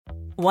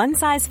One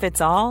size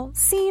fits all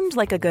seemed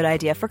like a good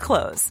idea for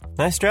clothes.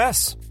 Nice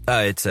dress.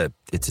 It's a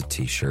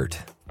t-shirt.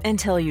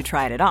 Until you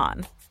tried it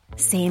on.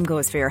 Same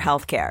goes for your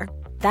healthcare.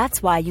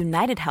 That's why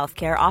United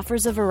Healthcare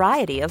offers a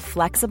variety of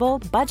flexible,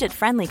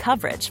 budget-friendly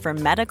coverage for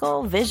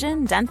medical,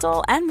 vision,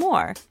 dental, and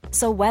more.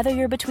 So whether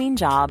you're between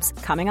jobs,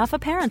 coming off a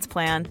parent's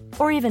plan,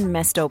 or even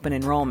missed open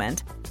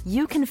enrollment,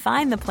 you can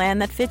find the plan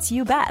that fits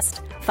you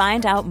best.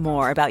 Find out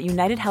more about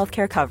United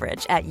Healthcare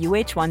coverage at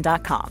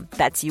uh1.com.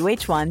 That's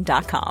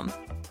uh1.com.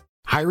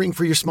 Hiring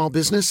for your small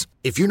business?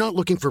 If you're not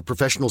looking for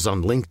professionals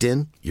on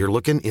LinkedIn, you're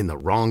looking in the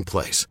wrong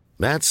place.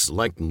 That's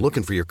like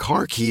looking for your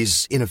car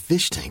keys in a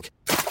fish tank.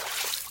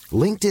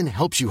 LinkedIn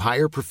helps you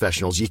hire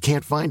professionals you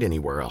can't find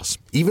anywhere else,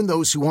 even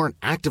those who aren't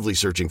actively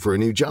searching for a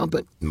new job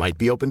but might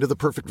be open to the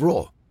perfect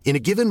role. In a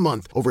given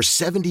month, over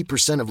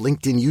 70% of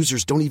LinkedIn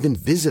users don't even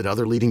visit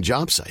other leading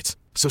job sites.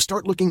 So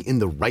start looking in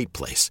the right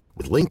place.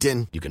 With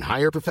LinkedIn, you can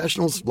hire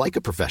professionals like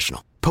a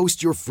professional.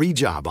 Post your free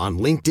job on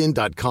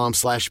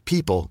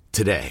linkedin.com/people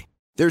today.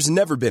 There's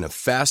never been a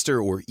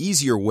faster or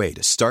easier way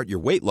to start your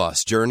weight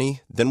loss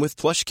journey than with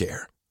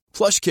PlushCare.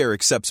 PlushCare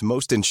accepts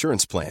most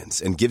insurance plans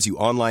and gives you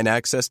online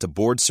access to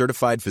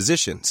board-certified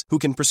physicians who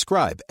can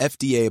prescribe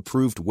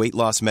FDA-approved weight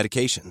loss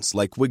medications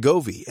like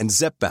Wegovy and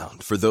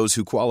Zepbound for those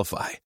who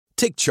qualify.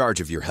 Take charge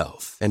of your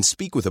health and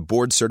speak with a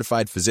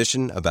board-certified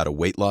physician about a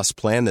weight loss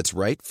plan that's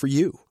right for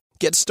you.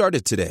 Get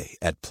started today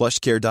at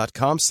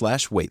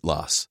plushcare.com/weight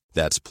loss.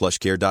 That's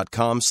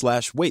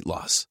plushcare.com/weight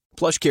loss.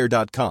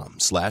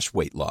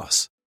 plushcare.com/weight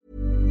loss.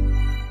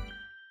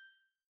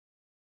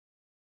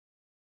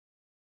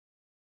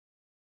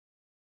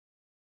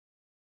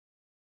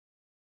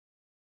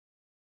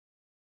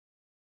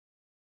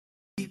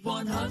 Keep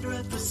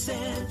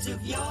 100%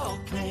 of your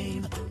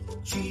claim.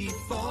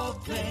 G4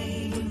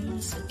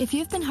 Claims. If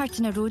you've been hurt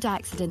in a road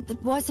accident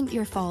that wasn't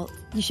your fault,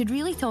 you should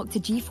really talk to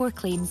G4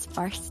 Claims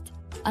first.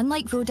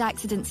 Unlike road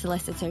accident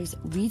solicitors,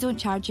 we don't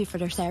charge you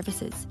for our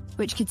services,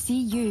 which could see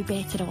you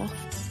better off.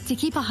 To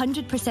keep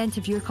 100%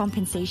 of your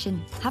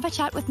compensation, have a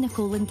chat with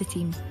Nicole and the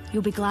team.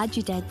 You'll be glad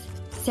you did.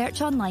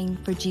 Search online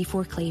for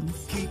G4 Claims.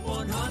 Keep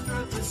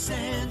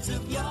 100%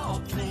 of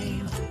your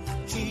claim.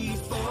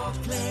 G4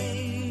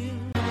 Claims.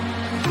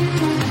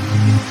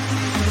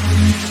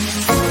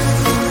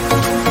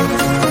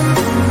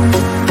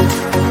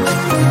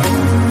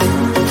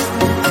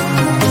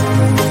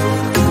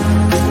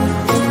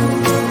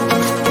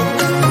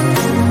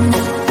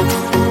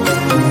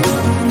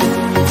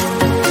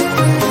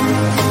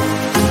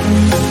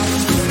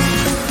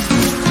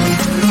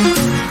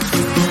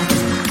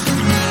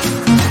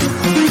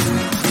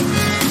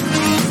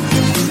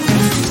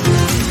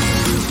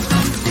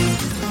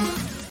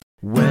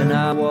 When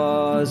I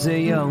was a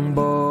young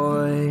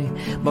boy,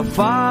 my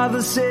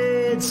father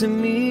said to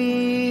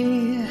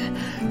me,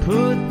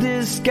 put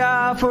this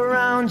scarf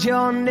around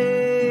your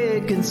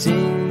neck and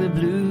sing the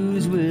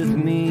blues with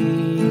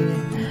me.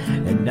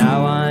 And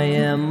now I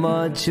am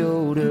much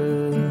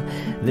older,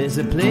 there's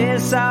a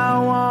place I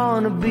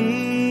wanna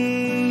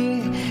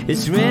be.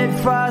 It's red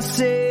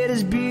frosted,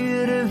 it's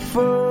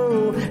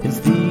beautiful, it's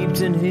steeped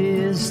in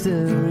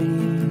history.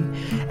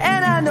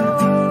 And I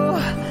know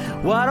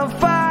what I'll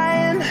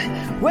find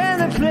when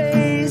the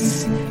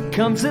place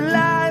comes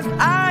alive.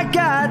 I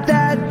got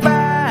that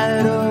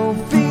battle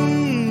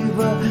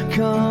fever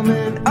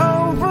coming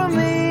over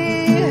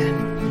me,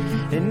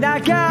 and I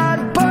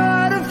got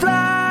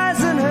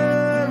butterflies and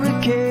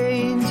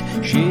hurricanes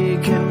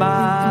shaking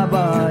my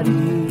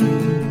body.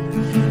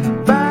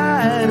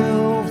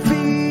 Battle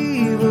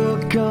fever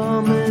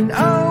coming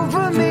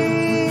over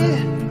me,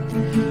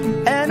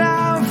 and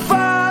I'll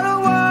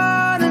follow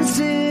on and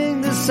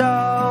sing the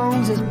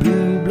songs. It's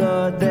blue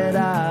blood that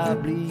I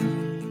bleed.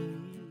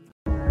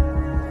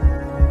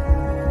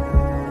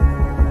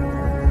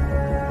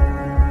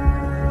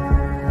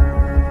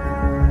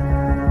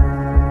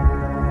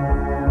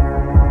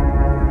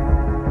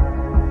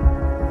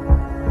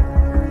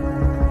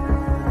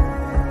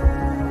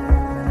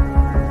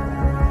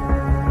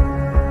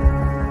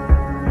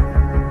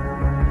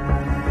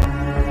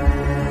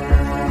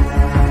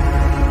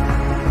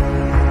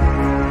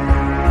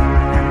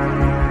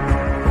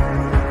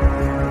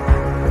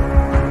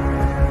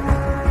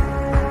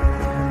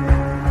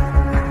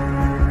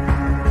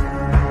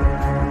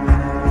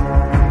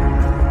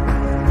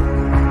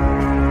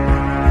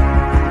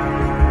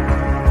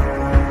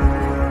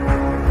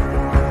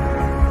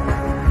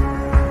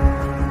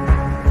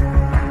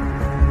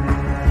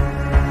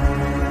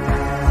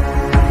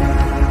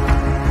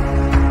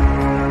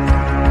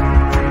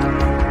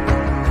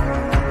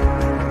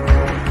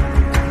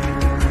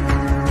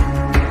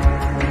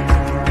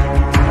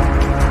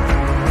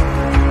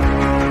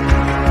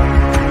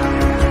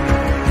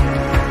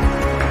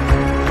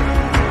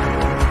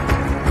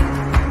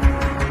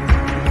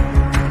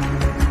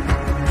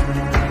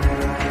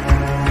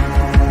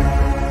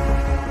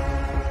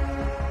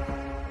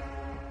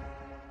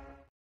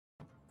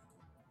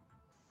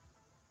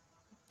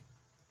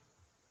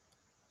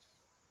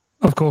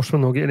 Of course, we're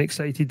not getting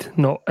excited.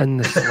 Not in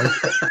the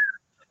slightest.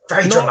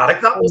 Very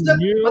dramatic, that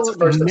wasn't it? That's the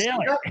first I've seen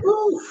nearly. that.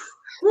 Oof.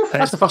 Oof.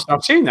 That's the first time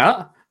I've seen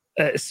that.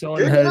 It's on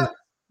Good, his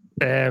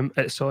yeah.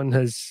 it's on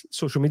his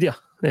social media.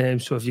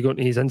 So if you go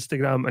to his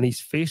Instagram and his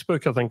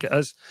Facebook, I think it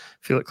is,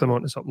 Felix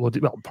Clement has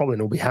uploaded. Well, probably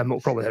not be him. It'll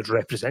probably have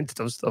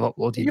representatives that have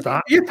uploaded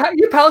that. You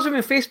pals with him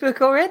on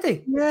Facebook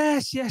already?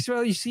 Yes.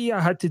 Well, you see,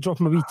 I had to drop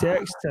him a wee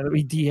text, a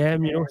wee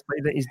DM.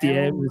 Slide in his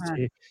DM and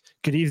say,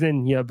 "Good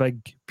evening, you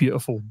big,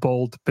 beautiful,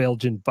 bald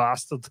Belgian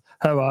bastard.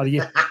 How are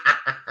you?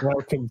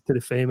 Welcome to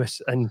the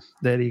famous." And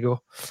there you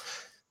go.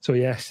 So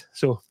yes.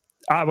 So.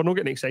 We're not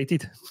getting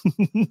excited.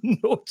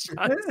 No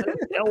chance in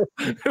hell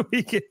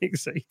we get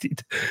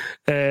excited.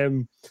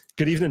 Good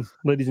evening,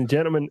 ladies and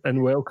gentlemen,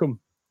 and welcome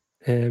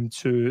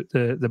to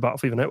the Battle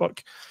Fever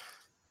Network.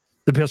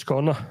 The Bears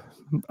Corner,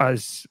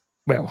 as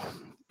well,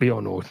 we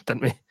all know,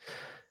 didn't we?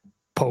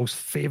 Paul's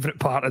favourite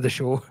part of the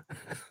show.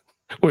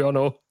 We all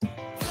know.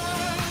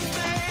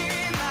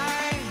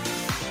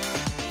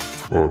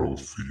 Battle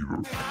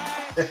Fever.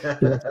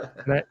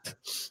 Correct.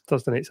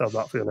 Thursday nights are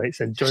Battle Fever nights,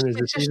 and join us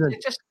this evening.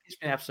 It just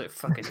gives me absolute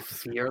fucking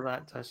fear,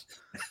 that does.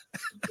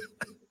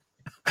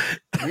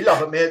 You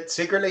love it, mate.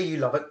 Secretly, you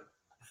love it.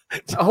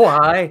 Oh,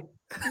 aye.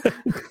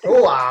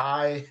 Oh,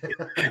 aye.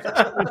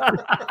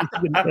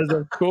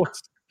 Of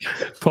course.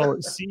 Paul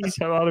at Seas,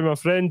 how are you, my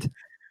friend?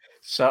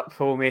 Sup,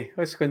 homie?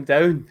 What's going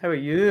down? How are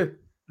you?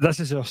 This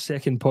is our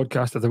second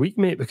podcast of the week,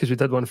 mate, because we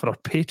did one for our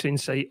Patreon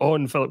site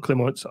on Philip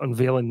Clement's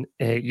unveiling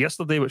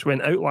yesterday, which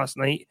went out last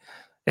night.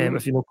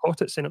 If you not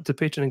caught it, sign up to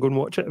Patreon and go and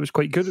watch it. It was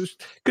quite good. It was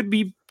good to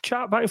be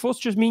chat back and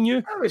forth, just me and you.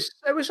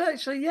 It was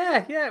actually,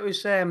 yeah. It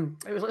was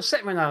like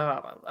sitting in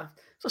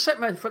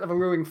in front of a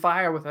roaring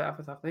fire with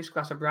a nice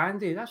glass of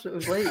brandy. That's what it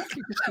was like.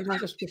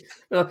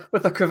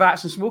 With the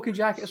cravats and smoking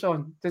jackets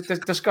on,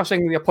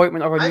 discussing the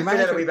appointment of our new manager. I'm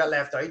feeling a wee bit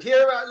left out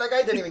here. Like,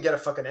 I didn't even get a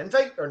fucking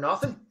invite or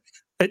nothing.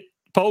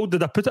 Paul,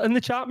 did I put it in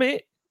the chat,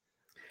 mate?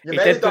 You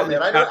may have done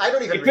it. I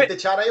don't even read the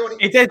chat. I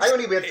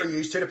only wait for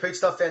you two to put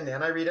stuff in,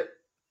 then I read it.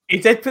 He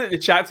did put it in the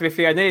chat, to be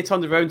fair, and then he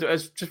turned around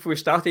just before we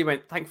started. He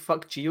went, "Thank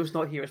fuck Gio's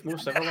not here. It's more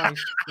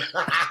civilized."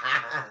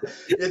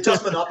 He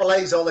just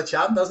monopolises all the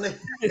chat, doesn't he?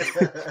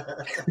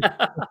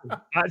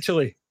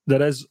 Actually,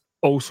 there is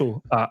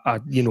also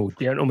a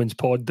gentleman's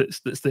pod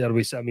that's there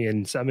with Sammy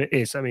and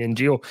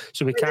Gio,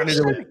 so we can't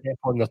really step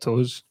on their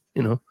toes.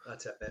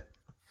 That's it, mate.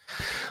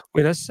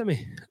 Where is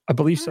Sammy? I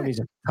believe Sammy's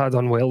had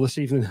unwell this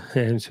evening,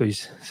 so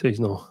he's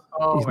not.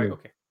 Oh, right,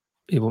 okay.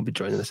 He won't be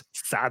joining us,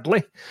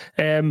 sadly.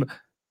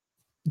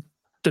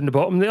 Down the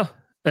bottom there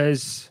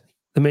is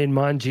the main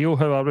man, Gio.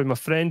 How are we, my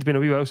friend? Been a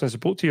wee while since I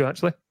spoke to you,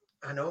 actually.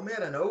 I know, mate.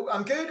 I know.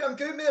 I'm good,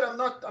 mate. I'm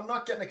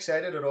not getting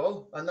excited at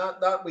all. And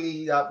that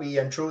wee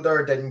intro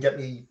there didn't get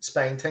me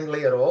spine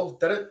tingly at all,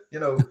 did it?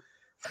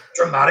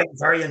 Dramatic,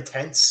 very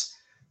intense,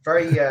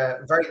 very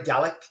very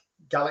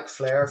Gallic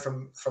flair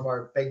from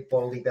our big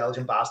baldy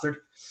Belgian bastard.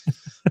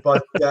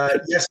 But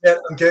yes, mate,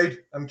 I'm good.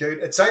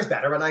 It sounds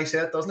better when I say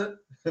it, doesn't it?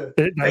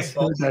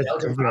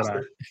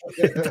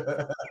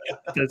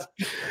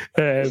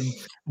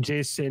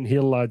 Jay's saying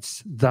here,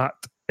 lads, that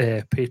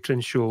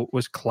patron show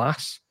was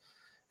class.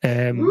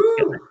 By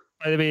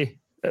the way,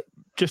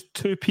 just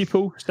two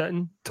people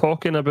sitting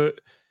talking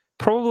about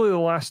probably the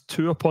last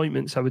two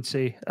appointments, I would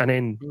say, and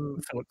then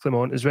Philip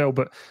Clement as well,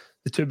 but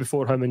the two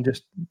before him and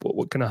just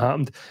what kind of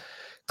happened.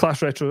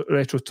 Class retro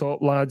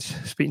top, lads.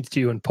 Speaking to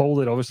you and Paul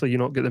there, obviously you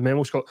not get the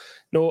memo, Scott.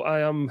 No, I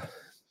am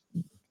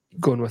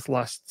going with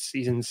last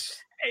season's.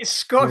 It's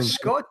Scott.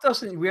 Scott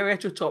doesn't wear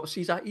retro tops.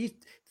 The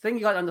thing you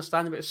got to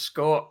understand about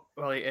Scott,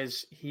 really,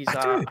 is he's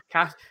a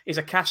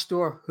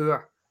castor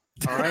whore.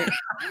 All right,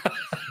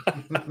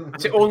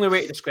 it's the only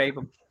way to describe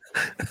him.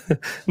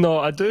 No,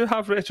 I do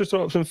have retro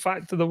tops. In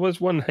fact, there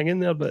was one hanging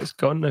there, but it's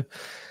gone now.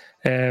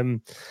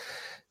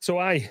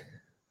 So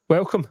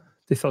welcome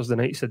to Thursday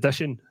night's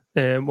edition.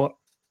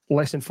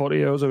 Less than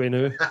 40 hours away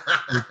now.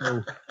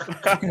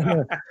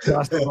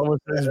 That's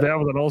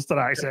better than Ulster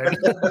accent.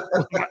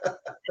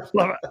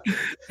 Love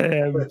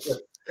it.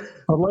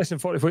 We're less than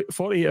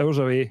 48 hours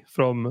away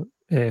from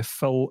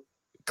Phil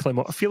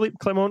Clement. Philippe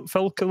Clement,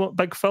 Phil Clement,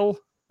 Big Phil.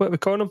 What do we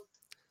call him?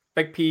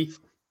 Big P.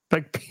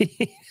 Big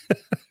P.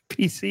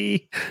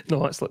 PC.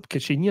 No, that's like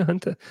Kachinya,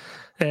 isn't it?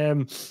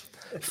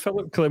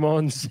 Philip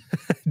Clement's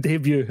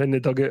debut in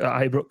the dugout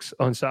at Ibrox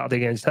on Saturday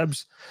against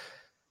Hibs.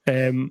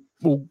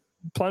 We'll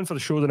plan for the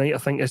show tonight, I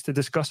think, is to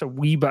discuss a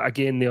wee bit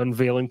again the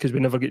unveiling, because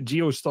we never get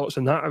Gio's thoughts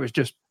on that. It was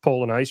just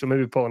Paul and I, so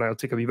maybe Paul and I will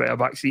take a wee bit of a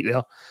back seat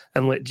there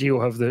and let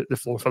Gio have the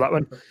floor for that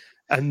one.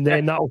 And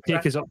then that'll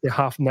take us up to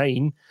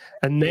 9:30.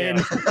 And then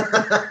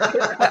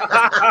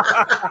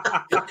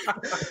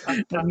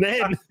and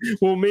then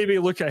we'll maybe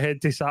look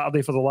ahead to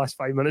Saturday for the last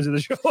 5 minutes of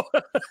the show.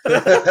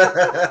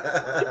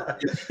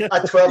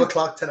 At 12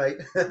 o'clock tonight.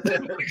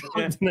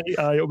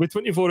 It'll be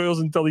 24 hours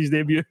until his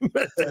debut.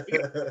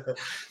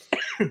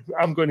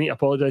 I'm going to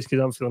apologise because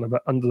I'm feeling a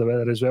bit under the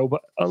weather as well.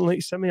 But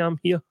unlike Simmy, I'm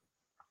here.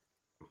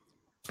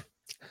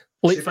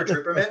 Super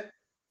trooper, mate.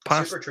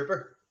 Super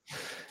trooper.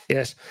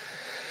 Yes.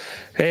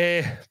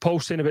 Paul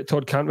saying about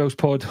Todd Cantwell's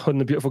pod on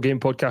the Beautiful Game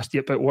podcast.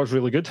 Yep, it was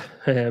really good.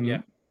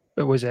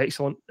 it was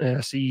excellent.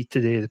 I see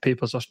today the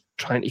papers are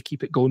trying to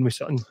keep it going with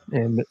something,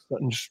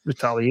 something's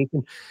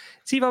retaliation.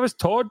 See, if I was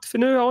Todd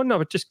from now on, I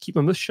would just keep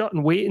my mouth shut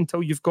and wait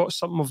until you've got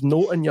something of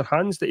note in your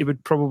hands that he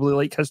would probably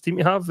like his team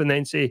to have, and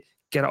then say,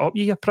 "Get it up,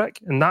 you prick,"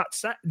 and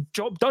that's it.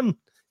 Job done,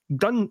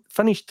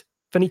 finished,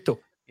 finito.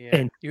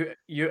 Yeah,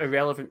 you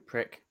irrelevant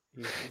prick.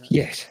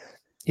 Yes,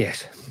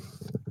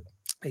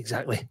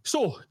 exactly.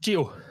 So,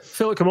 Gio,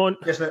 Philip, come on.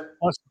 Yes, mate.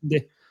 Last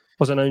Sunday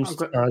was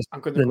announced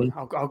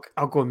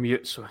I'll go on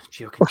mute so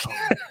Gio can talk.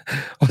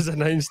 Was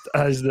announced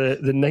as the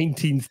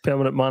 19th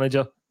permanent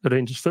manager of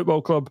Rangers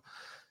Football Club.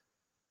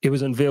 He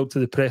was unveiled to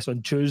the press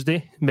on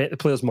Tuesday, met the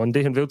players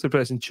Monday, unveiled to the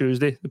press on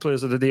Tuesday. The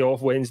players had the day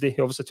off Wednesday.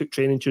 He obviously took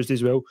training Tuesday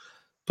as well.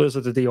 Players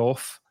had the day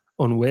off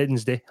on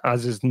Wednesday,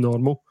 as is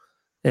normal.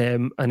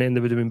 And then they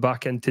would have been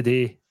back in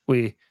today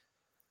with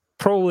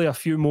probably a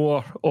few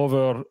more of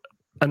our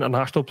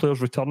international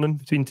players returning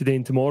between today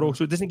and tomorrow.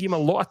 So it doesn't give him a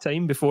lot of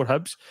time before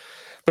Hibs.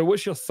 But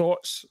what's your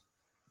thoughts,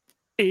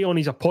 A, on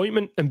his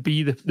appointment, and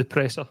B, the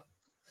presser?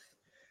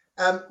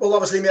 Well,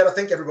 obviously, mate, I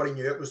think everybody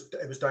knew it was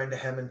down to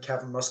him and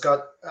Kevin Muscat.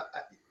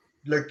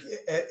 Look,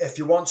 if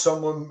you want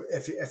someone,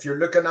 if you're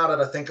looking at it,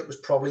 I think it was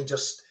probably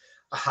just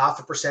a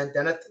 0.5%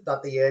 in it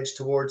that they edged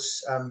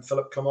towards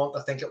Philippe Clement.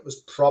 I think it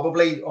was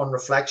probably, on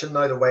reflection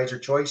now, the wiser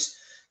choice,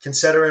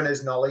 considering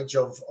his knowledge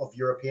of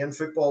European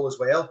football as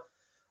well.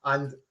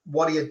 And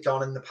what he had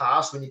done in the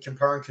past, when you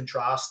compare and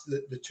contrast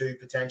the two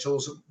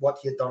potentials, what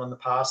he had done in the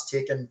past,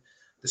 taking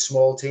the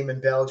small team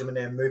in Belgium and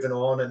then moving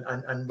on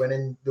and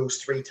winning those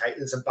 3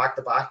 titles and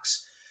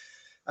back-to-backs.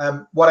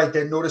 What I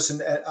did notice,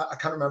 and I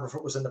can't remember if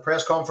it was in the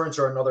press conference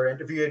or another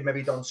interview he'd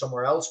maybe done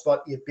somewhere else,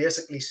 but he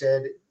basically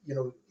said,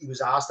 he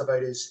was asked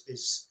about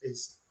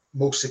his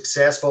most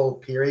successful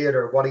period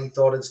or what he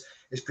thought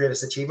his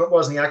greatest achievement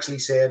was. And he actually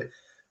said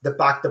the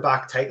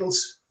back-to-back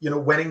titles,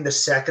 winning the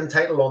second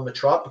title on the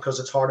trot, because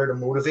it's harder to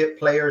motivate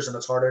players and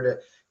it's harder to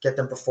get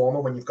them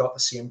performing when you've got the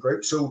same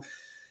group. So,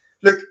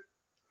 look,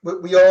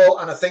 we all,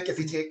 and I think if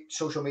you take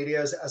social media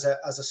as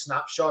a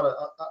snapshot,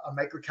 a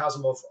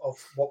microcosm of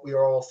what we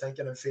are all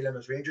thinking and feeling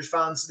as Rangers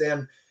fans,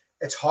 then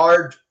it's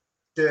hard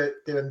to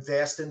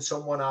invest in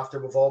someone after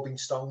we've all been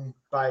stung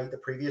by the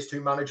previous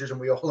 2 managers, and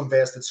we all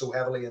invested so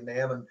heavily in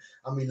them,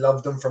 and we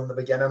loved them from the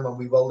beginning, and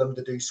we willed them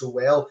to do so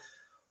well.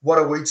 What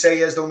I would say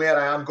is, though, mate,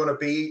 I am going to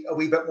be a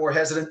wee bit more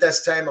hesitant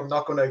this time. I'm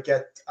not going to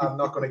get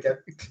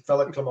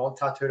Philippe Clement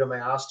tattooed on my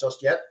ass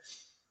just yet,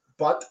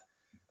 but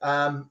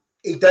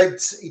he did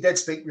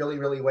speak really,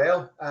 really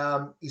well.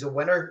 He's a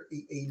winner.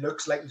 He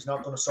looks like he's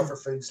not going to suffer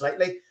fools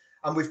lightly.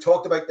 And we've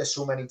talked about this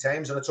so many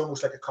times, and it's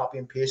almost like a copy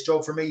and paste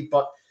job for me.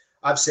 But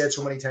I've said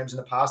so many times in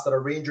the past that a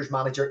Rangers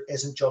manager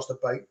isn't just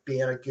about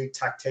being a good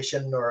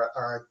tactician or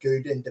a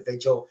good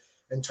individual,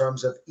 in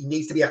terms of, he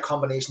needs to be a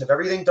combination of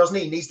everything, doesn't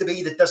he? He needs to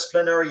be the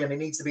disciplinary, and he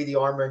needs to be the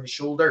arm around the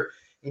shoulder.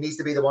 He needs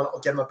to be the one that will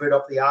get him a boot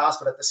up the ass,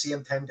 but at the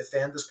same time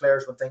defend his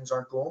players when things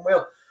aren't going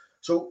well.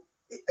 So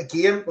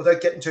again,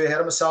 without getting too ahead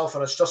of myself,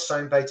 and it's just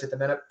sound bites at the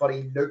minute, but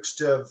he looks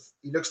to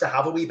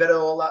have a wee bit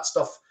of all that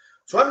stuff.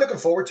 So I'm looking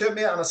forward to it,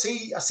 mate. And I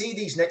see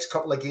these next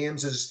couple of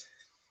games as,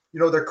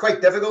 they're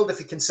quite difficult if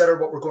you consider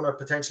what we're going to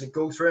potentially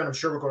go through, and I'm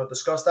sure we're going to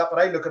discuss that. But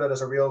I look at it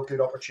as a real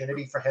good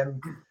opportunity for him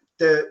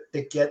to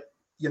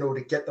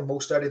get the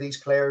most out of these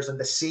players and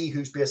to see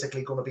who's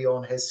basically going to be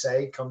on his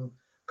side come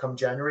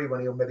January,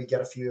 when he'll maybe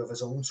get a few of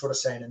his own sort of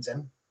signings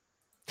in.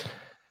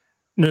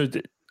 No,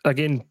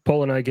 again,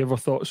 Paul and I gave our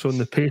thoughts on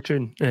the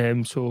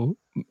Patreon, so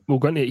we'll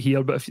go into it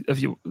here. But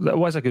if you, it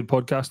was a good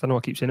podcast. I know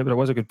I keep saying it, but it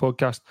was a good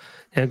podcast.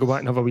 And go back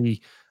and have a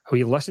wee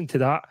listen to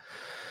that.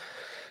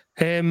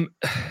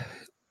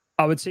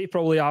 I would say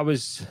probably I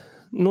was,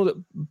 no,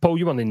 that Paul,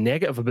 you weren't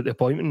negative about the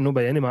appointment, no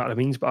by any matter of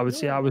means, but I would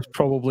say I was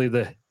probably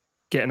the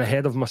getting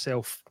ahead of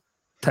myself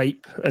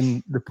type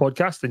in the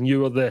podcast, and you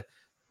were the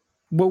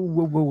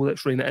whoa,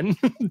 let's rein it in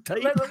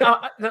type.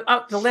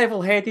 The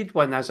level-headed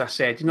one, as I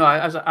said,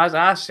 as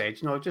I said,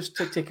 just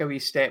to take a wee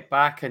step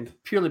back, and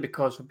purely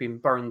because we've been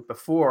burned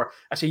before,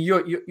 I say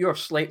you're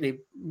slightly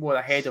more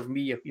ahead of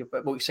me. You're a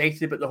bit more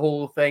excited about the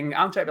whole thing.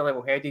 I'm trying to be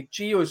level-headed.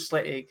 Gio's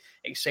slightly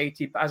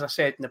excited, but as I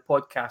said in the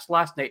podcast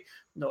last night,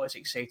 not as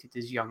excited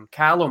as young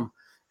Callum.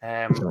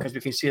 Because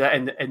we can see that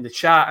in the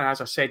chat, and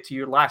as I said to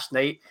you last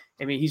night,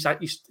 I mean,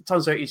 it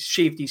turns out he's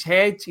shaved his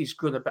head, he's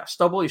grown a bit of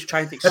stubble, he's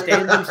trying to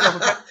extend himself a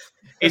bit.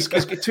 He's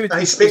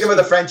speaking with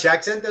a French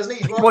accent, doesn't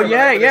he? Well,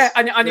 yeah,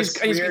 and he's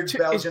weird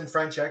Belgian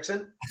French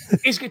accent.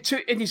 He's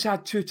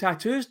had 2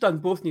 tattoos done,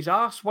 both in his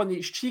arse, one in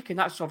each cheek, and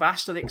that's of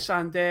Asterix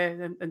and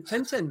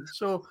Tintin.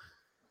 So,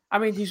 I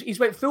mean, he's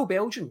went full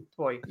Belgian,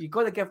 boy. You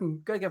got to give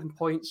him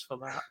points for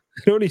that.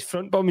 On his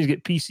front bum, he's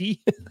got PC.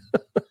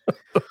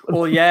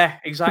 Well, yeah,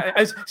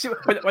 exactly. See,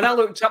 when I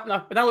looked up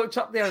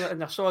there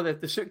and I saw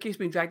the suitcase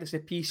being dragged, I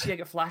said PC. I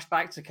got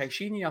flashbacks to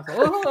Caixinha. I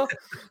thought,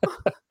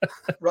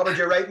 Robert,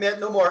 you're right, mate.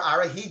 No more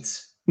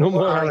Arahids. No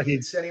more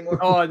Arahids anymore.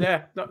 Oh,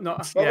 yeah, not.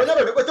 Well, yeah.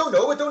 We don't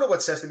know. We don't know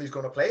what system he's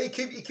going to play. He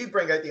keep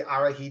bring out the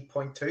Arahid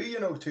 0.2,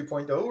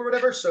 2.0 or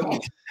whatever. So,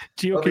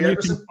 Gio, can you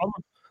confirm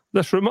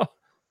this rumor?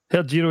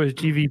 Heard Giro is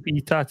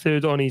GVP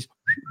tattooed on his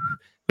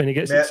when he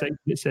gets excited,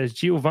 it says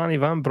Giovanni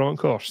Van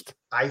Bronckhorst.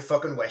 I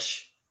fucking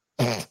wish.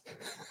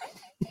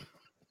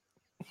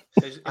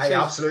 I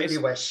absolutely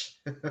wish.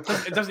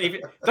 It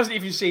doesn't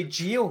even say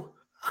Gio.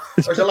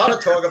 There's a lot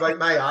of talk about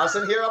my ass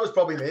in here. That was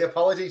probably me.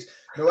 Apologies.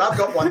 No, I've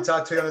got one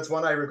tattoo, and it's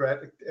one I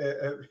regret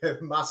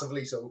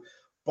massively so.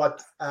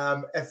 But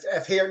if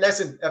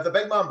the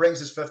big man brings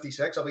his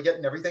 56, I'll be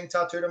getting everything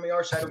tattooed on my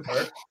arse. I don't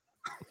care.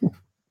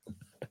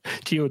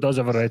 Gio does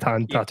have a red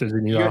hand tattoos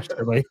in your arse.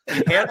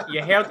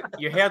 You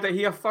heard it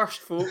here first,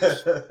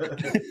 folks.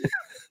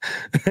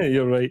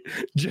 You're right.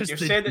 You've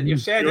said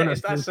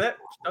it. That's it.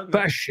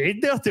 Bit of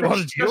shade there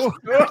towards Gio.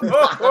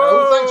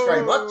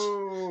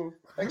 Oh,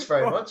 thanks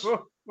very much.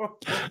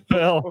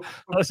 Well,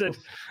 listen,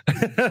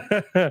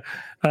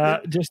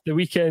 just the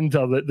weekend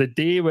or the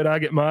day when I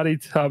get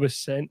married, I was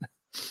sent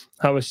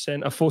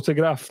a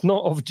photograph,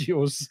 not of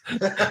Gio's.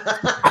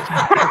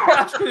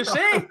 I was going to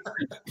say.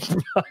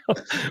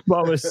 But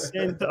I was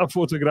sent a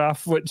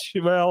photograph, which,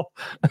 well,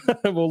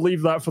 we'll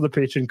leave that for the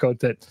Patreon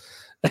content.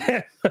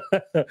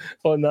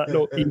 On that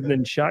note,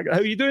 evening Shag.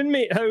 How you doing,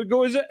 mate? How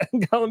goes it?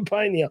 Gallant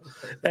Pioneer.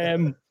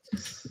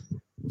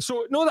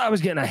 So, not that I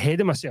was getting ahead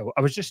of myself.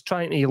 I was just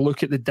trying to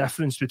look at the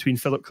difference between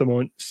Philip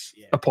Clement's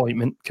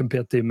appointment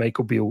compared to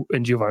Michael Beale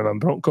and Giovanni Van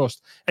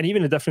Bronckhorst, and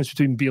even the difference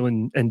between Beale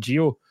and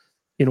Gio,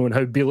 and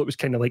how Beale was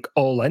kind of like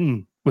all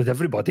in with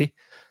everybody.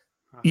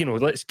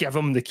 Let's give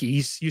him the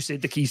keys. You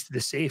said the keys to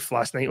the safe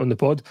last night on the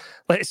pod.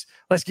 Let's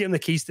give him the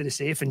keys to the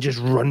safe and just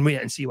run with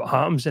it and see what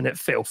happens. And it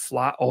fell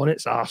flat on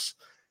its arse.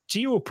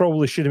 Gio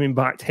probably should have been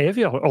backed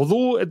heavier,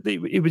 although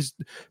it was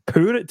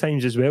poor at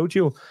times as well.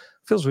 Gio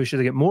feels we should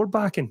have got more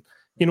backing.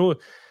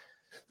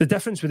 The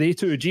difference with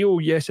A2,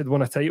 Gio, yes, had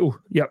won a title.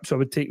 Yep, so I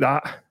would take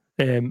that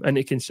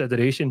into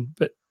consideration.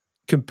 But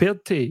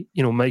compared to,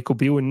 Michael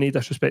Beale, and no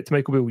disrespect to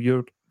Michael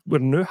Beale,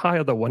 we've now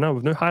hired a winner.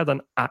 We've now hired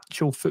an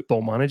actual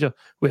football manager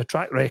with a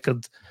track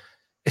record,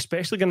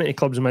 especially getting into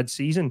clubs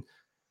mid-season.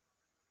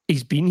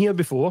 He's been here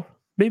before.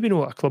 Maybe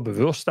not a club of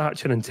our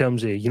stature in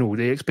terms of,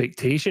 the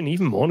expectation.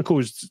 Even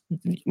Monaco's,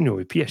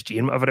 PSG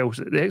and whatever else,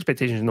 the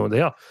expectation is not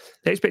there.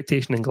 The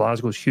expectation in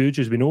Glasgow is huge,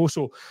 as we know.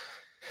 So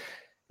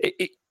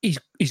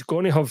he's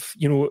going to have,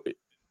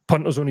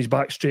 punters on his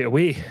back straight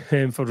away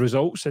for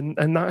results,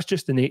 and that's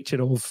just the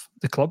nature of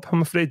the club,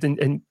 I'm afraid,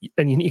 and you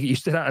need to get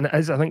used to that. And it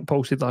is, I think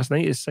Paul said last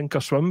night, is sink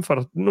or swim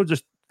for not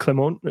just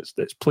Clement,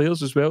 it's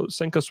players as well. It's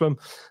sink or swim.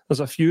 There's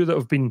a few that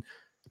have been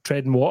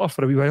treading water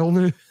for a wee while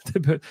now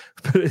to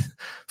put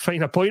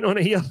fine a point on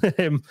it here,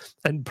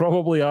 and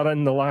probably are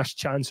in the last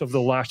chance of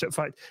the last. In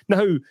fact,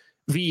 now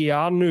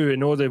VAR now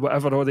and all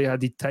the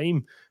added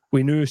time,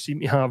 we now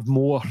seem to have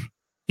more,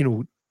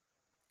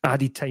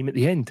 added time at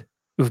the end.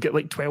 We've got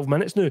like 12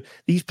 minutes now.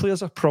 These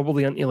players are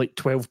probably into like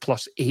 12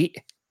 plus 8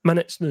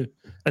 minutes now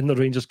in their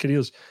Rangers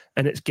careers,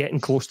 and it's getting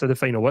close to the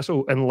final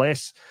whistle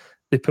unless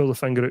they pull the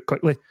finger out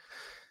quickly.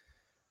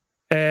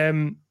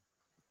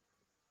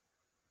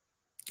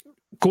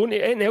 Going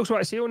to anything else what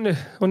I say on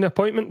the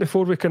appointment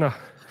before we kind of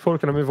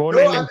move on?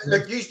 No,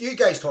 look, you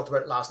guys talked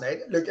about it last night.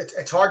 Look,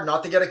 it's hard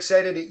not to get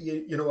excited.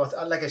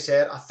 Like I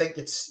said, I think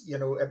it's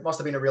it must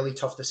have been a really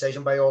tough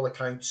decision by all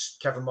accounts.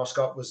 Kevin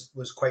Muscat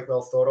was quite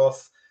well thought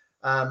of.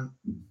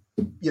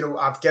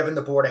 I've given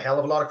the board a hell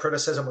of a lot of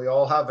criticism. We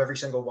all have. Every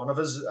single one of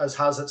us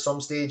has at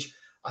some stage.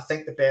 I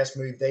think the best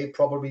move they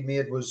probably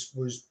made was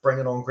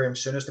bringing on Graham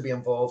Souness to be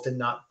involved in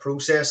that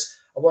process.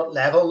 At what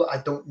level, I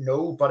don't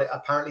know, but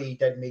apparently he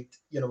did meet,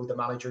 the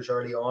manager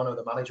early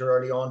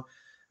on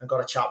and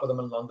got a chat with him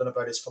in London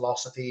about his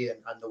philosophy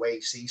and the way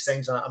he sees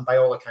things. And by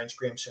all accounts,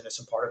 Graham Souness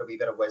imparted a wee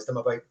bit of wisdom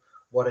about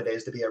what it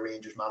is to be a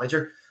Rangers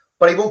manager.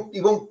 But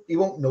he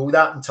won't know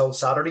that until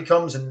Saturday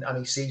comes and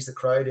he sees the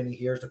crowd and he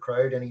hears the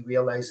crowd and he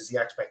realizes the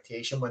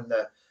expectation when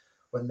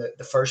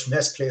the first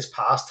misplaced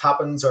pass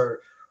happens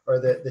or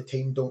the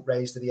team don't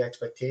rise to the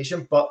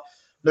expectation. But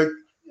look,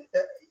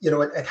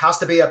 it has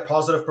to be a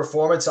positive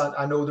performance.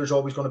 I know there's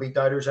always going to be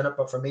doubters in it,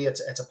 but for me,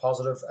 it's a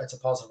positive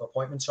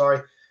appointment. Sorry,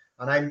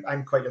 and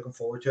I'm quite looking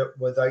forward to it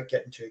without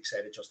getting too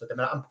excited just at the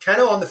minute. I'm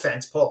kind of on the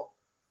fence, Paul.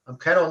 I'm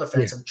kind of on the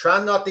fence. Yeah. I'm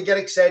trying not to get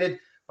excited,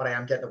 but I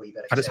am getting a wee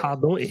bit excited. But it's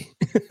hard, don't you?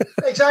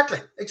 Exactly.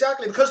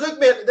 Because look,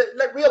 mate,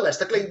 like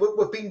realistically,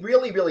 we've been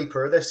really, really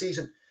poor this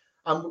season,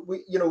 and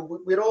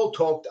we'd all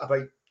talked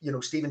about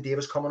Stephen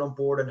Davis coming on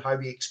board and how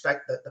we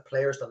expect the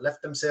players to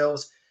lift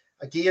themselves.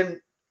 Again,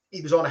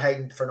 he was on a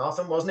hiding for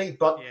nothing, wasn't he?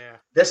 But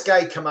This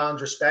guy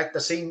commands respect.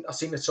 I've seen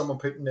that someone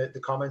put in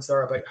the comments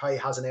there about how he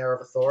has an air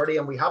of authority,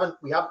 and we haven't.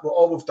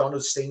 All we've done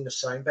is seen the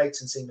sound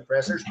bites and seen the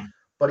pressers,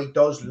 but he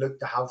does look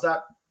to have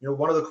that.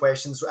 One of the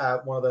questions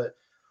one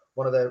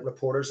of the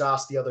reporters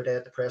asked the other day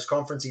at the press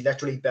conference, he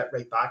literally bit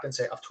right back and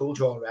said, "I've told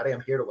you already,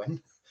 I'm here to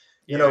win."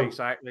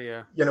 Exactly.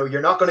 Yeah.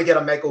 You're not going to get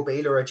a Michael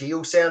Beale or a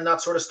Gio saying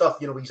that sort of stuff.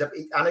 He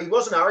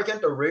wasn't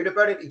arrogant or rude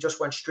about it. He just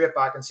went straight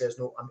back and says,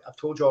 "No, I've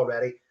told you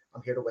already.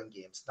 I'm here to win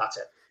games. That's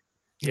it."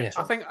 Yeah,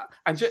 I think,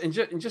 and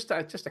just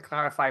to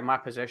clarify my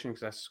position,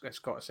 because as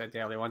Scott said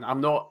earlier on,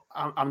 I'm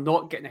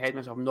not getting ahead of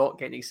myself. I'm not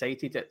getting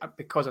excited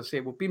because I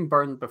say we've been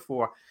burned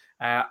before.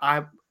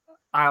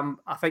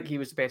 I think he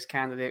was the best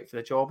candidate for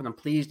the job, and I'm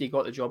pleased he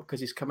got the job because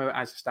he's come out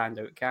as a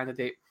standout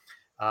candidate.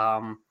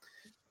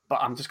 But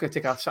I'm just going to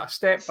take a sort of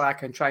step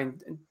back and try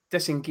and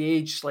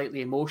disengage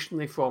slightly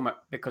emotionally from it,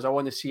 because I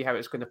want to see how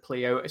it's going to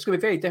play out. It's going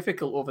to be very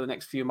difficult over the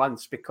next few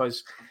months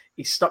because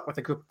he's stuck with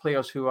a group of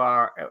players who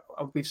are,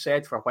 we've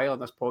said for a while on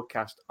this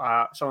podcast,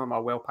 some of them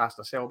are well past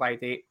their sell-by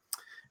date.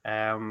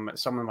 Some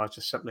of them are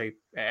just simply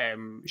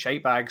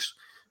shite bags.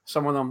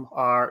 Some of them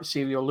are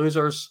serial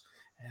losers.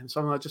 And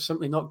some of them are just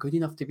simply not good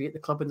enough to be at the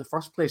club in the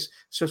first place.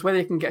 So it's whether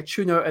you can get a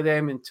tune out of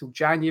them until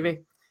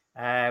January.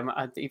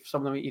 And if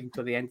some of them even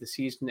to the end of the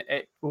season,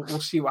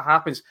 we'll see what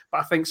happens.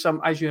 But I think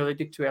as you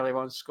alluded to earlier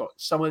on, Scott,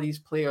 some of these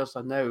players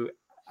are now,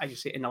 as you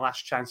say, in the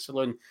last chance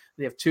saloon.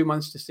 They have 2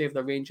 months to save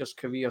their Rangers'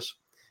 careers,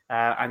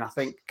 and I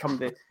think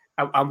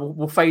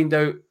we'll find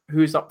out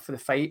who's up for the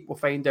fight. We'll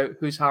find out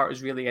whose heart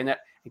is really in it.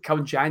 And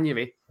come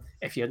January,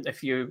 if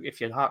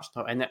your heart's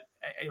not in it,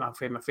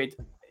 I'm afraid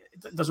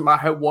it doesn't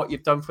matter what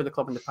you've done for the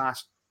club in the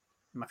past.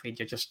 I'm afraid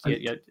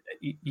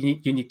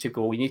you need to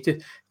go. You need to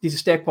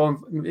step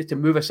on, to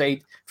move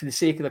aside for the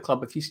sake of the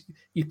club. If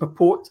you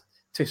purport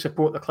to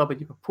support the club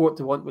and you purport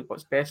to want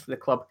what's best for the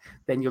club,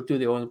 then you'll do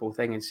the honourable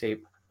thing and say,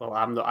 well,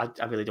 I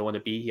really don't want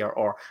to be here,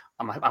 or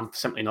I'm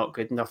simply not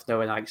good enough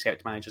now, and I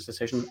accept the manager's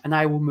decision, and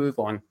I will move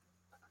on.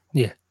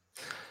 Yeah.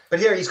 But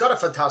here, he's got a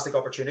fantastic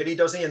opportunity,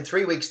 doesn't he? In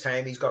 3 weeks'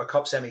 time, he's got a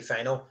cup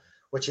semi-final,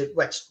 which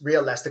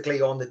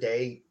realistically on the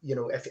day,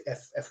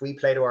 if we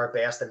play to our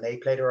best and they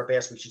play to our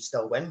best, we should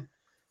still win.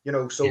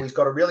 He's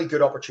got a really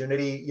good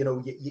opportunity.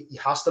 He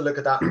has to look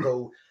at that and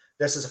go,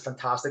 this is a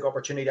fantastic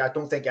opportunity. I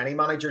don't think any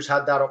manager's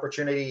had that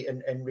opportunity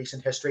in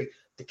recent history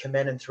to come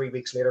in and 3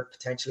 weeks later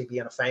potentially be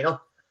in a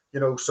final.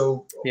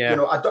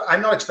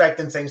 I'm not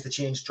expecting things to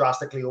change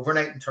drastically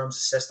overnight in terms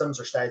of systems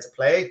or styles of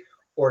play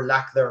or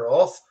lack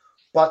thereof.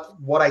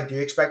 But what I do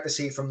expect to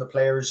see from the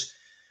players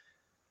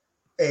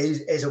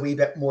is a wee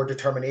bit more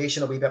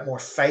determination, a wee bit more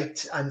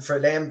fight. And for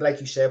them, like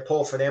you said,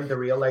 Paul, for them to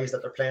realise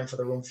that they're playing for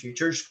their own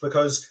futures.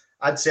 Because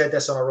I'd said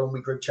this on our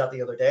own group chat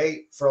the other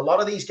day, for a lot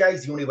of these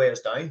guys, the only way is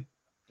down.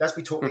 Let's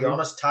be totally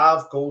honest.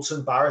 Tav,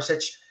 Goldson,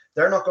 Barisic,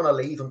 they're not going to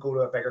leave and go to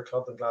a bigger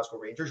club than Glasgow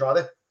Rangers, are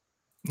they?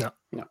 No.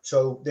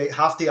 So they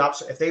have to,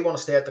 if they want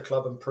to stay at the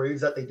club and prove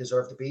that they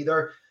deserve to be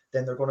there,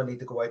 then they're going to need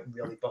to go out and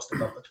really bust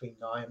it up between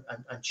now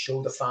and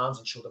show the fans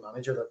and show the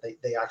manager that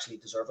they actually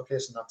deserve a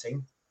place in that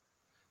team.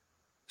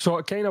 So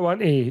I kind of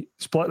want to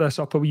split this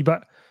up a wee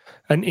bit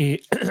into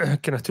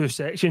kind of two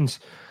sections.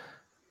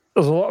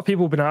 There's a lot of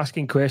people been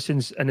asking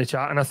questions in the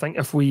chat, and I think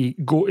if we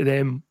go to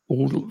them,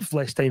 we'll have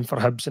less time for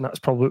Hibs, and that's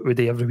probably what we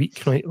do every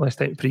week, right? Less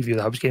time to preview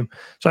the Hibs game.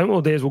 So I think what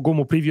we'll do is we'll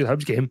preview the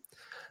Hibs game.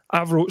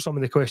 I've wrote some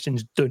of the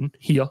questions down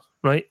here,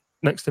 right,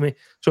 next to me.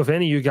 So if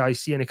any of you guys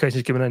see any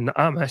questions coming in that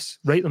I miss,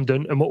 write them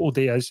down, and what we'll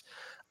do is,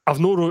 I've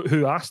not wrote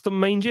who asked them,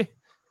 mind you,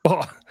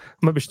 but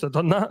maybe should have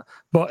done that.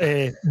 But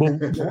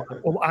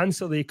we'll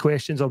answer the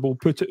questions, or we'll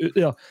put it out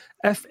there.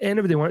 If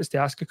anybody wants to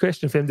ask a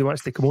question, if anybody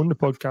wants to come on the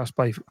podcast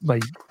by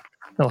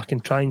well, I can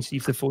try and see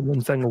if the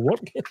phone thing will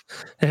work.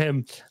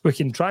 We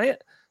can try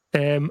it.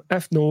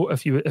 If no,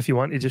 if you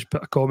want to just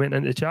put a comment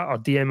in the chat or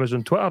DM us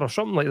on Twitter or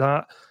something like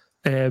that,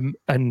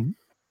 and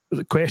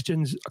the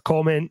questions, a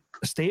comment,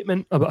 a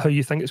statement about how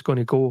you think it's going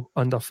to go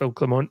under Phil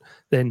Clement,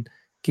 then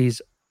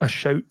give a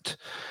shout.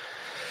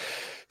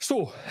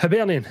 So,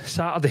 Hibernian,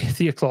 Saturday,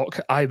 3 o'clock,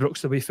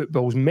 Ibrox, the way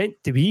football's meant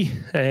to be.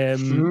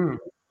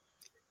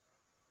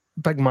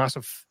 Big,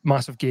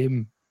 massive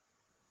game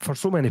for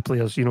so many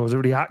players. You know, the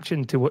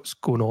reaction to what's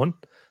going on,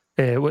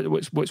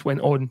 what's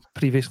went on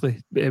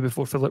previously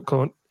before Philip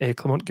Clement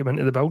came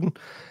into the building,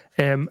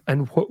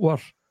 and what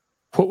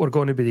we're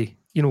going to be,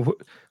 you know,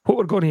 what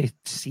we're going to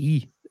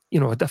see. You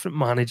know, a different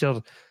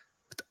manager,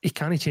 he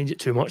can't change it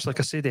too much.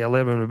 Like I said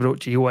earlier when we brought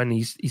Gio in,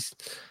 he's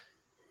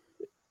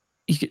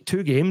got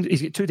 2 games,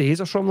 he's got 2 days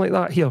or something like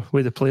that here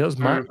with the players,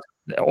 Matt.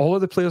 All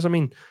of the players, I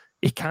mean,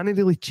 he can't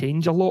really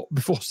change a lot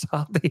before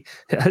Saturday.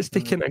 It has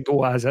to kind of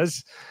go as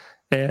is.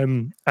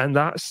 And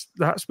that's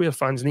where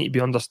fans need to be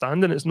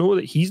understanding. It's not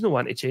that he's not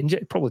wanting to change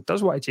it. He probably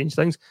does want to change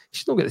things.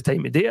 He's not got the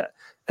time to do it.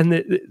 And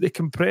the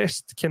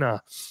compressed kind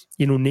of,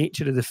 you know,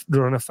 nature of the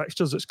run of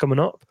fixtures that's coming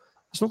up,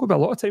 it's not going to be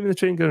a lot of time in the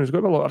training ground. There's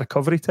going to be a lot of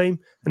recovery time,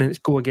 and then it's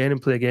go again and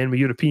play again with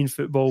European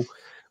football,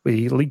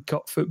 with League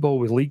Cup football,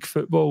 with league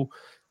football.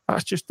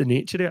 That's just the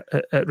nature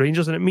at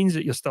Rangers, and it means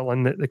that you're still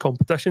in the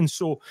competition.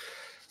 So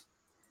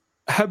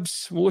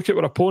Hibs, we'll look at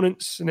our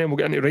opponents, and then we'll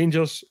get into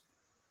Rangers.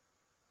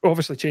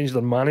 Obviously changed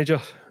their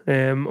manager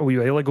a wee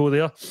while ago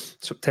there,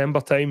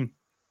 September time.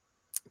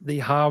 They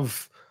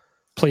have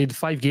played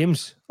 5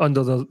 games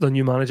under the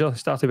new manager.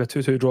 Started with a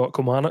 2-2 draw at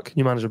Kilmarnock.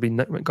 New manager being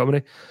Nick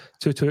Montgomery.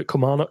 2-2 at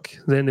Kilmarnock.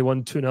 Then they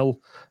won 2-0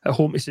 at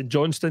home to St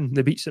Johnstone.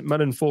 They beat St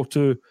Mirren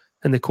 4-2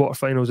 in the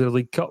quarterfinals of the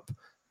League Cup.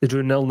 They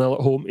drew 0-0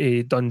 at home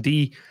to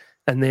Dundee.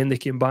 And then they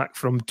came back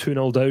from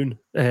 2-0 down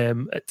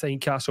at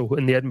Tynecastle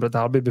in the Edinburgh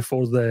Derby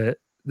before the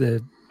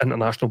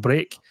international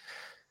break.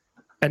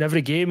 In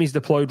every game, he's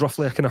deployed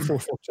roughly a kind of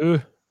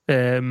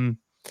 4-4-2.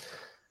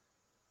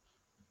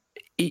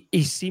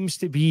 He seems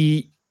to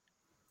be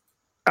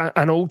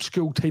an old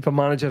school type of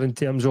manager in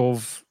terms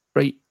of,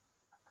 right,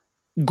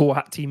 go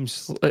at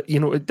teams.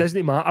 It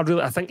doesn't matter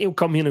really. I think he'll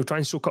come here and he'll try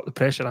and soak up the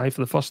pressure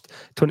for the first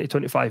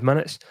 20-25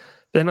 minutes.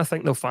 Then I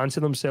think they'll fancy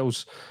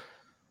themselves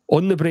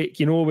on the break,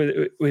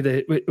 with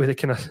the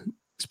kind of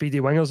speedy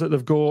wingers that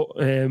they've got.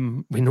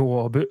 We know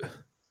all about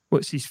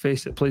what's his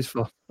face that plays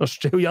for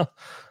Australia.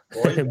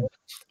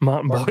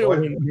 Martin Boyle.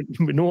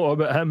 We know all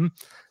about him,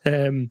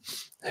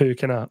 who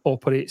kind of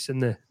operates in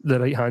the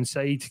right hand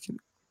side.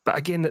 But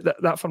again,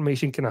 that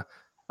formation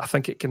I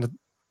think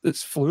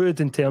it's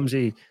fluid in terms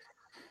of,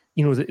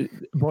 the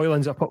Boyle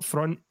ends up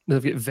front.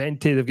 They've got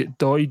Vente, they've got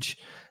Doige,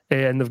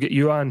 and they've got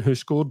Yuan, who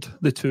scored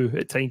the 2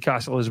 at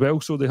Tynecastle as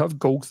well. So they have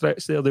goal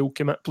threats there. They'll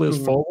commit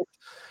players forward.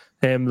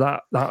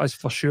 That is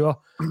for sure.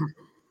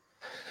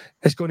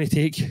 It's going to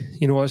take,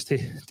 us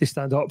to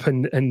stand up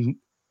and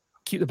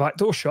keep the back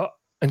door shut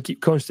and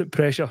keep constant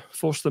pressure,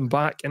 force them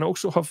back, and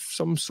also have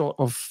some sort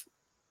of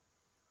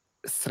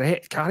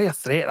threat, carry a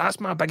threat.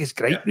 That's my biggest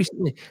gripe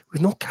recently.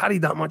 We've not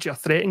carried that much of a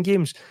threat in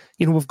games.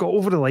 We've got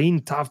over the line,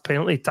 Tav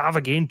penalty, Tav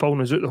again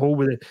pulling us out the hole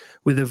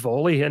with the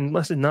volley. And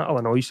listen, that'll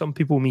annoy some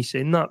people, me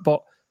saying that.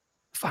 But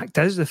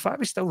the fact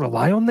we still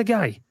rely on the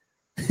guy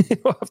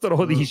after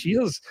all these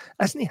years,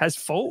 isn't his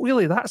fault,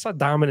 really? That's a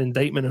damning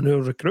indictment on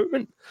our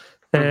recruitment,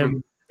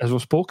 as we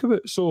spoke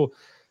about. So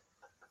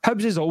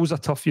Hibs is always a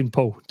tough one,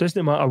 Paul.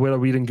 Doesn't matter whether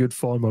we're in good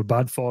form or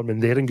bad form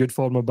and they're in good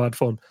form or bad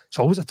form. It's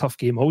always a tough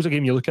game. Always a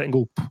game you look at and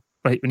go,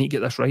 right, we need to get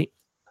this right.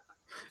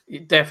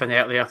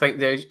 Definitely. I think,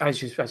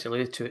 as you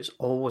alluded to, it's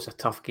always a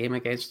tough game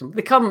against them.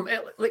 They come,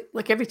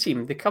 like every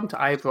team, they come to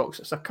Ibrox.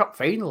 It's a cup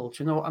final,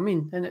 do you know what I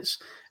mean?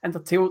 And the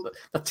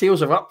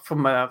tails are up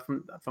from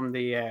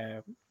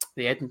the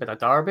Edinburgh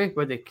Derby,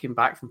 where they came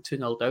back from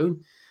 2-0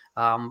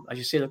 down. As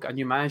you say, they've got a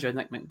new manager,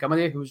 Nick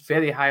Montgomery, who's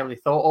very highly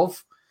thought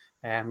of.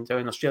 Down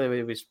in Australia where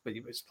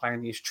he was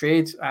playing his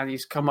trade, and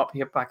he's come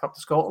back up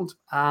to Scotland,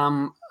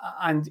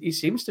 and he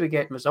seems to be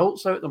getting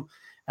results out of them.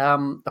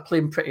 They're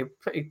playing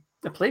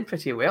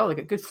pretty well. They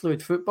got good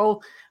fluid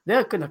football.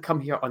 They're going to come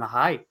here on a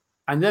high,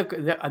 and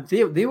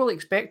they will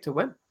expect to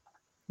win.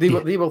 They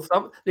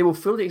will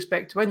fully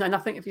expect to win. And I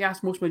think if you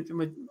ask a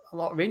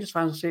lot of Rangers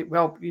fans, will say,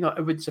 well,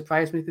 it would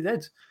surprise me if they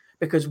did,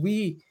 because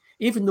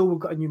even though we've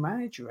got a new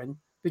manager in,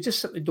 we just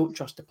simply don't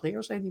trust the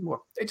players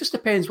anymore. It just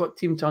depends what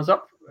team turns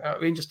up,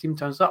 Rangers team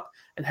turns up,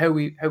 and how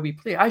we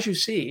play. As you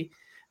say,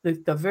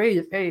 they're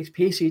very, very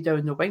pacey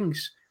down the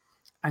wings,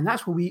 and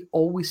that's where we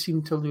always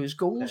seem to lose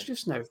goals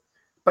just now.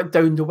 But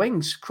down the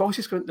wings,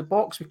 crosses go into the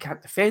box, we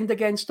can't defend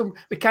against them.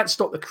 We can't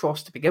stop the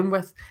cross to begin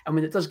with, and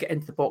when it does get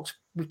into the box,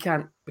 we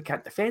can't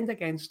defend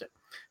against it.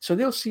 So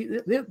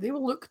they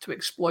will look to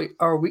exploit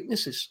our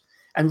weaknesses.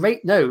 And right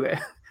now,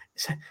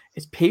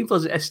 it's painful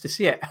as it is to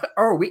see it,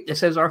 our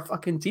weakness is our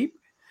fucking team.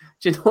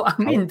 Do you know what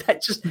I mean?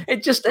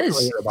 It just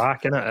is.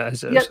 Back,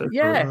 innit?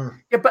 Yeah.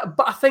 But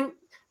I think,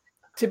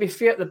 to be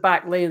fair to the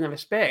back line and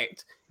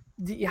respect,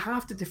 you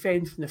have to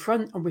defend from the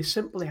front, and we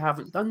simply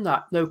haven't done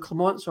that. Now,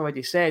 Clement's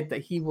already said that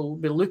he will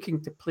be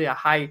looking to play a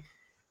high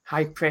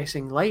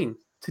pressing line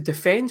to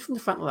defend from the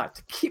front like that,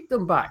 to keep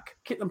them back,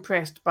 keep them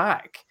pressed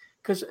back.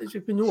 Because as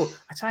we know,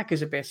 attack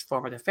is the best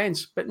form of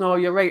defence. But no,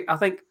 you're right. I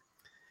think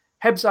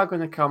Hibs are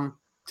going to come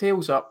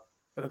tails up,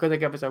 but they're going to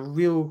give us a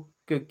real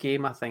good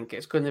game. I think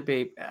it's going to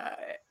be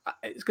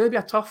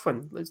a tough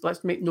one.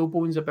 Let's make no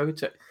bones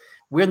about it.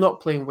 We're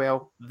not playing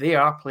well. They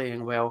are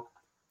playing well.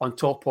 On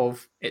top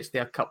of it's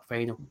their cup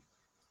final.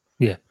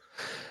 Yeah.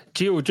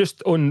 Gio,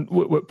 just on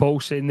what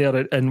Paul's saying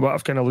there and what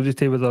I've kind of alluded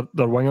to with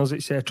their wingers,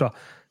 etc.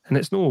 And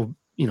it's no,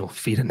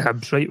 fear in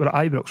Hibs, right? We're at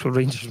Ibrox, we're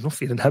Rangers, there's no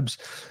fear in Hibs.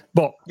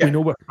 But we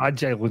know we're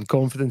agile and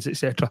confidence,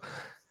 etc.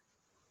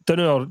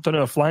 Down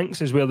our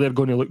flanks is where they're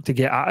going to look to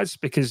get at us,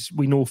 because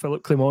we know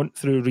Philip Clement,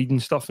 through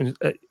reading stuff, and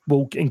it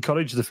will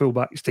encourage the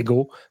fullbacks to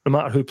go. No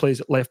matter who plays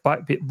at left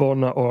back, be it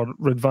Borna or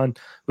Ridvan,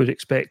 would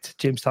expect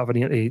James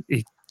Tavernier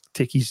to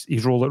take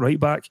his role at right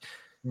back.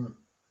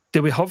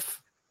 Do we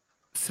have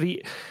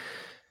three?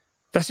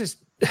 This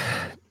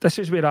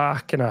is where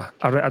I don't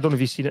know if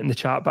you've seen it in the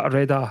chat, but I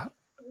read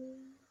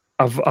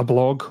a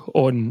blog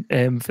on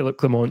Philip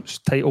Clement's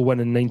title win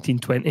in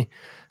 1920.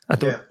 I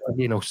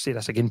don't, say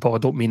this again, Paul, I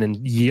don't mean in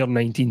year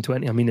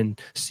 1920, I mean in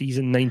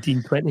season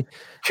 1920.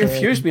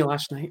 Confused me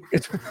last night.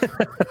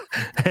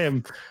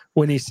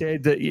 When he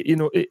said that,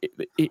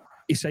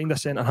 he signed a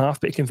centre-half,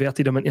 but he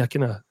converted him into a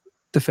kind of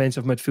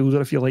defensive midfielder,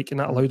 if you like, and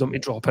that allowed him to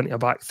drop into a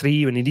back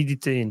three when he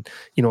needed to, and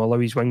allow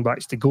his wing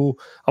backs to go.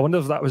 I wonder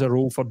if that was a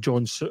role for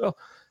John Souttar,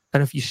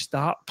 and if you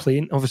start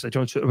playing, obviously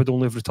John Souttar would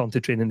only have returned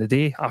to training the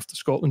day after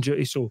Scotland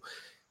duty, so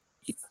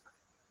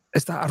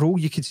is that a role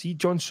you could see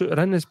John Souttar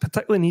in, is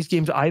particularly in these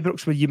games at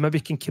Ibrox where you maybe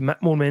can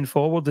commit more men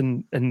forward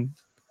and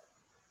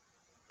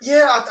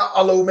Yeah,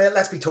 although, mate,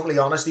 let's be totally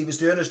honest, he was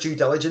doing his due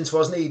diligence,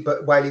 wasn't he?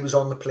 But while he was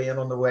on the plane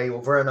on the way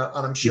over, and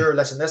I'm sure,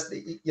 listen, this,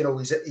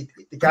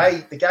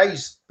 the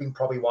guy's been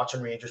probably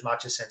watching Rangers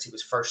matches since he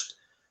was first.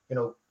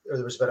 There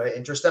was a bit of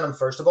interest in him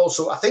first of all.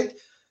 So I think,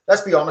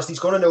 let's be honest, he's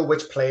going to know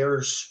which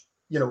players,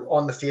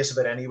 on the face of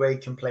it anyway,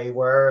 can play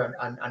where,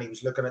 and he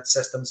was looking at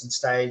systems and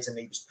styles, and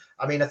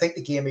I think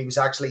the game he was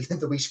actually,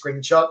 the wee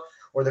screenshot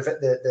or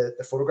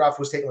the photograph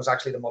was taken was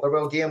actually the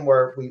Motherwell game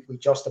where we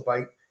just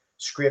about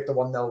scraped the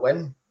 1-0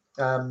 win.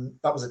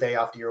 That was the day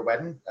after your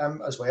wedding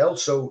as well.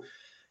 So,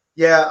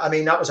 yeah, I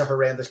mean, that was a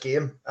horrendous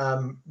game.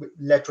 We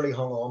literally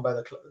hung on by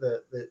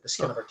the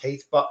skin of our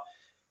teeth. But,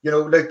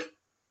 look,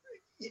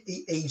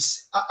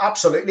 he's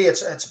absolutely,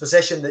 it's a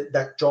position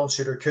that John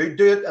Suter could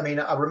do it. I mean,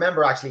 I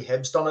remember actually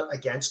Hibs done it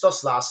against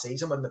us last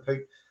season when they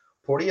put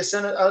Porteous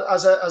in it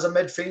as a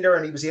midfielder,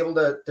 and he was able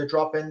to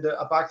drop into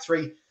a back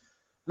three.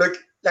 Look,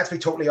 let's be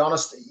totally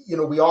honest.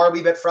 We are a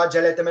wee bit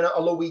fragile at the minute.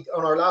 Although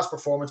on our last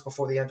performance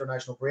before the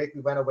international break,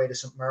 we went away to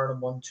St Mirren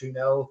and won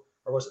 2-0,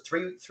 or was it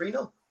 3-0,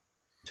 2-0,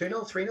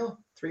 3-0,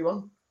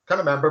 3-1? Can't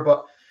remember,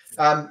 but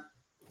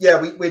yeah,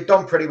 we've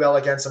done pretty well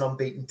against an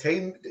unbeaten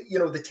team.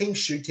 The team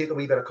should take a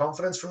wee bit of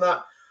confidence from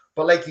that.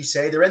 But like you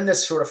say, they're in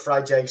this sort of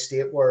fragile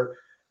state where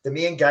the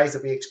main guys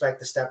that we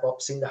expect to step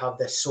up seem to have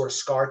this sort of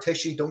scar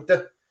tissue, don't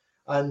they?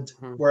 And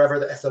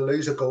if they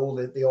lose a goal,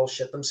 they all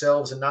shit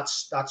themselves. And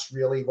that's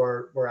really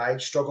where I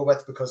struggle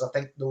with, because I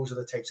think those are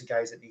the types of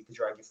guys that need to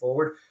drag you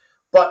forward.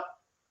 But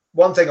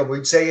one thing I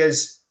would say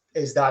is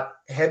that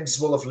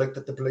Hibs will have looked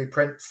at the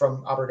blueprint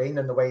from Aberdeen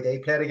and the way they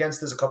played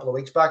against us a couple of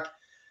weeks back,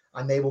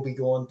 and they will be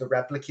going to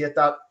replicate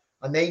that.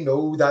 And they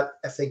know that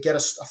if they get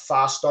a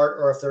fast start,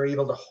 or if they're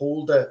able to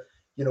hold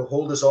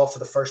us off for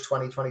the first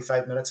 20,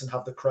 25 minutes and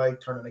have the crowd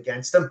turning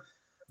against them,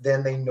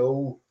 then they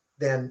know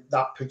then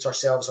that puts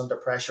ourselves under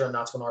pressure, and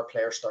that's when our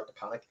players start to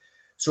panic.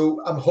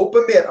 So I'm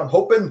hoping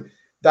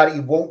that he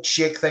won't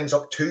shake things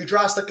up too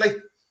drastically,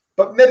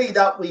 but maybe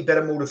that wee bit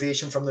of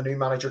motivation from the new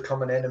manager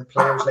coming in, and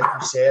players, like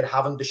you said,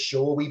 having to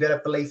show a wee bit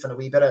of belief and a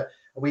wee bit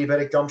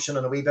of gumption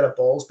and a wee bit of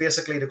balls,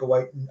 basically, to go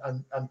out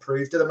and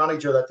prove to the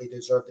manager that they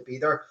deserve to be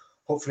there.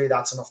 Hopefully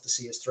that's enough to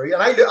see us through.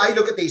 And I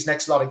look at these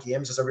next lot of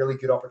games as a really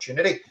good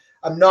opportunity.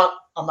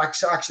 I'm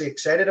actually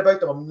excited about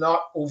them. I'm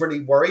not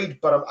overly worried,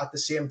 but at the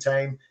same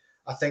time,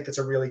 I think it's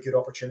a really good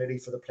opportunity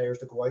for the players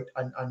to go out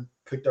and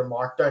put their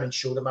mark down and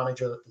show the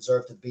manager that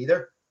deserve to be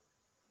there.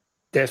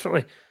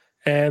 Definitely.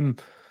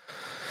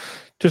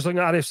 Just looking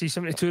at RFC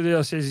 72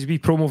 there, says his wee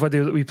promo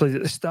video that we played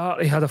at the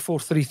start, he had a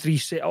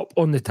 4-3-3 set up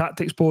on the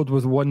tactics board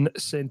with one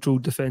central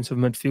defensive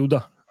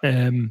midfielder.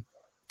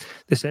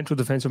 The central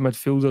defensive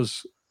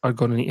midfielders are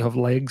going to need to have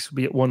legs,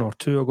 be it one or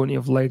two are going to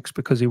have legs,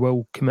 because he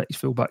will commit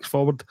his fullbacks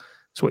forward.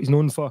 That's what he's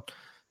known for.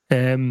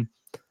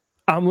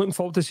 I'm looking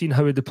forward to seeing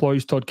how he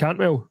deploys Todd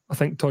Cantwell. I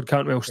think Todd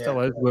Cantwell still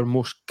is our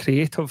most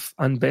creative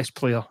and best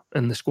player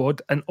in the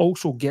squad, and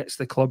also gets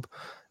the club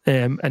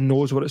and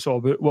knows what it's all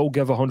about. Will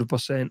give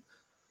 100%.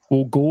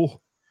 Will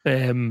go,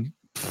 to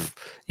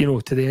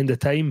the end of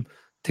time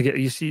to get.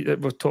 You see,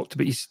 we've talked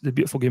about the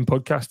Beautiful Game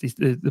podcast.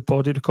 The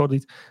pod he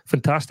recorded,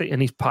 fantastic,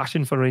 and his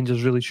passion for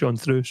Rangers really shone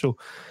through. So,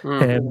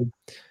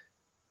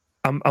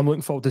 I'm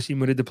looking forward to seeing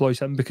where he deploys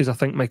him, because I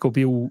think Michael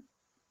Beale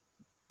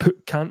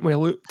put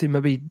Cantwell out to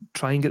maybe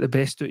try and get the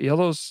best out of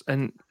others,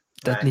 and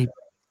didn't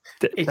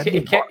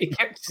he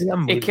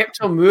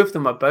kept on moving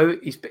them about.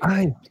 He's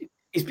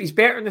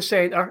better in the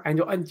centre, and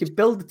you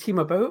build the team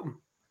about him.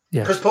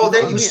 Yeah, because Paul,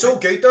 he was so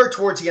good there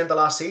towards the end of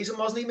last season,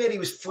 wasn't he, mate? He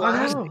was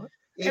flying.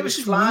 He was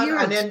flying,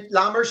 and then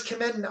Lammers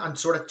came in and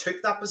sort of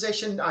took that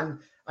position, and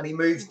he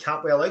moved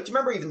Cantwell out. Do you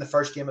remember even the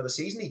first game of the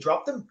season, he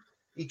dropped him?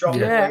 He dropped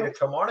him away to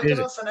Kilmarnock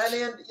enough, and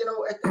then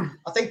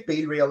I think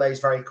Beale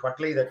realised very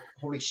quickly that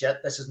holy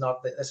shit, this is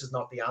not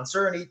the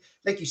answer. And he,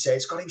 like you say,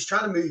 Scott, he was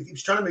trying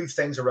to move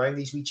things around,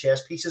 these wee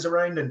chess pieces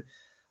around, and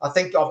I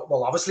think,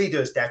 well, obviously to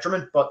his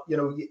detriment, but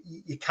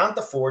you can't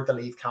afford to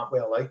leave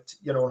Cantwell out,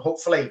 and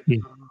hopefully,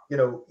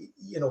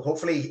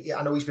 hopefully,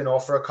 I know he's been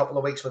off for a couple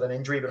of weeks with an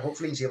injury, but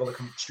hopefully he's able to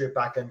come straight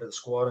back into the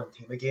squad and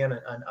team again,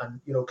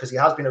 and because he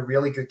has been a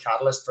really good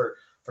catalyst for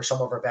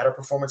some of our better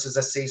performances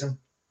this season.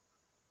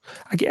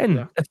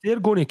 Again, if they're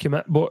going to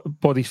commit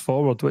bodies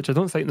forward, which I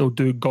don't think they'll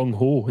do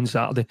gung-ho on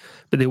Saturday,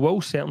 but they will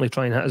certainly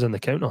try and hit us in the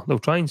counter. They'll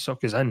try and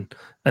suck us in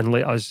and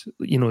let us,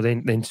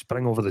 then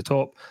spring over the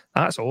top.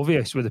 That's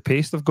obvious with the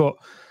pace they've got.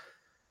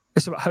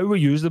 It's about how we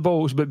use the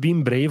ball. It's about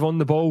being brave on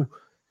the ball.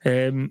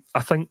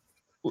 I think,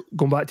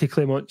 going back to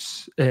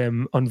Clement's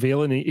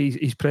unveiling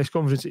his press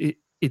conference, he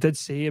did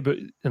say about,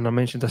 and I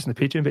mentioned this in the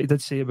Patreon, but he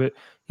did say about,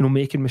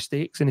 making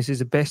mistakes. And he says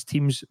the best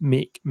teams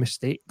make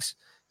mistakes.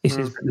 He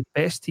says the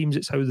best teams,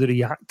 it's how they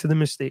react to the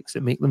mistakes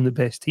that make them the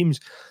best teams.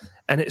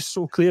 And it's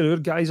so clear our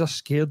guys are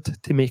scared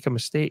to make a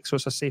mistake. So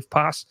it's a safe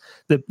pass.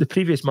 The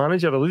previous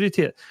manager alluded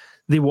to it.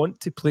 They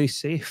want to play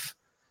safe.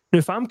 Now,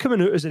 if I'm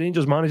coming out as a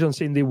Rangers manager and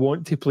saying they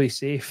want to play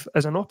safe,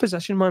 as an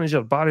opposition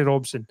manager, Barry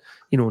Robson,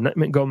 Nick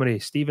Montgomery,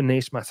 Stephen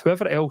Naismith,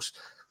 whoever else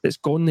that's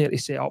gone there to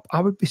set up,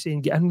 I would be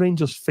saying get in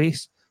Rangers'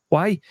 face.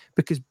 Why?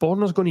 Because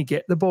Borner's going to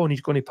get the ball and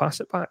he's going to pass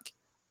it back.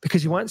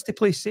 Because he wants to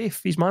play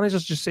safe. His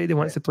managers just say he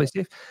wants to play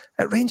safe.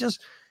 At Rangers,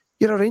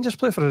 you're a Rangers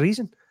player for a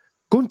reason.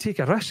 Go and take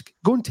a risk.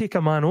 Go and take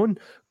a man on.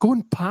 Go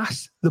and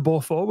pass the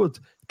ball forward.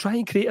 Try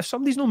and create. If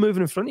somebody's not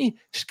moving in front of you,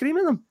 scream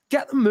at them.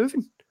 Get them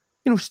moving.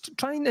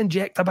 Try and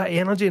inject a bit of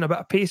energy and a bit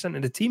of pace into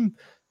the team.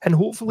 and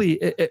hopefully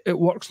it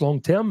works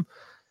long term.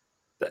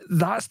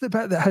 That's the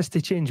bit that has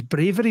to change.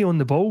 Bravery on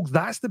the ball.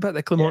 That's the bit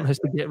that Clement has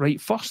to get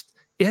right first.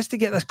 He has to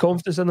get this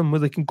confidence in them where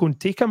they can go and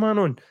take a man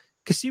on.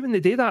 Because see, when they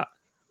do that,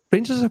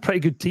 Rangers are a pretty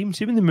good team.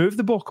 See, when they move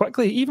the ball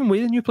quickly, even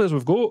with the new players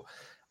we've got,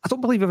 I don't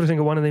believe every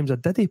single one of them's a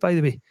Diddy, by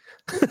the way.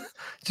 Do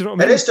you know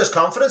what I mean? It is just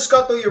confidence,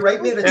 Scott, though. You're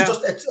right, mate.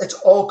 It's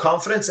all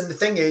confidence. And the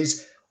thing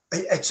is,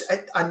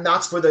 and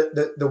that's where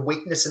the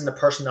weakness in the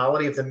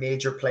personality of the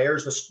major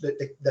players,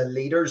 the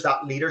leaders,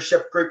 that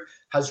leadership group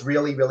has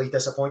really, really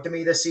disappointed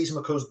me this season,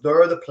 because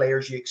they're the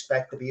players you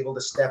expect to be able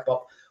to step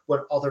up when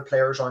other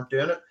players aren't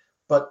doing it.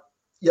 But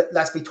yeah,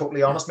 let's be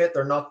totally honest, mate,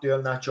 they're not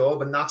doing that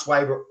job. And that's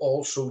why we're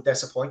all so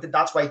disappointed.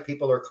 That's why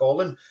people are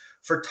calling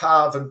for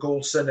Tav and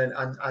Goldson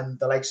and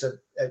the likes of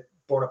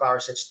Borna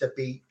Barisic to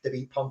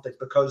be punted,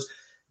 because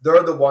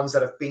they're the ones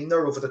that have been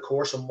there over the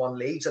course and won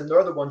leagues, and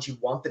they're the ones you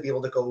want to be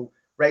able to go,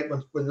 right,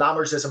 when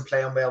Lammers isn't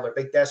playing well or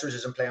Big Dessers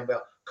isn't playing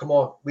well, come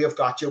on, we have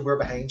got you, we're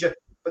behind you.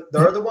 But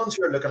they're the ones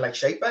who are looking like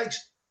shite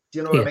bags. Do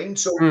you know what I mean?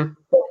 So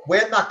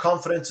when that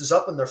confidence is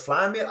up and they're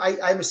flying, mate,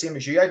 I'm the same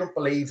as you. I don't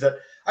believe that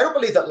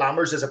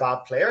Lammers is a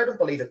bad player. I don't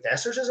believe that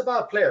Dessers is a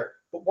bad player.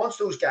 But once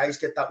those guys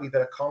get that wee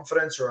bit of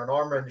confidence or an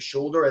arm around the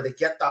shoulder, or they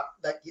get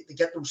they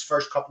get those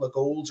first couple of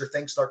goals or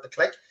things start to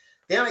click,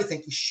 then I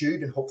think you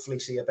should and hopefully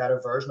see a better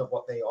version of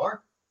what they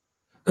are.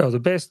 Well, the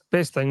best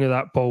thing with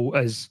that, Paul,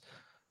 is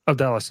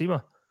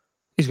Abdallah.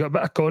 He's got a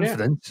bit of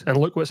confidence, and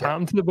look what's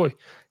happened to the boy. Do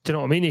you know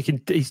what I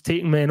mean? He's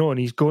taking men on,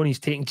 he's going, he's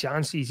taking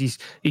chances, he's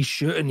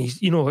shooting, he's,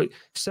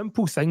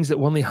 simple things that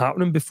weren't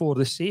happening before.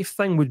 The safe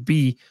thing would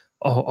be,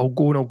 I'll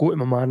go to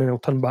my man and I'll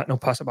turn back and I'll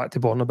pass it back to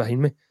Borna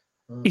behind me.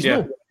 He's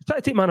trying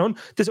to take man on.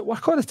 Does it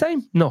work all the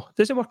time? No. It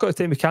doesn't work all the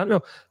time with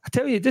Cantwell. I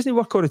tell you, it doesn't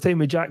work all the time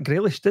with Jack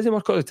Grealish. It doesn't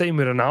work all the time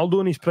with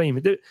Ronaldo in his prime.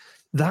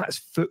 That's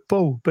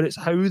football, but it's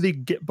how they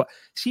get back.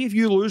 See, if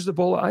you lose the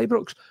ball at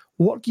Ibrox,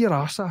 work your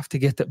arse off to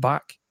get it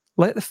back.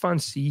 Let the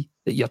fans see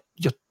that you're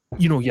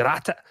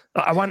at it.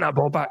 I want that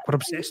ball back. We're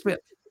obsessed with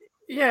it.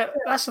 Yeah,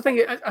 that's the thing.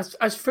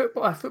 As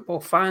football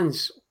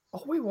fans,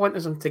 all we want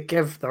is them to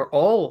give their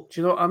all. Do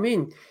you know what I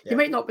mean? Yeah. You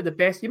might not be the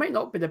best. You might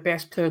not be the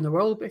best player in the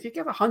world, but if you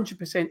give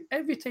 100%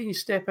 every time you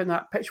step in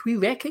that pitch, we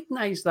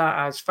recognise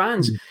that as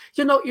fans.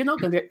 You're not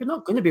going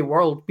to be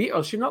world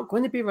beaters. You're not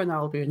going to be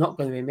Ronaldo. You're not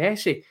going to be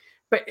Messi.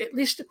 But at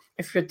least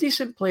if you're a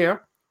decent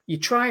player, you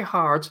try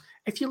hard.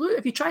 If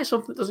you try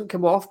something that doesn't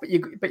come off, but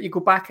you go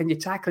back and you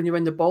tackle and you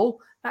win the ball,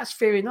 that's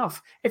fair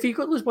enough. If you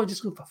got lose ball,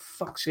 just go, for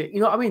fuck's sake,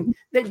 you know what I mean?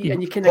 Then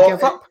you kind of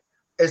give up.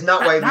 Isn't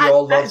that why we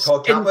all love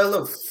Todd Cantwell,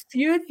 though?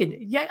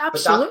 Infuriating. Yeah,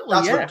 absolutely.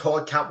 That's what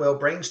Todd Cantwell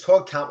brings.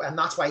 Todd Cantwell, and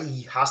that's why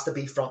he has to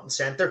be front and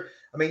centre.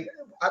 I mean,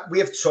 we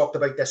have talked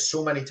about this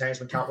so many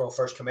times when Cantwell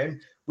first came in.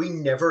 We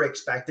never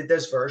expected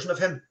this version of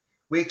him.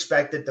 We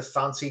expected the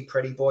fancy,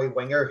 pretty boy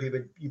winger who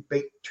would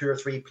beat 2 or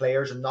 3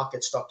 players and not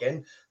get stuck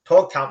in.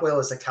 Todd Cantwell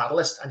is the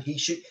catalyst, and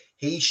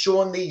he's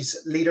showing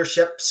these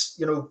leaderships,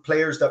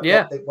 players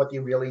what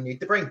you really need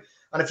to bring.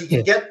 And if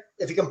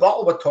you can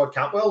bottle what Todd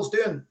Cantwell's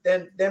doing,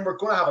 then we're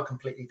going to have a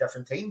completely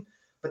different team.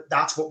 But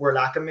that's what we're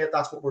lacking, mate.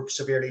 That's what we're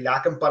severely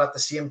lacking. But at the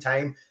same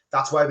time,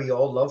 that's why we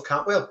all love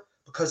Cantwell,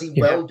 because he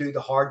will do the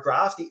hard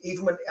graft.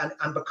 Even when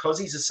and because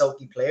he's a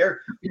silky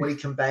player, when he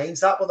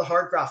combines that with the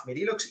hard graft, mate,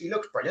 he looks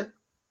brilliant.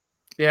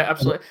 Yeah,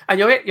 absolutely. And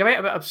you're right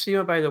about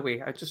Absima, by the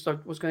way. I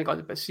was going to go on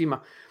about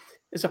Absima.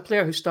 There's a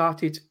player who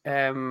started,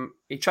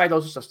 he tried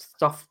all sorts of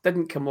stuff,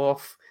 didn't come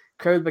off.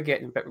 Crowd were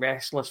getting a bit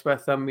restless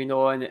with him,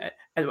 and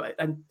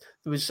there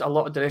was a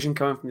lot of derision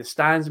coming from the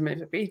stands.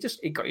 But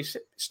he got his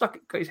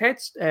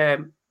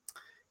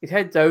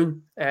head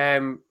down,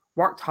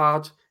 worked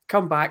hard,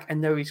 come back,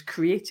 and now he's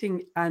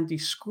creating and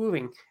he's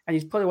scoring, and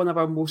he's probably one of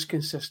our most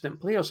consistent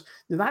players.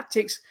 Now that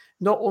takes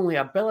not only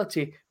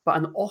ability but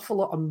an awful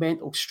lot of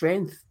mental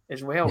strength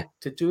as well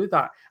to do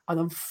that. And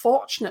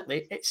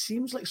unfortunately, it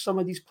seems like some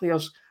of these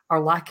players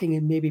are lacking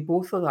in maybe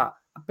both of that,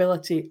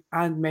 ability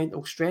and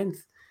mental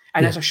strength.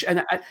 And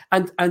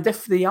and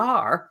if they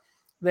are,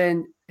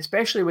 then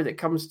especially when it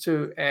comes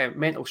to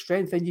mental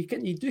strength, then you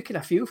do kind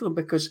of feel for them,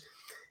 because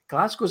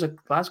Glasgow's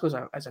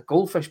a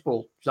goldfish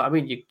bowl. So I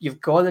mean,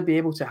 you've got to be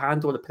able to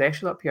handle the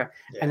pressure up here.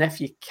 Yeah. And if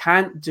you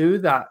can't do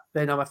that,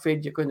 then I'm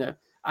afraid you're going to.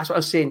 That's what I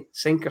was saying,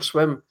 sink or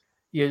swim.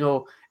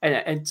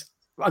 And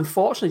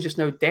unfortunately, just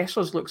now,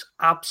 Dessers looks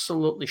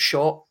absolutely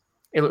shot.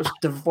 It looks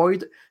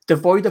devoid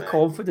of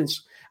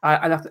confidence.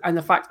 And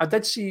the fact I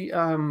did see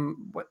a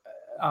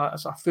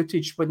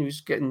footage when he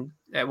was getting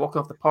walking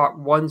off the park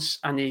once,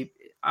 and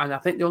I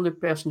think the only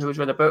person who was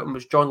running about him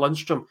was John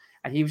Lundstrom,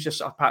 and he was just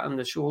sort of patting on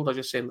the shoulder,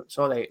 just saying, "It's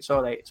all right, it's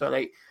all right, it's all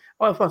right."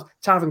 Well, of course,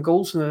 Tav and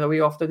Goldson are away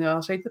off on the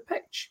other side of the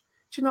pitch.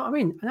 Do you know what I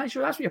mean? And that's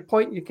what your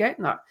point you're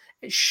getting at.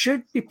 It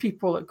should be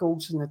people at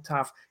Goldson and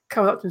Tav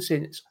coming up and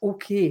saying it's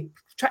okay.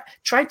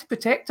 Try to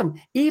protect him,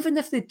 even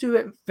if they do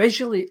it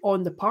visually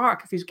on the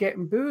park. If he's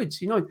getting booed,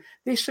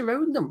 they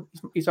surround him.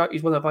 He's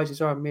one of us.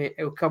 He's our mate.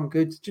 It'll come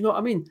good. Do you know what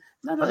I mean?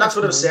 And that's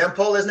what I'm saying,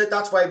 Paul, isn't it?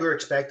 That's why we're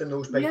expecting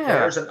those big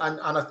players. And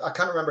I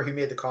can't remember who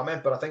made the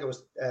comment, but I think it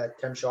was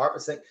Tim Sharp. I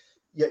think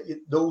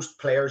those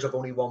players have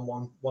only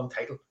won one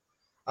title.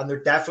 And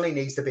there definitely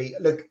needs to be,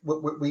 look,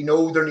 we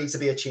know there needs to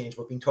be a change.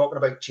 We've been talking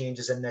about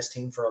changes in this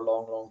team for a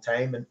long, long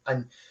time.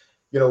 And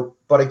you know,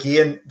 but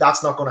again,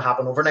 that's not going to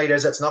happen overnight,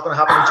 is it? It's not going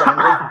to happen in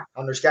January.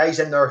 And there's guys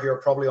in there who are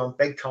probably on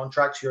big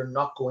contracts who are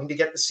not going to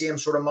get the same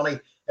sort of money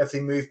if they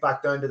move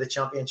back down to the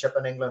Championship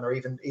in England, or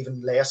even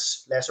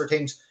lesser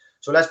teams.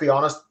 So let's be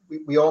honest,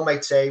 we all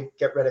might say,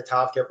 get rid of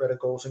Tav, get rid of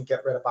Goals, and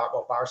get rid of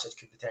Barisic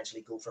could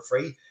potentially go for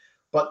free.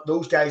 But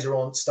those guys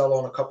are still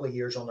on a couple of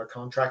years on their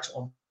contracts.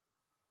 Oh,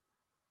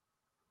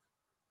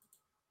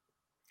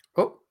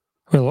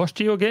 we lost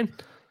Gio again.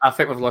 I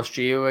think we've lost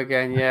Gio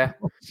again. Yeah,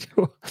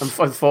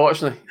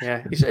 unfortunately,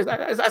 yeah.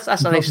 That's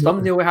a nice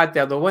thumbnail we had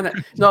there, though, wasn't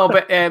it? No,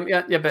 but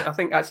yeah. But I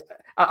think that's.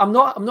 I'm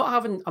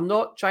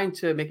not trying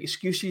to make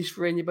excuses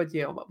for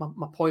anybody.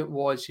 My point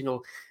was, you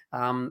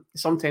know,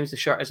 sometimes the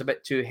shirt is a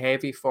bit too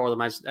heavy for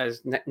them, as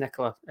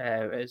Nicola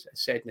has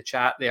said in the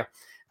chat there,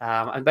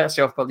 and a bit of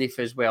self-belief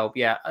as well.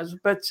 Yeah,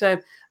 but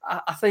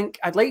I think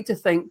I'd like to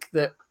think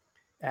that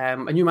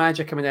a new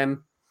manager coming in,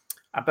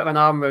 a bit of an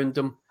arm around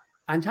them.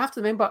 And you have to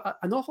remember,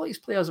 an awful lot of these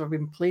players have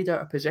been played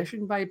out of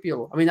position by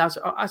Beale. I mean, as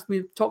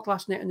we talked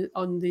last night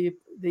on the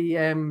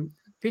Patreon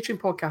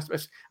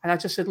podcast, and I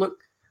just said, look,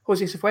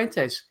 Jose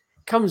Cifuentes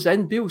comes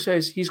in, Beale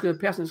says he's the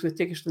person that's going to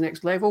take us to the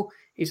next level.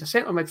 He's a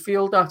centre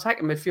midfielder,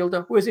 attacking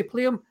midfielder. Where does he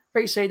play him?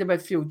 Right side of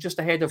midfield, just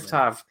ahead of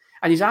Tav.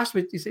 And he's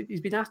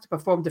been asked to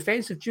perform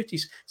defensive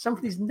duties,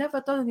 something he's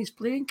never done in his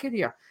playing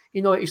career.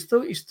 You know, he's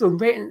thrown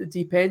right into the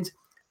deep end,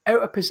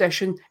 out of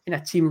position, in a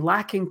team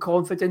lacking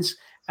confidence.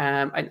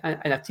 And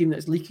a team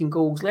that's leaking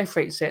goals left,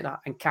 right, centre,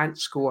 and can't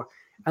score.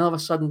 And all of a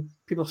sudden,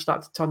 people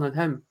start to turn on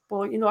him.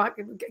 Well, you know,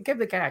 give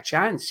the guy a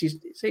chance. He's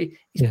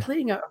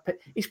playing out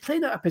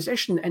of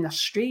position in a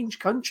strange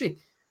country.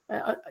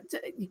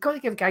 You've got to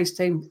give guys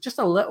time, just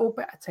a little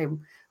bit of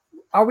time.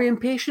 Are we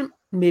impatient?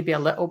 Maybe a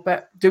little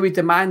bit. Do we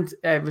demand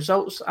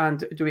results,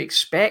 and do we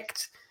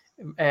expect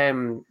what's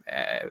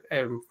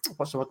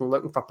the word I'm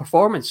looking for?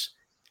 Performance?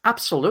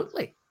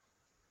 Absolutely.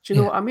 Do you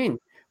know what I mean?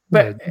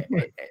 But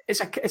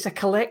it's a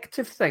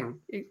collective thing.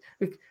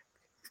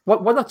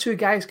 One or two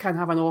guys can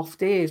have an off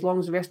day as long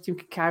as the rest of the team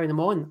can carry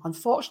them on.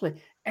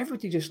 Unfortunately,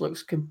 everybody just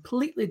looks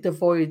completely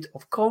devoid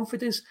of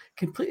confidence,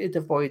 completely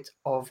devoid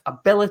of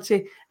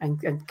ability,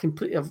 and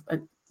completely of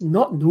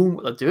not knowing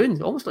what they're doing.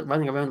 Almost like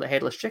running around like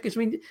headless chickens. I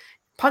mean,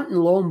 punting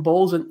long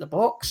balls into the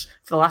box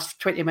for the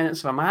last 20 minutes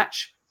of a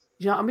match.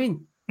 You know what I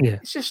mean? Yeah.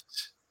 It's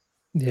just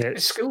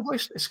it's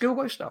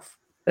schoolboy stuff.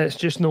 It's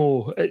just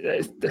no.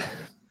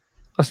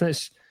 Listen,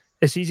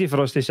 it's easy for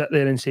us to sit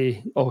there and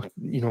say, oh,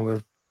 you know,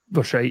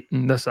 we're shite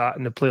and this, that,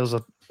 and the players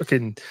are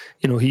fucking,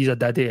 you know, he's a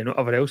daddy and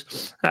whatever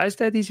else. It is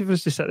dead easy for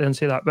us to sit there and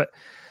say that, but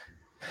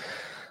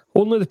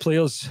only the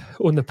players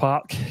on the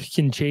park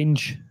can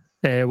change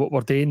what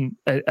we're doing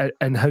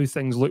and how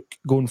things look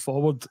going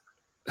forward.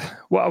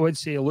 What I would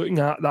say, looking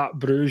at that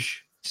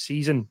Bruges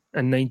season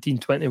in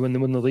 1920 when they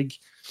won the league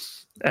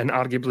and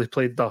arguably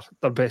played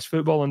their best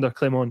football under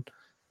Clement,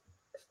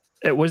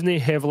 it wasn't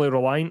heavily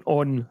reliant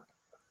on,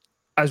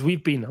 as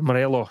we've been, a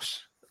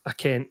Morelos, a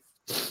Kent,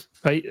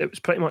 right? It was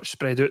pretty much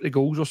spread out. The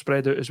goals were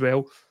spread out as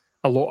well.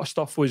 A lot of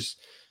stuff was,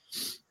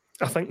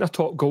 I think their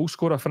top goal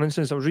scorer, for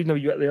instance, I was reading a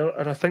wee bit there,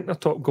 and I think their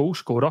top goal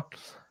scorer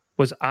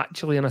was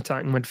actually an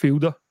attacking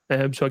midfielder.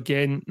 So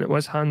again, it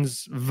was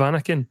Hans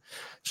Vanaken.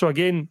 So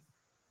again,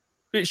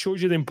 it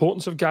shows you the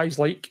importance of guys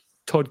like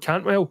Todd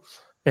Cantwell.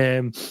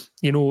 You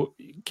know,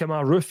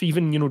 Kemar Roof,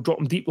 even, you know, drop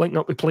him deep, linking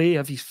up with play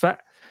if he's fit.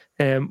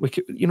 We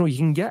could, you know, you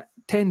can get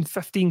 10,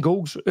 15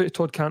 goals out of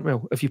Todd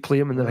Cantwell if you play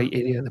him in the right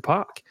area of the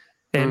park.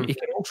 He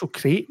can also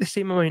create the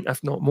same amount,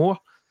 if not more.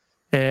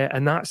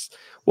 And that's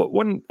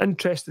one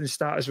interesting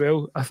stat as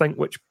well, I think,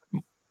 which,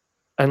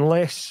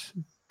 unless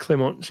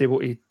Clement's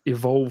able to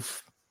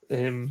evolve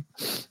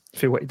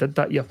for what he did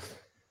that year,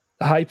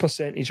 the high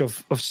percentage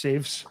of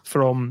saves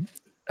from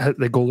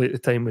the goalie at the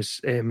time was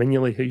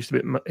Mignolet, who used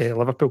to be at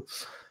Liverpool.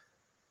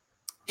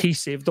 He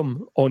saved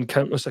them on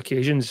countless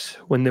occasions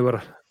when they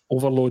were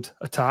overload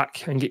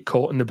attack and get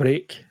caught in the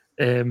break.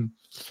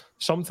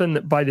 Something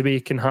that, by the way,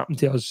 can happen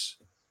to us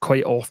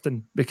quite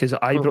often, because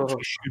at Ibrox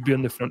we should be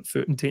on the front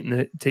foot and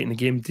taking the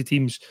game to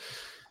teams.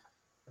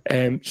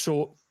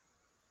 So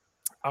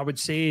I would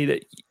say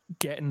that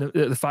getting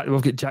the fact that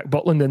we've got Jack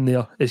Butland in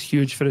there is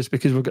huge for us,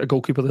 because we've got a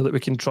goalkeeper there that we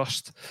can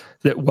trust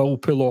that will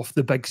pull off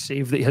the big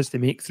save that he has to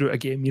make through a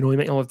game. You know, he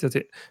might not have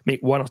to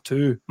make one or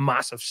two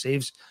massive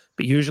saves,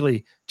 but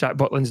usually Jack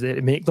Butland's there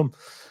to make them.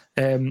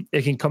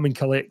 He can come and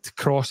collect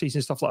crosses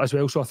and stuff like that as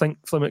well. So I think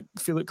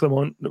Philippe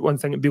Clement, one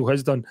thing that Beale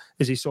has done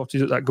is he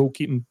sorted out that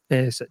goalkeeping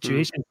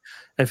situation.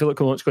 And Philippe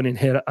Clement's going to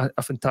inherit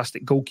a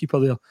fantastic goalkeeper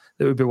there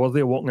that would be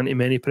worthy of walking into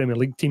many Premier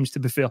League teams, to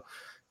be fair.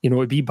 You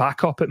know, to be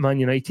back up at Man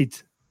United,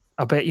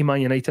 I bet you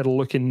Man United are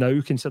looking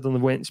now, considering they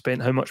went and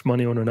spent how much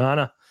money on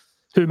Onana,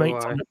 who might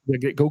turn out to be a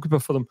great goalkeeper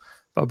for them.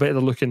 But I bet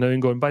they're looking now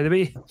and going, by the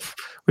way,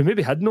 we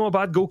maybe had no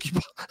bad goalkeeper.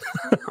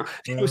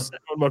 He was sitting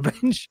on my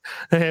bench.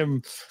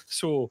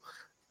 So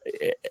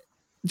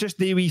just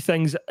the wee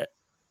things,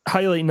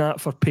 highlighting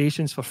that for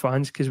patience for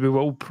fans, because we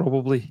will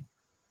probably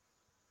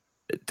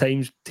at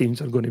times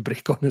teams are going to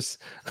break on us,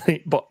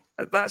 right? But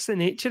that's the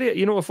nature of it.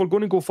 You know, if we're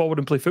going to go forward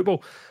and play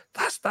football,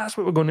 that's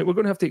what we're going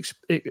to have to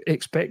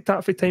expect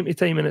that from time to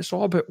time, and it's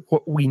all about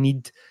what we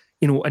need,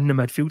 you know, in the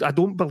midfield. I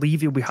don't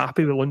believe he'll be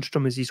happy with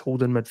Lundstram as he's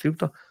holding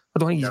midfielder. I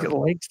don't think he's got the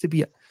legs to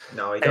be it.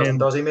 No, he doesn't,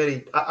 does he,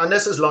 mate? And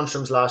this is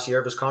Lundstram's last year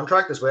of his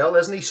contract as well,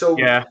 isn't he? So,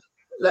 yeah,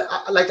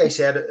 like I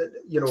said,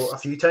 you know, a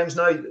few times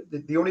now,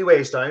 the only way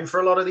is down for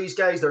a lot of these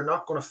guys. They're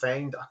not going to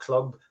find a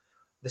club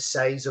the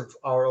size of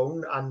our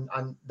own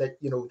and that,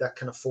 you know, that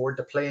can afford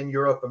to play in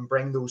Europe and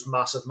bring those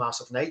massive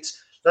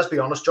nights. Let's be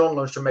honest, John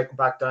Lundstram might go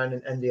back down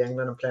in the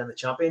England and play in the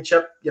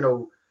Championship, you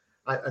know,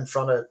 in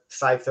front of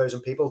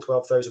 5,000 people,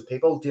 12,000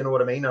 people. Do you know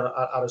what I mean?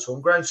 At his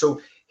home ground.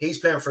 So he's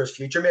playing for his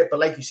future, mate.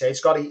 But like you said,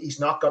 Scotty, he's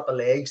not got the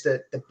legs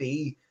to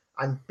be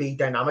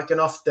dynamic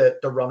enough to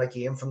run a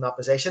game from that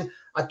position.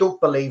 I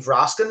don't believe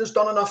Raskin has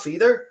done enough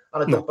either.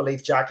 And I don't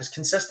believe Jack is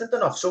consistent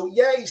enough. So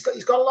yeah, he's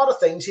got a lot of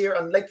things here.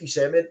 And like you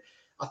said, mate,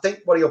 I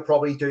think what he'll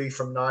probably do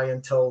from now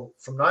until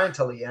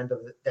the end of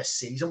this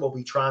season will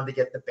be trying to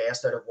get the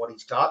best out of what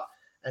he's got,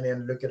 and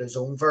then look at his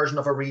own version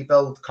of a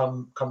rebuild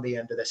come the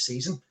end of this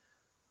season.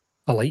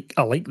 I like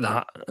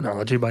that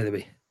analogy, by the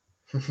way.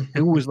 I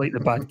always like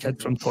the bad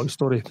kid from Toy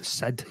Story,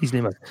 Sid, his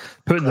name is,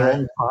 putting the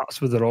wrong parts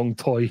with the wrong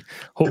toy.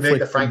 Hopefully, to make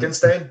the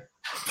Frankenstein.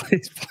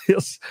 Plays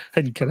players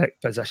in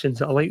correct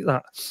positions. I like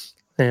that.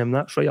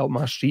 That's right up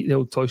my street, the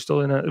old Toy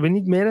Story. We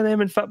need more of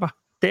them in football.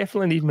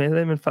 Definitely need more of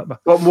them in football.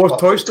 What more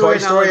Toy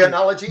Story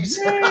analogies?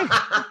 Yeah,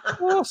 of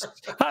course.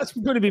 That's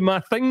going to be my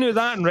thing now,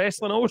 that and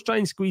wrestling. I always try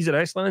and squeeze the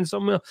wrestling in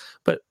somewhere,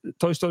 but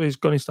Toy Story is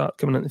going to start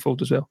coming into the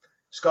fold as well.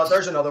 Scott,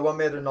 there's another one,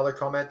 made another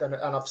comment, and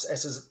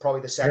this is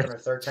probably the second or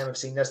third time I've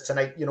seen this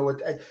tonight. You know,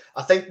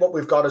 I think what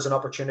we've got is an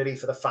opportunity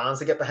for the fans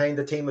to get behind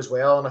the team as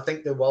well, and I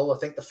think they will. I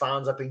think the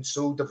fans have been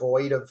so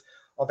devoid of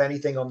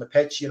anything on the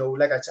pitch. You know,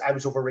 like I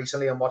was over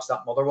recently and watched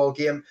that Motherwell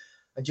game.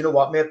 And you know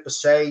what, mate?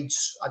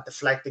 Besides a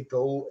deflected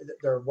goal,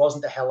 there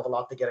wasn't a hell of a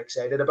lot to get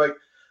excited about.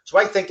 So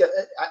I think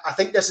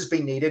this has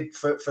been needed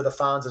for the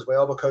fans as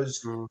well,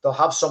 because they'll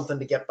have something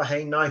to get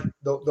behind now.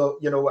 They'll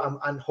you know,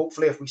 and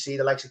hopefully if we see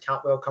the likes of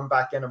Cantwell come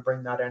back in and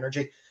bring that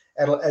energy,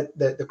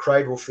 the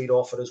crowd will feed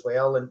off it as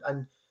well.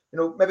 And you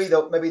know, maybe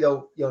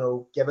they'll you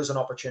know, give us an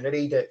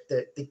opportunity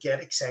to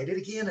get excited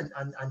again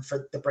and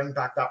to bring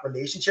back that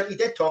relationship. He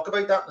did talk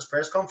about that in his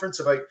press conference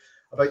about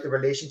the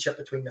relationship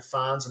between the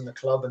fans and the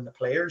club and the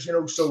players, you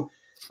know. So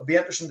it'll be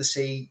interesting to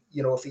see,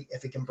 you know,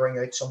 if he can bring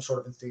out some sort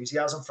of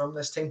enthusiasm from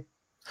this team.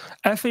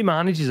 If he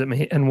manages it,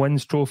 mate, and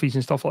wins trophies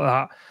and stuff like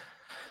that,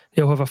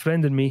 he'll have a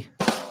friend in me.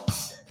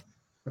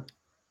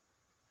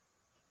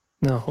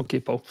 No,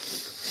 okay, Paul.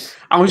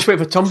 I'm just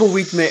waiting for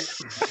Tumbleweed, mate.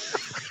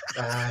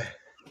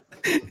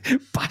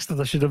 Bastard,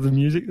 I should have the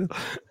music.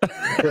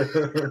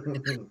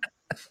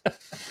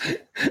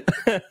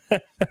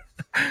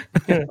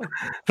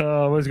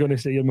 I was going to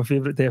say you're my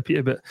favourite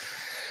deputy, but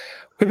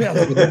maybe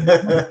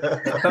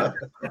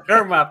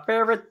you're my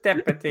favourite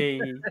deputy.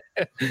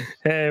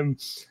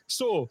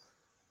 So,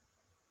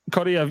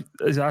 Curry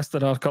has asked her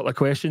a couple of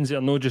questions here,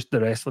 not just the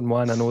wrestling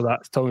one. I know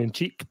that's tongue in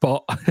cheek,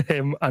 but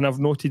and I've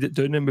noted it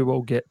down and we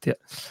will get to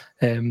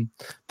it.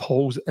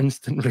 Paul's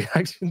instant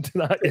reaction to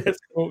that, yes,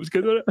 what was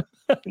good with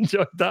it?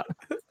 Enjoyed that.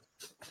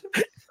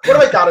 What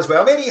about that as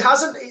well? I mean,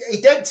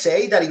 he did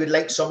say that he would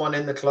like someone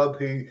in the club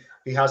who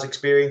has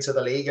experience of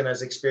the league and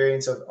has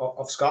experience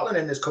of Scotland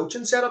in his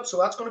coaching setup. So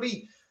that's going to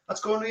be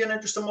an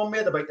interesting one,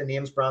 mate, about the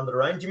names branded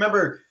around. Do you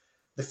remember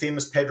the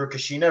famous Pedro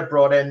Cachina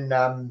brought in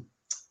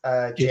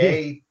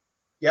Jay?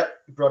 Yep,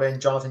 he brought in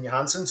Jonathan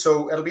Johansson.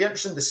 So it'll be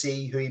interesting to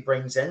see who he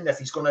brings in, if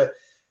he's going to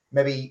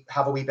maybe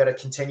have a wee bit of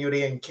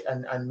continuity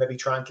and maybe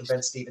try and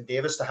convince Stephen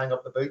Davis to hang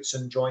up the boots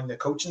and join the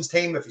coaching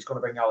team, if he's going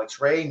to bring Alex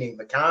Ray, Neil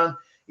McCann,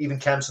 even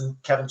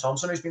Kevin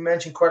Thompson, who's been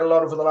mentioned quite a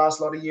lot over the last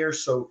lot of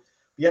years. So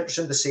be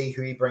interesting to see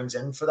who he brings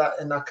in for that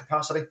in that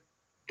capacity.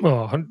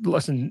 Oh,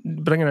 listen,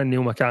 bringing in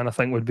Neil McCann, I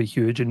think, would be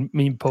huge. And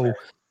me and Paul,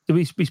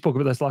 we spoke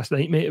about this last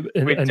night, mate.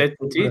 We did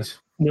indeed.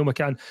 Neil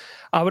McCann.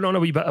 I went on a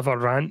wee bit of a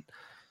rant.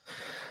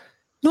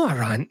 Not a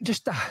rant,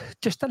 just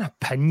an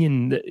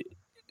opinion that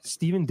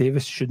Stephen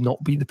Davis should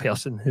not be the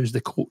person who's the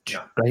coach,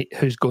 right?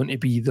 Who's going to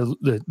be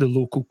the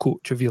local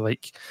coach, if you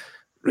like.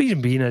 Reason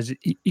being is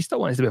he still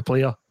wants to be a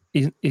player.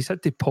 He's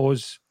had to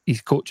pause his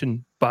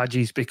coaching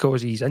badges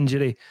because of his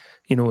injury,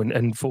 you know,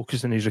 and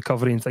focus on his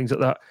recovery and things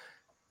like that.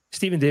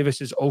 Stephen Davis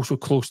is also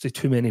close to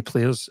too many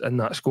players in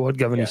that squad,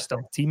 given he's still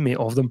a teammate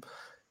of them.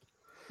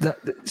 That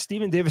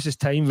Stephen Davis's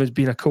time as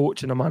being a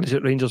coach and a manager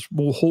at Rangers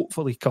will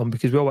hopefully come,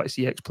 because we all want to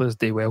see ex-players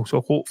do well, so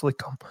hopefully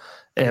come.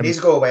 He needs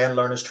to go away and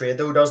learn his trade,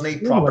 though, doesn't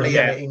he? Properly,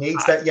 yeah. He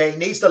needs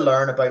to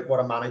learn about what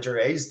a manager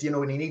is, you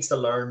know, and he needs to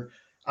learn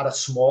at a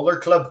smaller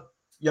club,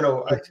 you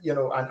know,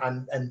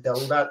 and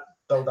build that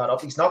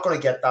up. He's not going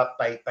to get that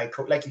by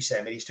like you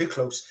said, he's too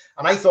close.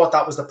 And I thought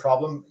that was the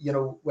problem, you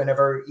know,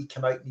 whenever he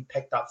came out and he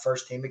picked that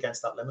first team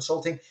against that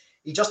Limassol team.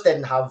 He just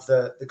didn't have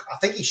the I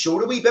think he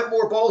showed a wee bit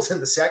more balls in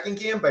the second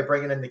game by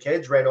bringing in the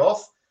kids right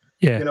off.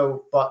 Yeah. You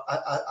know, but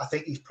I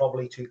think he's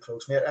probably too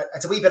close, mate.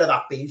 It's a wee bit of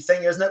that Beale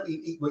thing, isn't it?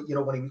 You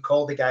know, when he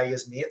called the guy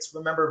his mates.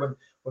 Remember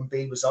when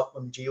Beale was up,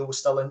 when Gio was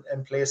still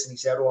in place, and he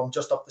said, "Oh, I'm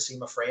just up to see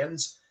my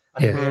friends,"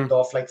 and he named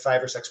off like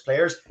 5 or 6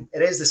 players.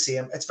 It is the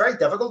same. It's very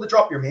difficult to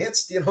drop your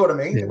mates. Do you know what I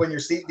mean? Yeah. When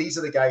these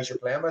are the guys you're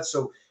playing with.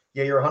 So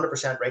yeah, you're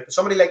 100% right. But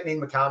somebody like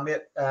Neil McCann,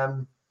 mate,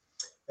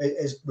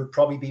 would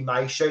probably be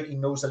my shout. He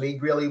knows the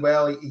league really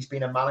well. He's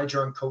been a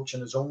manager and coach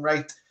in his own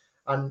right.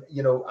 And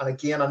you know, and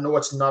again, I know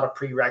it's not a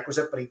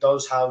prerequisite, but he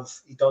does have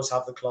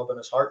the club in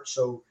his heart.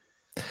 So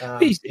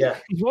he's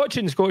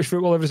watching Scottish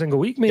football every single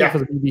week, mate, for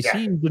the BBC. Yeah.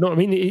 You know what I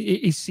mean?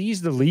 He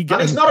sees the league,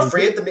 and he's not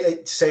afraid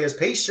to say his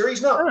piece. Sure,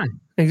 he's not.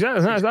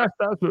 Exactly.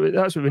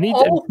 That's what we need.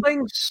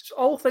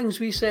 All things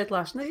we said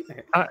last night,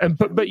 mate.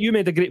 But you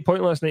made a great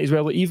point last night as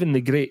well. That even the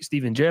great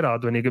Steven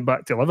Gerrard, when he got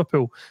back to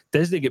Liverpool,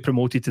 does they get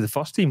promoted to the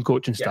first team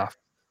coaching staff?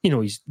 You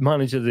know, he's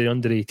manager of the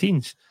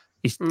under-18s.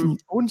 He's go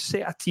and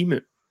set a team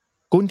out.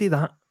 Go and do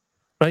that,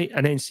 right?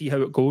 And then see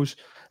how it goes.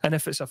 And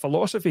if it's a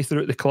philosophy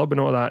throughout the club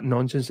and all that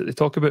nonsense that they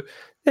talk about,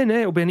 then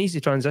it'll be an easy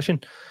transition.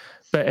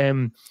 But I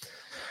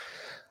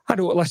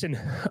know,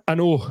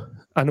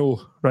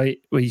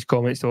 right, with his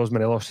comments towards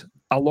Morelos,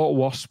 a lot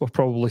worse were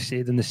probably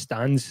said in the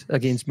stands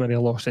against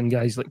Morelos and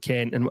guys like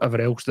Kent and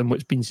whatever else than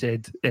what's been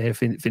said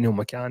for Neil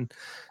McCann.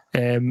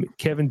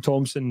 Kevin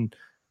Thompson,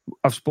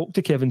 I've spoke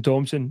to Kevin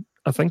Thompson.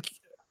 I think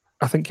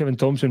Kevin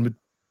Thompson would,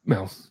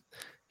 well,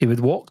 he would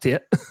walk to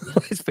it.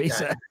 Let's face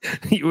it.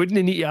 You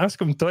wouldn't need to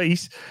ask him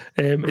twice,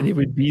 and he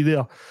would be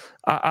there.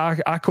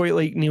 I quite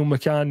like Neil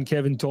McCann,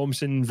 Kevin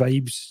Thompson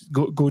vibes.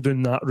 Go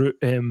down that route.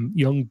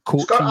 Young coach.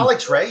 He's got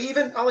Alex Ray.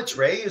 Even Alex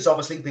Ray has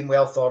obviously been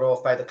well thought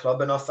of by the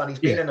club enough, and he's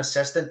been an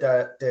assistant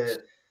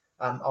to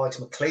Alex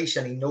McLeish,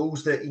 and he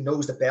knows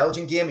the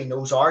Belgian game. He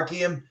knows our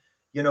game.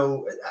 You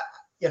know,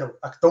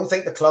 I don't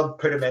think the club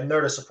put him in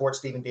there to support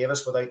Stephen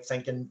Davis without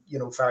thinking,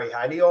 very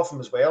highly of him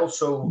as well.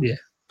 So yeah.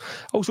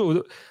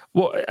 Also,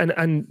 what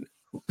and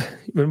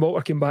when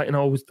Walter came back, and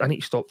I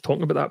need to stop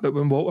talking about that, but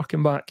when Walter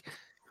came back,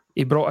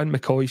 he brought in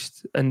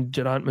McCoist, and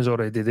Durant was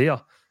already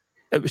there.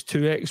 It was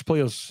 2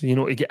 ex-players,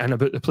 to get in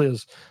about the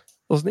players.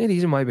 There's no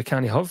reason why we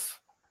can't have,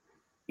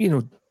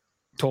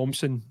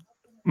 Thompson,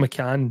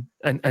 McCann,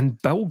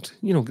 and build.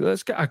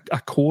 Let's get a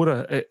core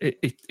of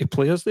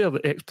players there, the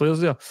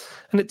ex-players there.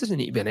 And it doesn't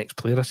need to be an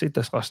ex-player. I said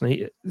this last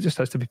night. It just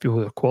has to be people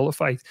who are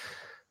qualified.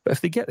 But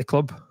if they get the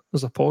club,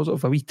 there's a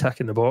positive, a wee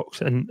tick in the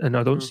box, and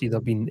I don't see there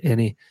being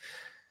any.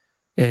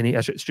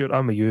 Stuart,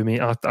 I'm with you,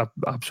 mate. I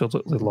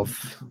absolutely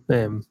love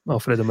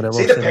Alfredo Morelos.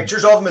 See the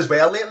pictures of him as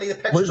well lately. The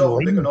pictures of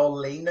him looking all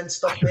lean and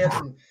stuff, mate.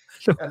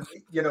 And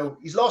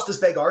he's lost his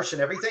big arse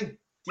and everything. Do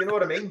you know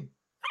what I mean?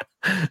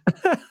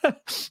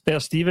 There,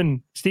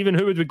 Stephen,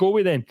 who would we go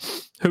with then?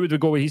 Who would we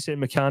go with? He said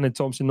McCann and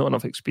Thompson, not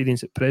enough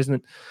experience at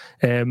present.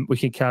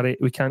 We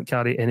can't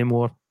carry any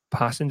more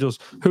passengers.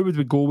 Who would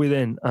we go with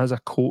then as a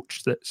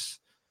coach that's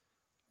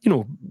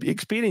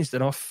experienced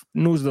enough,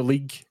 knows the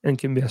league, and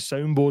can be a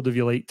soundboard, if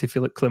you like, to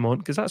Philippe Clement,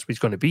 because that's what he's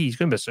going to be. He's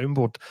going to be a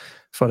soundboard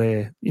for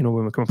when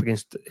we come up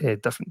against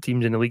different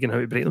teams in the league and how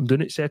to break them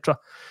down, etc.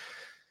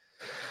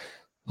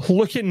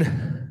 Looking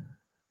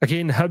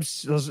again,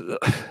 Hibs, there's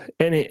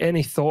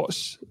any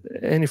thoughts,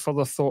 any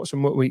further thoughts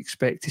on what we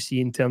expect to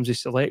see in terms of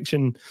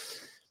selection?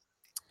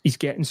 He's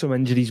getting some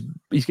injuries.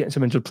 He's getting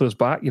some injured players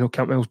back.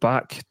 Campbell's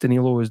back.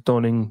 Danilo is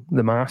donning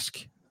the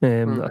mask.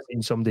 I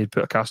seen somebody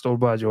put a Castor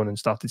badge on and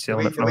started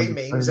selling it. The wee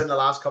memes in the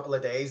last couple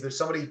of days. There's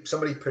somebody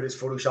put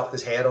photoshopped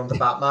his head onto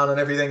Batman and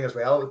everything as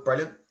well. It was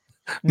brilliant.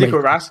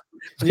 Nico Rask.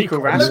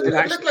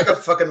 It looked like a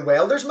fucking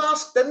welder's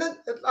mask, didn't it?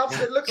 It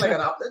looked like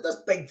this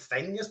big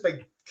thing, this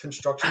big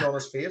construction on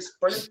his face.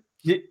 Brilliant.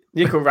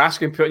 Nico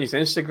Raskin put on his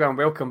Instagram,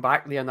 "Welcome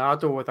back,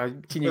 Leonardo," with a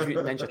Teenage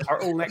Mutant Ninja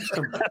Turtle next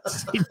to him.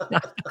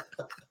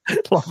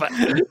 Love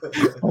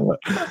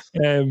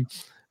it.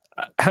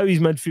 How his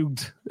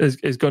midfield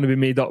is going to be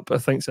made up, I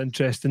think, is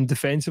interesting.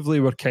 Defensively,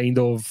 we're kind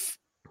of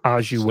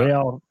as you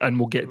were, and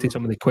we'll get to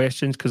some of the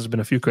questions because there's been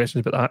a few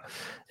questions about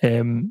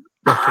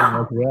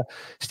that.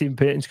 Stephen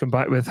Payton's come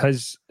back with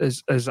his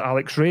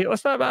Alex Ray. I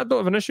don't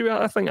have an issue with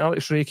that. I think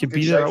Alex Ray could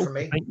be there. I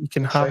think you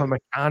can have a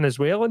McCann as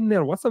well in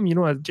there with him.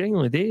 I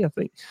genuinely do. I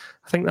think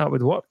that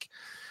would work.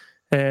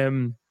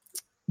 As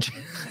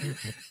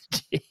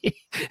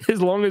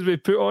long as we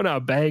put on a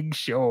big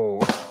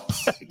show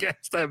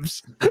against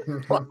Hibs.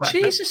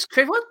 Jesus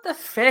Christ, what the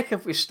feck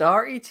have we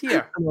started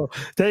here?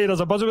 Tell you,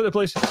 there's a buzz about the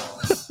place.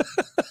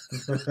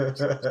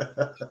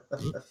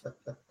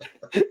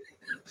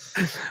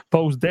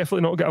 Paul's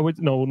definitely not got a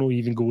wood. No, we'll not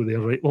even go there,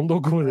 right? We'll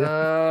not go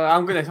there.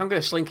 I'm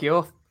gonna slink you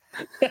off.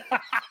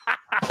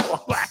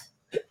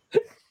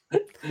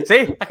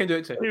 See, I can do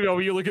it too.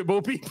 Maybe you look at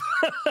Bopey.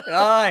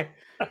 Aye,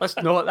 let's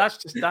not.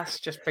 That's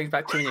just brings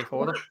back too many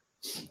for them.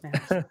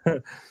 Yeah.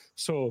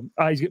 So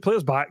he's got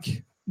players back,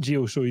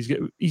 Gio. So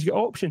he's got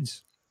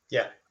options.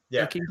 Yeah.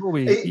 He can go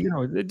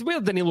with,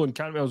 where Danilo and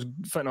Cantwell's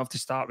fit enough to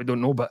start, we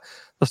don't know, but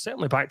they're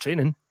certainly back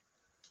training.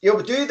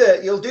 He'll do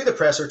the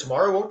presser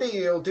tomorrow, won't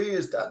he?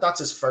 That's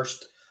his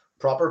first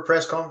proper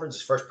press conference,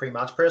 his first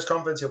pre-match press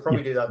conference. He'll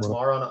probably do that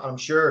tomorrow, and I'm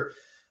sure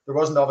there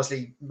wasn't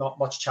obviously not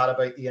much chat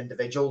about the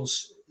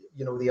individuals,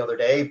 the other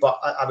day, but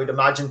I would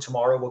imagine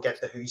tomorrow we'll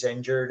get the who's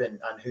injured and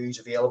who's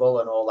available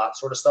and all that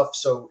sort of stuff.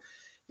 So,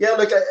 yeah,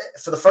 look,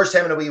 for the first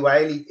time in a wee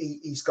while,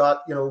 he's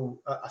got,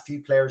 a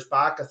few players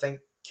back. I think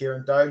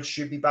Kieran Dowell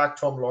should be back.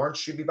 Tom Lawrence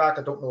should be back.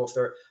 I don't know if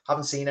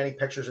haven't seen any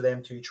pictures of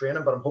them two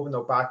training, but I'm hoping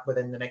they're back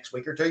within the next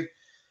week or two.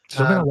 There's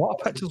not been a lot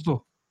of pictures,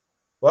 though.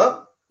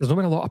 What? There's not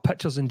been a lot of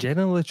pictures in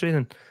general of the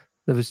training.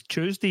 There was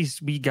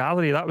Tuesday's wee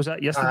gallery. That was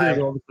it yesterday.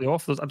 They were obviously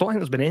off. I don't think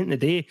there's been anything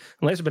today,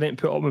 unless it's been anything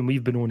put up when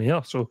we've been on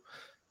air. So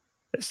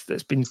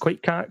it's been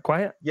quite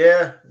quiet.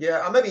 Yeah.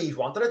 And maybe he's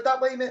wanted it that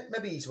way.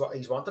 Maybe he's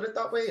wanted it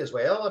that way as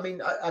well. I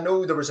mean, I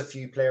know there was a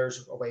few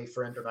players away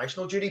for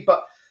international duty,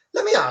 but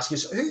let me ask you,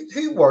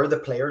 who were the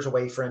players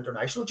away for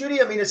international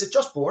duty? I mean, is it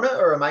just Borna,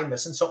 or am I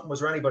missing something?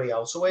 Was there anybody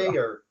else away?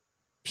 Or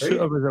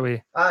Suter was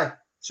away. Aye,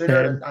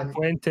 Suter and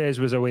Fuentes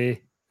was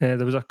away. There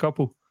was a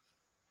couple.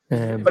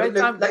 Red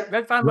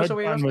Van was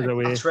away.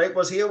 That's right.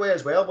 Was he away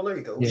as well? Well, there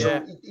you go.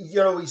 Yeah.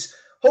 So, he's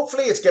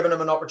hopefully it's given him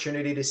an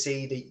opportunity to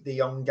see the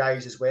young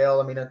guys as well.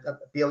 I mean,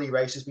 Bailey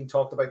Rice has been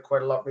talked about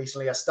quite a lot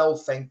recently. I still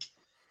think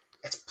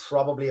it's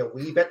probably a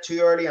wee bit too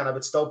early, and I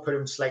would still put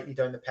him slightly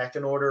down the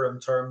pecking order in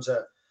terms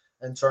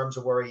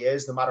of where he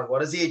is, no matter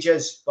what his age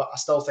is. But I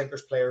still think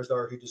there's players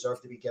there who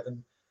deserve to be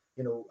given,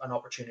 an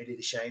opportunity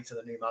to shine for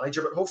the new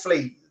manager. But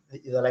hopefully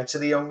the likes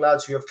of the young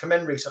lads who have come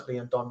in recently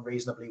and done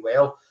reasonably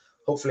well,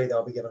 hopefully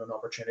they'll be given an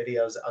opportunity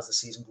as the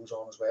season goes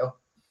on as well.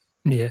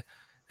 Yeah,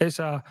 it's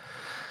going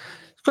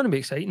to be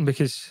exciting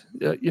because,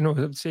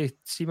 I'd say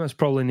Seema's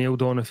probably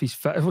nailed on if he's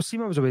fit. Well,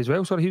 Seema was away as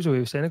well. Sorry, he was away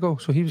with Senegal.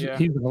 So he was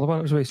another one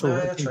that was away. So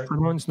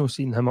everyone's not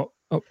seen him up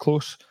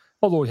close.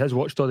 Although he has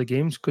watched all the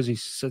games because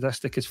he's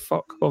sadistic as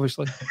fuck,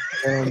 obviously.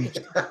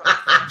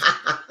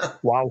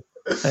 Wow.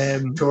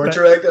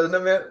 Torture, isn't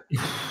it, mate?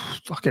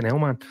 Fucking hell,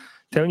 man.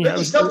 Telling you,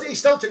 he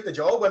still took the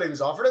job when he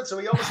was offered it, so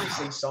he obviously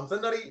sees something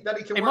that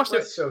he can work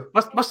with. So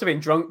must have been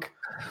drunk.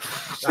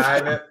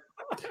 Aye, mate.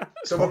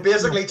 So we've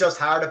basically just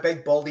hired a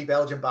big baldy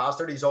Belgian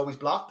bastard. He's always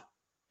blocked.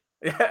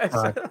 Yes.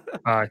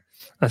 Aye.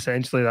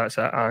 Essentially, that's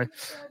it. Aye.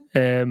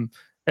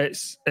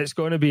 It's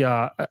going to be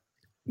I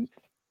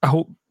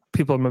hope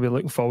people are maybe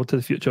looking forward to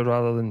the future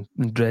rather than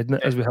dreading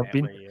it as we have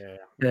been.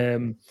 Yeah.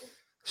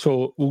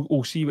 So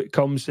we'll see what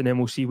comes, and then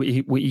we'll see what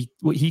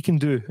he can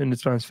do in the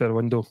transfer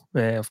window.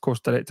 Of course,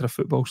 director of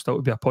football still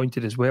to be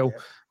appointed as well,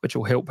 which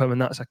will help him,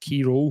 and that's a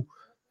key role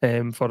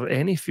for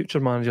any future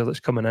manager that's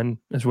coming in,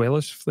 as well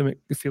as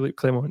Philippe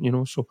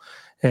Clement. So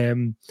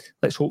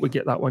let's hope we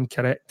get that one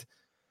correct.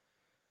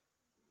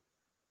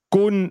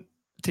 Going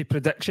to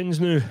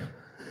predictions now.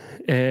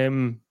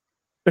 In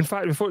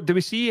fact, do we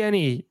see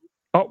any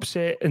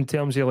upset in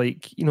terms of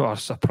or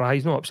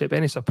surprise? Not upset, but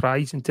any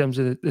surprise in terms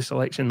of the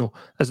selection though?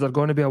 Is there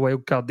going to be a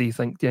wild card, do you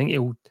think? Do you think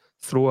he'll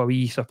throw a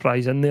wee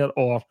surprise in there,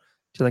 or do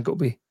you think it'll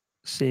be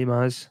same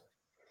as?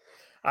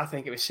 I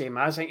think it was same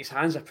as. I think his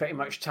hands are pretty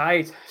much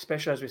tied,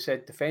 especially as we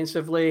said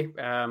defensively.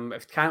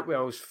 If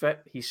Cantwell's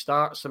fit, he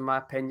starts, in my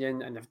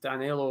opinion, and if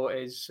Danilo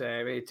is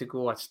ready to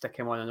go, I'd stick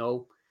him on and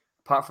all.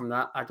 Apart from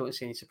that, I don't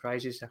see any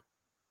surprises there.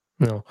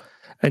 No,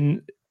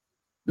 and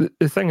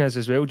the thing is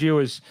as well,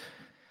 Gio, is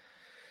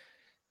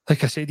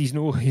like I said, he's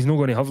not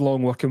going to have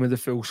long working with the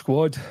full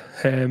squad.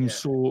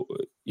 So,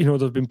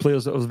 there's been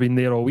players that have been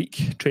there all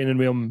week training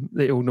with him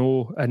that he'll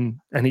know. And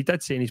he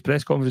did say in his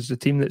press conference, the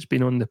team that's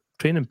been on the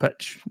training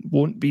pitch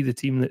won't be the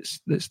team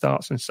that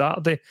starts on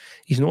Saturday.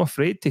 He's not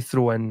afraid to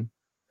throw in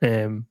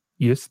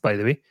youth, by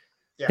the way.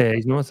 Yeah.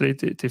 He's not afraid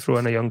to throw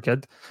in a young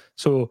kid.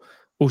 So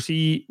we'll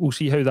see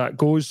how that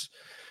goes.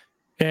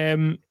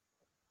 He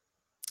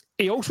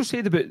also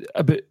said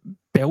about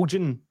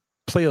Belgian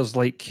players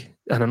and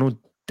I know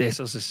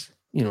Dessers is,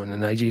 in the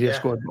Nigeria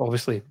squad,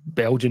 obviously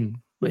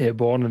Belgian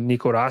born, and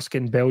Nico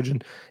Raskin,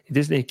 Belgian. He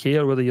doesn't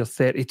care whether you're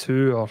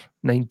 32 or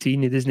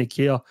 19. He doesn't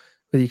care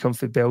whether you come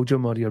from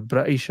Belgium or you're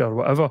British or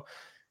whatever.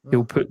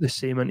 He'll put the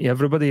same into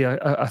everybody.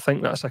 I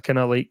think that's a kind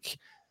of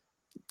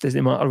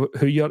doesn't matter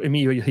who you're to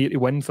me, you're here to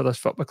win for this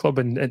football club,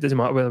 and it doesn't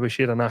matter whether we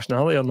share a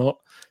nationality or not.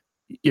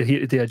 You're here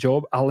to do a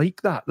job. I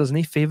like that. There's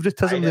no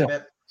favouritism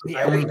there.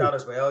 I like that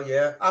as well,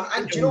 yeah.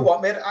 And do you know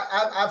what, mate?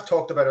 I've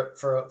talked about it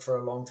for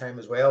a long time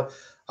as well.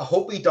 I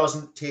hope he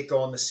doesn't take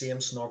on the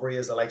same snobbery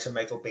as the likes of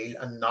Michael Beale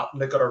and not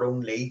look at our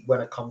own league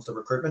when it comes to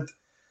recruitment.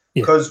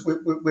 Because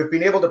we've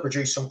been able to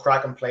produce some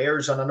cracking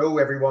players, and I know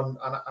everyone,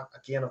 and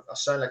again, I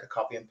sound like a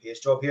copy and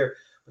paste job here,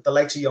 but the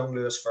likes of young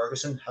Lewis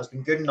Ferguson has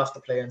been good enough to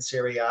play in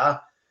Serie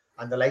A,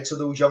 and the likes of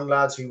those young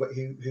lads who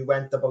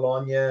went to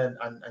Bologna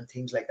and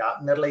teams like that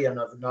in Italy, and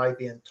are now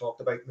being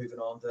talked about moving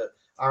on to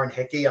Aaron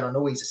Hickey, and I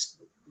know he's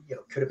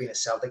could have been a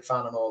Celtic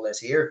fan and all this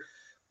here,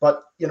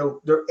 but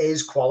there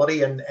is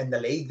quality in the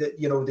league. That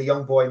the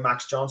young boy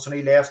Max Johnson,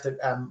 he left at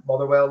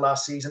Motherwell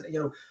last season.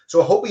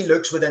 So I hope he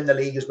looks within the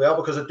league as well,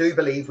 because I do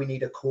believe we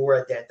need a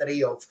core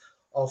identity of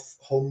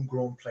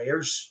homegrown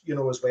players,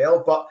 as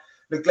well. But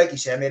look, like you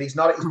said, mate, he's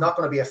not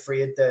going to be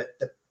afraid to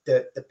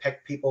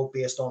pick people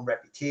based on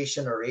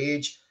reputation or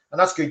age, and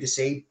that's good to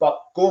see. But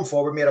going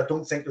forward, mate, I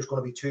don't think there's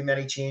going to be too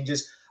many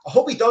changes. I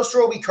hope he does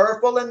throw a wee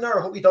curveball in there.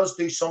 I hope he does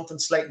do something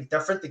slightly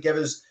different to give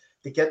us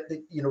to get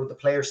the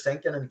players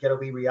thinking and get a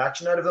wee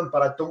reaction out of them.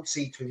 But I don't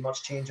see too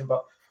much changing.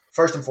 But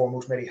first and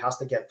foremost, maybe he has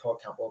to get Todd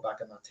Campbell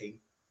back in that team.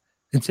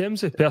 In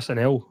terms of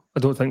personnel, I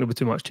don't think there'll be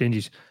too much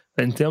changes.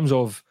 But in terms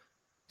of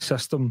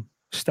system,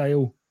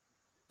 style,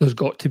 there's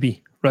got to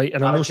be, right?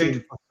 And I'm not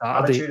saying for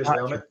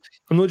Saturday.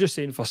 I'm not just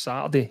saying for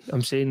Saturday.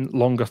 I'm saying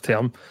longer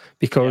term,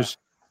 because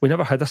we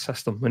never had a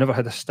system. We never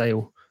had a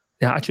style.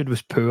 The attitude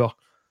was poor.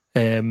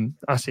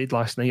 I said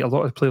last night, a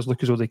lot of the players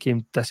look as though they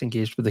came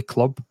disengaged with the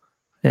club,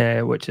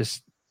 which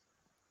is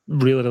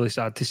really, really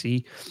sad to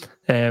see.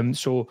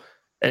 So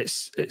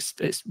it's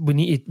we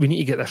need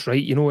to get this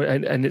right,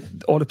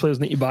 and all the players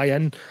need to buy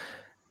in.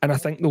 And I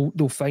think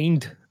they'll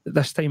find that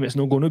this time it's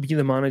not going to be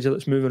the manager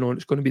that's moving on;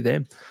 it's going to be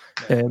them,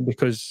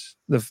 because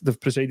they've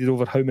presided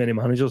over how many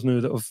managers now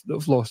that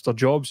have lost their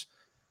jobs.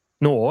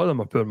 No, all of them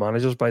are poor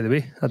managers, by the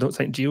way. I don't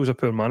think Gio's a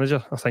poor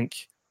manager. I think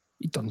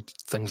he'd done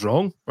things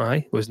wrong.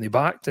 Wasn't he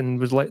backed and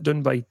was let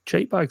down by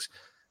shite bags,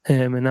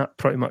 and that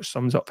pretty much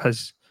sums up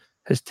his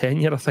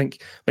tenure. I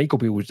think Michael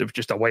Beale was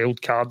just a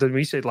wild card, and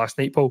we said last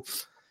night, Paul,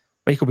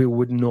 Michael Beale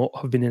would not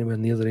have been anywhere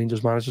near the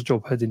Rangers manager's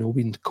job had he not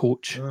been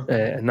coach.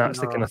 And that's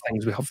the kind of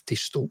things we have to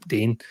stop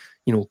doing.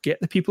 Get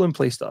the people in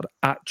place that are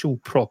actual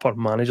proper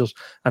managers.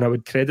 And I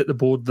would credit the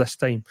board this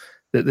time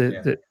that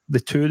the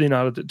two they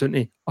narrowed it down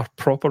to are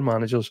proper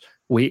managers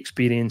with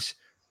experience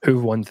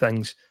who've won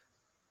things.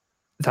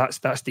 That's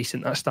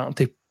decent. That's starting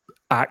to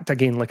act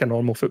again like a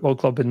normal football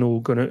club and no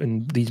going out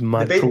in these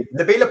mad.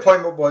 The Beale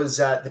appointment was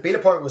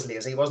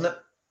lazy, wasn't it?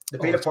 The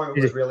Beale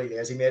appointment was really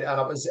lazy, mate,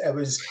 and it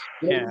was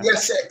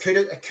yes,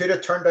 it could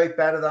have turned out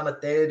better than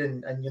it did,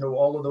 and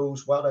all of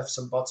those what ifs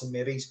and buts and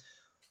maybes.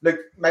 Look,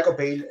 Michael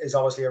Beale is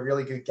obviously a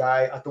really good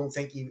guy. I don't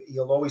think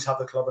he'll always have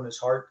the club in his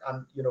heart,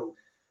 and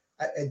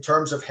in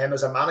terms of him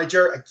as a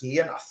manager,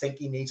 again, I think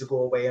he needs to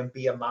go away and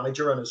be a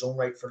manager in his own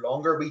right for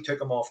longer. We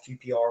took him off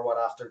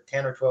QPR after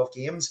 10 or 12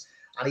 games,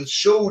 and he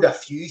showed a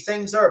few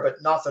things there,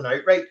 but nothing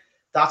outright.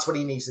 That's what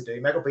he needs to do.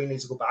 Michael Beale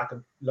needs to go back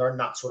and learn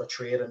that sort of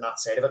trade and that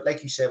side of it,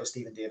 like you said with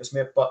Stephen Davis,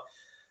 mate. But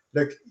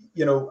look,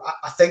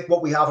 I think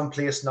what we have in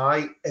place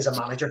now is a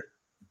manager.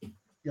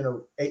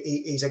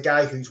 He's a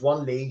guy who's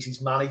won leagues.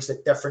 He's managed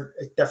at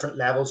different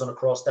levels and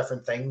across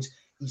different things.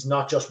 He's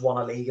not just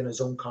won a league in his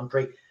own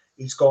country.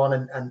 He's gone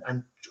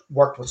and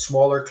worked with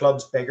smaller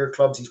clubs, bigger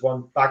clubs. He's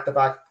won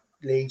back-to-back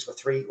leagues with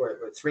three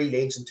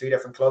leagues in two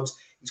different clubs.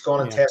 He's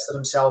gone and tested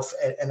himself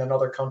in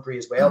another country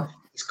as well.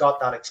 He's got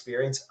that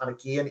experience, and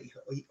again,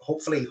 he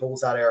hopefully holds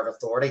that air of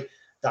authority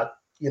that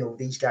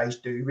these guys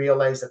do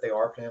realize that they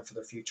are playing for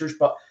their futures.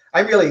 But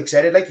I'm really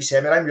excited, like you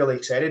said, man. I'm really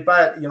excited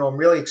by it. I'm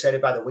really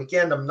excited by the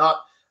weekend. I'm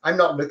not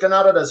looking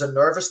at it as a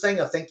nervous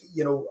thing. I think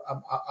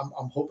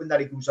I'm hoping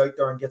that he goes out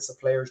there and gets the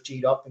players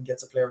G'd up and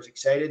gets the players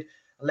excited.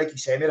 And like you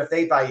say, mate, if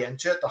they buy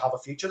into it, they'll have a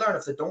future there, and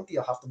if they don't,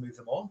 you'll have to move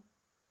them on.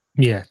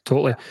 Yeah,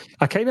 totally.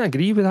 I kind of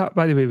agree with that,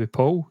 by the way, with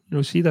Paul.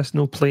 See this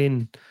no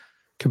playing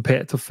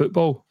competitive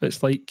football.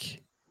 It's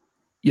like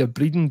you're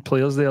breeding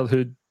players there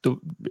who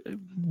don't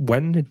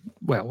win.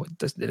 Well, it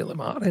doesn't really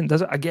matter,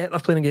 does it? I get they're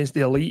playing against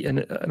the elite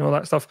and all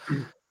that stuff,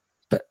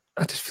 but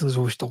I just feel as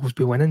though we should always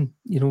be winning.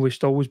 We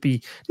should always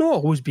be not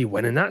always be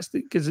winning. That's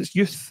because it's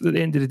youth at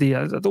the end of the day.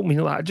 I don't mean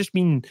that. I just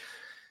mean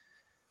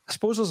I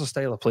suppose there's a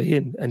style of play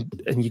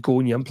and you go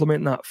and you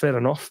implement that. Fair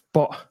enough,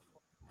 but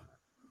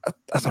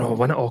I don't know.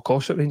 Win at all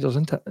costs at Rangers,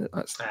 isn't it?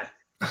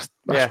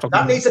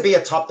 That needs to be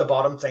a top to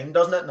bottom thing,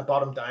 doesn't it? And a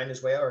bottom down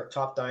as well, or a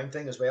top down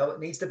thing as well. It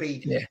needs to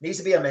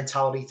be a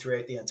mentality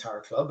throughout the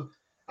entire club.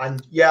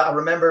 And I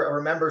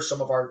remember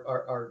some of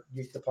our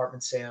youth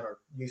department saying, or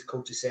youth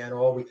coaches saying,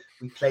 "Oh,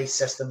 we play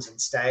systems and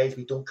styles.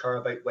 We don't care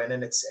about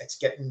winning. It's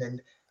getting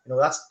in."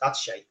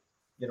 That's shite.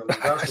 Your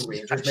Glasgow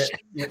Rangers,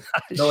 mate.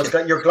 It's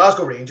got your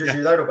Glasgow Rangers.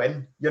 You're there to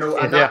win.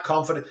 And that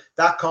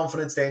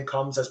confidence then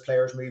comes as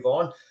players move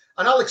on.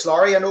 And Alex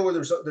Lowry, I know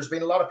there's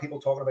been a lot of people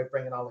talking about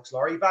bringing Alex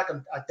Lowry back,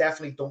 and I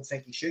definitely don't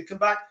think he should come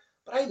back.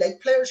 But I like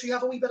players who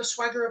have a wee bit of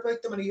swagger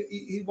about them and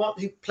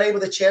who play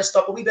with a chest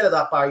up, a wee bit of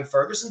that Barry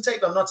Ferguson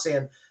type. I'm not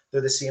saying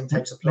they're the same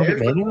types of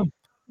players.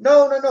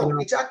 No,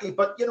 exactly.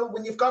 But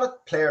when you've got a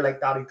player like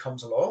that who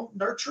comes along,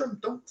 nurture him.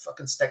 Don't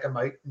fucking stick him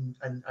out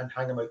and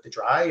hang him out to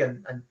dry,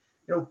 and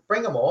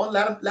bring him on.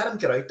 Let him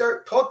get out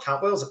there. Todd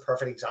Campbell is a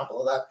perfect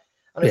example of that.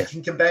 And if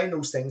you can combine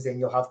those things, then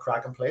you'll have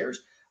cracking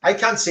players. I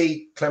can't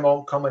see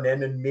Clement coming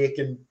in and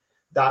making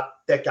that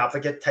Dick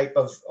Advocate type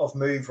of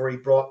move where he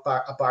brought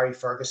back a Barry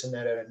Ferguson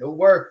out of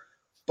nowhere.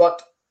 But,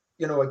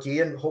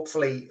 again,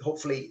 hopefully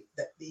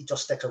that he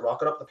just sticks a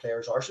rocket up the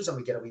players' arses and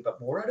we get a wee bit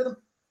more out of them.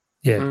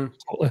 Yeah,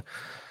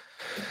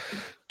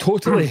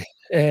 totally.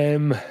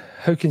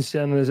 How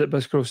concerning is it,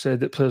 Bisgrove said,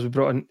 that players were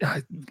brought in?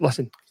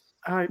 Listen,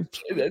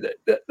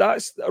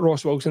 that's a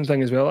Ross Wilson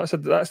thing as well.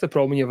 That's the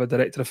problem when you have a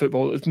director of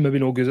football that's maybe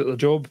no good at their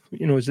job.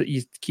 Is that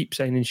you keep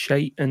signing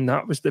shite, and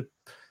that was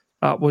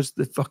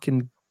the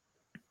fucking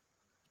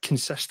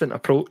consistent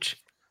approach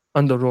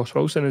under Ross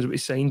Wilson. Is we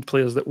signed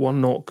players that were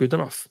not good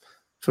enough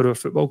for our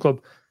football club.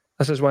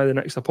 This is why the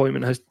next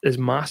appointment is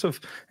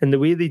massive. And the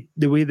way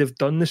they've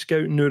done the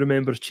scouting now,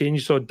 remember, has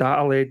changed. So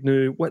data led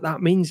now. What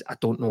that means, I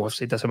don't know. I've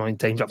said this a million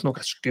times. I've not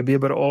got a Scooby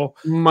about it all.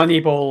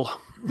 Moneyball.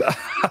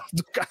 I've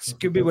not got a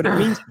Scooby what it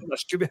means. I've not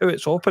a Scooby how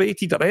it's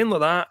operated or anything like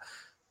that.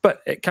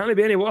 But it can't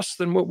be any worse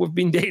than what we've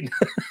been doing.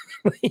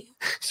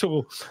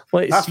 So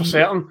That's for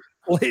certain.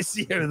 Let's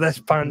see how this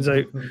pans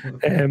out.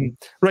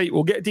 Right,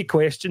 we'll get to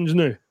questions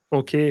now.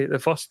 Okay, the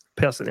first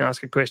person to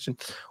ask a question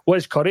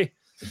was Curry.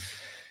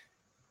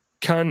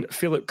 Can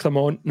Philip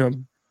Clement, no,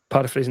 I'm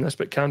paraphrasing this,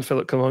 but can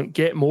Philip Clement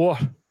get more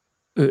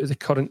out of the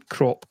current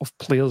crop of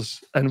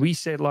players? And we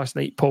said last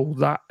night, Paul,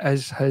 that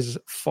is his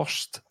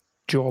first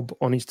job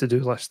on his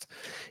to-do list.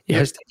 He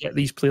has to get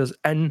these players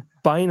in,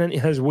 buying into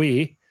his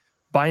way,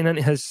 buying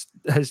into his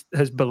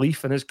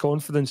belief and his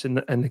confidence in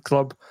the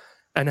club,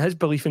 and his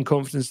belief and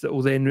confidence that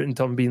will then in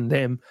turn be in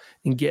them,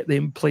 and get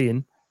them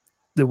playing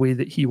the way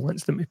that he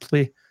wants them to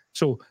play.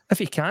 So if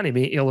he can't,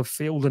 mate, he'll have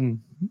failed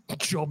in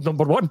job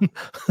number one.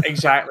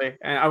 Exactly.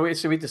 And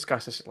so we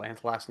discussed this at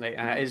length last night,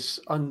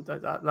 and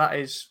that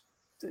is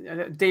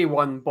day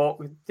one,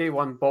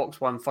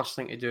 box one, first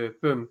thing to do.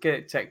 Boom, get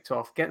it ticked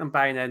off, get them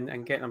buying in,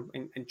 and get them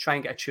and try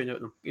and get a tune out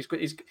of them. He's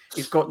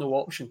got no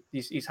option.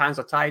 His hands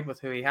are tied with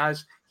who he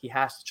has. He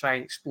has to try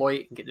and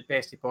exploit and get the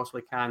best he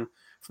possibly can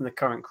from the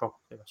current crop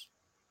of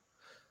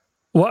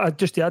players.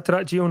 Just to add to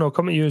that, Gio, and I'll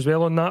come to you as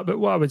well on that, but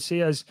what I would say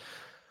is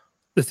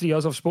the three of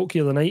us have spoke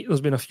here the night.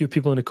 There's been a few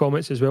people in the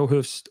comments as well who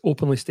have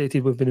openly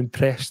stated we've been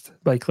impressed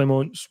by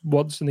Clement's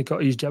words and the cut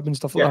of his jib and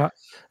stuff like that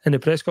in the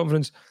press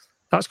conference.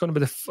 That's going to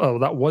be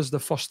that was the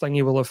first thing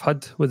he will have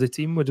had with the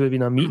team, would have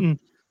been a meeting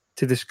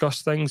to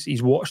discuss things.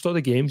 He's watched all the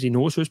games. He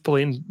knows who's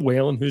playing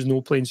well and who's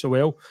not playing so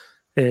well.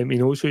 He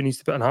knows who needs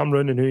to put an arm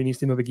round and who needs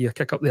to maybe give a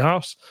kick up the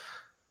arse.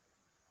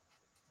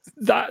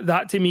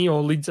 That to me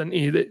all leads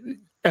into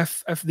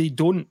if they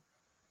don't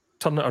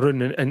turn it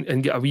around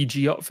and get a wee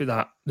G up for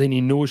that, then he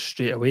knows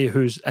straight away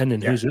who's in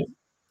and who's out.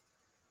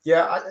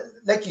 Yeah,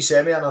 like you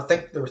said, man, I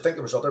think there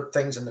was other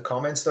things in the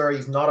comments there.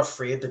 He's not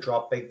afraid to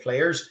drop big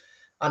players.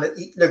 And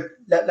look,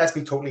 let's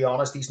be totally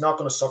honest, he's not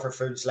going to suffer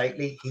fools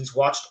lightly. He's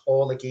watched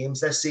all the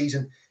games this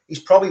season.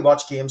 He's probably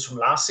watched games from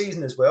last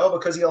season as well,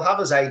 because he'll have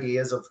his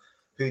ideas of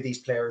who these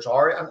players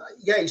are. And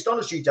he's done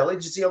his due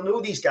diligence. He'll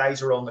know these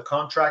guys are on the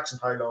contracts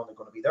and how long they're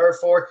going to be there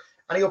for.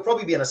 And he'll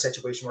probably be in a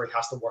situation where he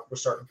has to work with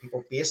certain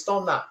people based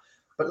on that.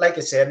 But like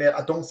I said, mate,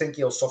 I don't think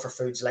he'll suffer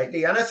fools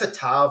lightly. And if a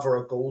Tav or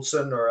a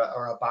Golson or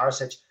a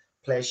Barisic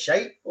plays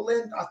shite, well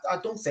then I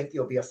don't think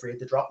he'll be afraid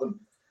to drop them.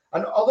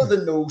 And other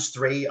than those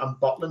three and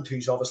Butland,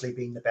 who's obviously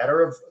been the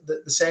better of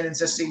the signings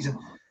this season,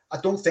 I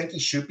don't think he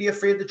should be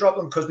afraid to drop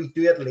them, because we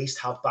do at least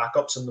have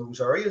backups in those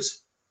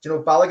areas. You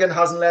know, Balogun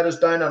hasn't let us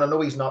down, and I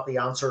know he's not the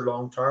answer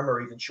long-term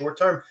or even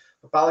short-term,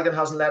 but Balogun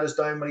hasn't let us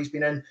down when he's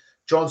been in.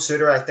 John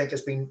Suter, I think,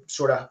 has been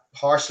sort of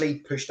harshly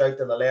pushed out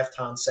to the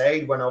left-hand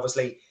side when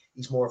obviously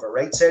he's more of a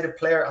right-sided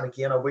player. And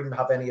again, I wouldn't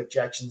have any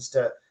objections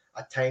to,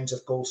 at times,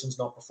 if Golson's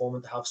not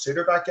performing, to have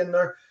Suter back in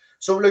there.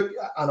 So look,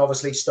 and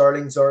obviously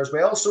Sterling's there as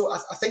well. So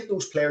I think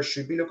those players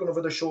should be looking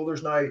over their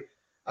shoulders now,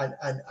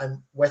 and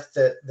with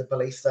the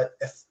belief that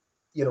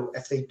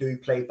if they do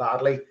play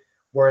badly,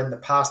 where in the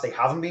past they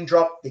haven't been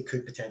dropped, they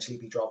could potentially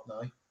be dropped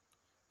now.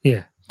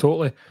 Yeah,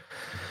 totally.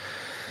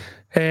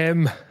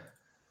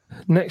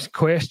 Next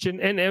question,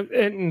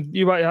 and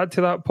you might add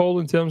to that, Paul,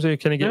 in terms of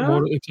can I get more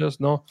out of the players?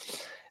 No.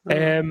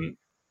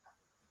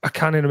 I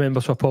can't remember,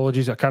 so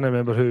apologies. I can't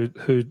remember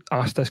who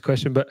asked this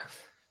question, but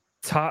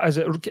is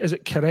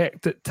it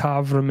correct that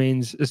Tav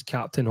remains as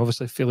captain?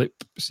 Obviously, Philip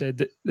said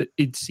that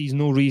he sees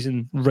no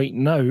reason right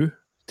now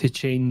to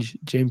change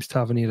James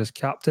Tavernier as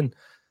captain.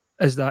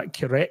 Is that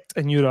correct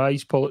in your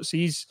eyes, Paul? It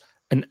sees,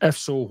 and if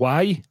so,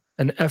 why?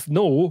 And if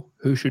no,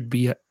 who should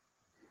be it?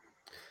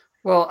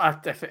 Well,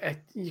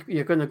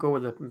 you're going to go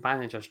with the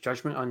manager's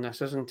judgment on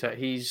this, isn't it?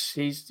 He's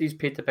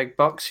paid the big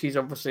bucks. He's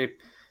obviously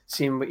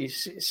seen what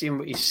he's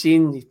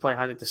seen. He's probably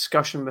had a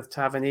discussion with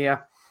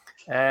Tavernier.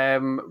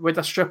 Would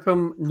I strip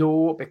him?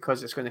 No,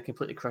 because it's going to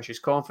completely crush his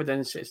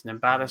confidence. It's an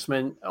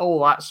embarrassment,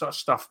 all that sort of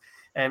stuff.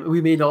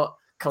 We may not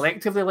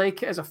collectively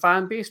like it as a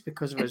fan base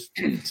because of his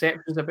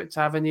perceptions about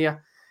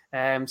Tavernier.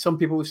 Some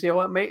people will say,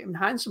 it might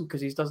enhance him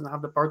because he doesn't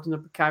have the burden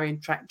of carrying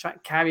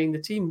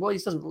the team. Well, he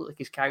doesn't look like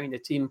he's carrying the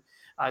team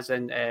as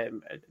in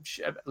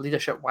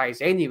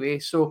leadership-wise anyway.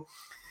 So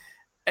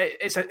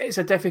it's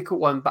a difficult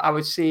one, but I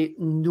would say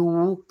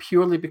no,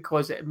 purely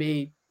because it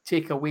may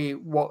take away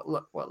what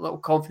little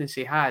confidence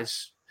he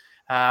has.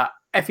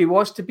 If he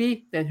was to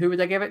be, then who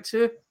would I give it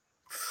to?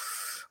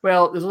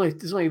 Well,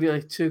 there's only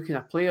really two kind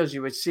of players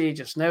you would say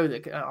just now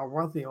that are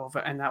worthy of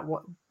it, and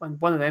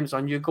one of them is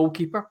our new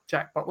goalkeeper,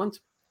 Jack Butland.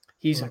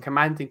 He's a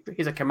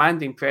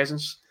commanding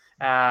presence,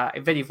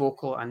 very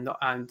vocal,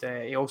 and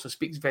he also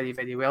speaks very,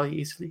 very well.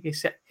 He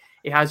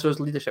has those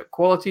leadership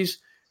qualities.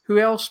 Who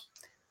else?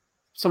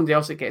 Somebody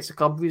else that gets the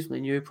club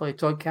reasonably new, probably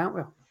Todd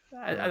Cantwell.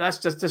 That's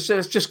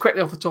just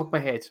quickly off the top of my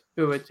head.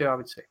 Who I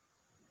would say.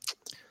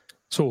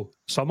 So,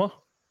 Summer?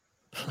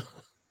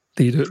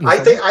 Do you do it in the I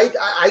summer? think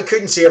I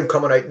couldn't see him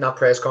coming out in that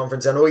press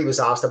conference. I know he was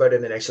asked about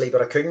it initially,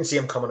 but I couldn't see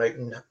him coming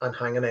out and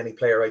hanging any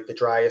player out to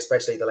dry,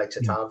 especially the likes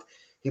of Tav.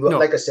 He will,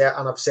 like I said,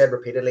 and I've said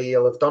repeatedly,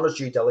 he'll have done his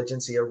due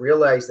diligence. He'll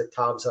realise that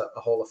Tav's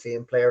a Hall of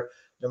Fame player.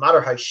 No matter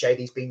how shite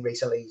he's been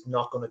recently, he's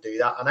not going to do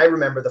that. And I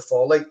remember the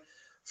fallout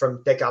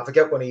from Dick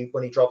Advocate when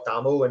he dropped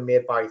Ammo and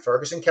made Barry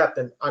Ferguson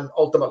captain, and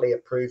ultimately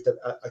it proved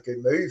a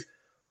good move.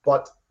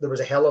 But there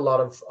was a hell of a lot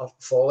of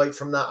fallout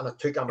from that, and it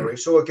took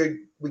Amoruso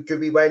a good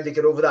wee while to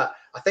get over that.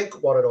 I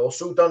think what it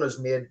also done is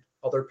made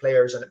other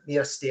players, and it made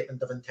a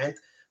statement of intent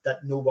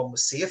that no one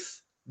was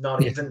safe,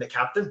 not even the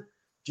captain.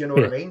 Do you know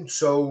what I mean?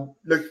 So,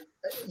 look,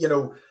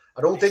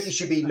 I don't think he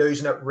should be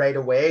losing it right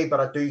away, but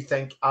I do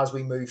think as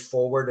we move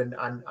forward and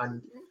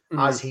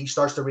as he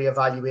starts to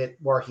reevaluate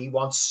where he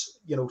wants,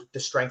 to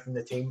strengthen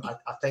the team,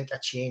 I think a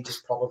change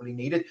is probably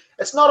needed.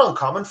 It's not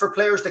uncommon for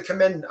players to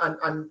come in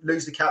and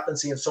lose the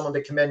captaincy and someone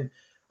to come in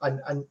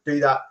and do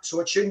that. So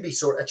it shouldn't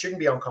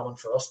be uncommon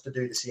for us to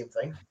do the same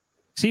thing.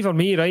 See, for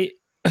me, right,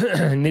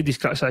 nobody's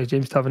criticised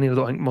James Tavernier, I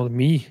don't think, more than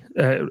me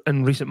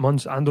in recent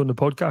months and on the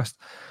podcast.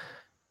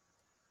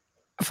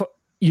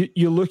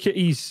 You look at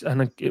his,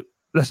 and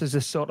this is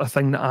the sort of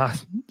thing that I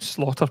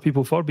slaughter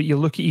people for, but you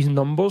look at his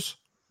numbers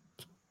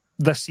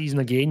this season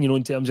again,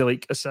 in terms of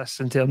like assists,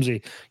 in terms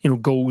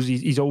of, goals,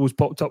 he's always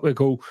popped up with a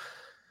goal.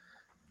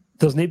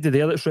 There's nobody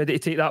there that's ready to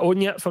take that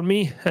on yet for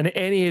me in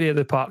any area of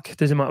the park. It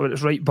doesn't matter whether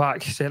it's right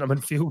back, centre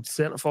midfield,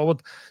 centre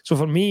forward. So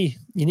for me,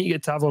 you need to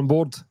get Tav on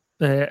board,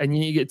 and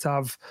you need to get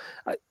Tav,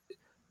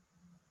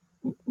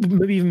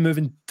 maybe even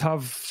moving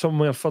Tav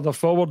somewhere further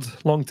forward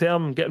long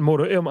term, getting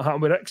more out of him. What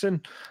happened with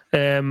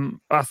Rickson,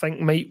 I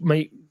think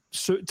might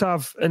suit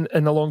Tav in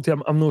the long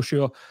term. I'm not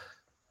sure.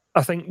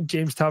 I think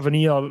James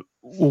Tavernier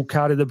will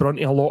carry the brunt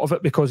of a lot of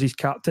it because he's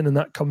captain, and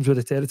that comes with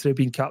the territory of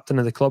being captain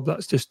of the club.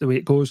 That's just the way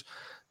it goes.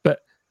 But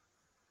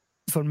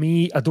for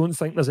me, I don't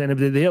think there's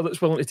anybody there that's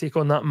willing to take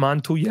on that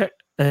mantle yet.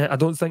 I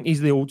don't think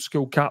he's the old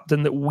school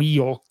captain that we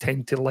all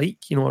tend to like,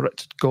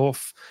 Richard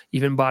Gough,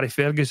 even Barry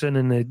Ferguson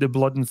and the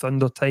blood and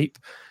thunder type.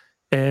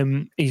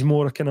 He's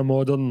more a kind of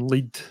modern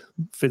lead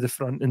for the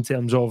front in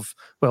terms of,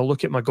 well,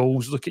 look at my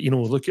goals, look at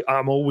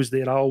I'm always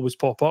there, I always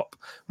pop up,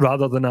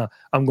 rather than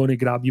I'm going to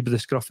grab you by the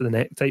scruff of the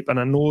neck type. And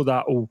I know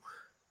that will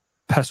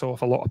piss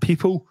off a lot of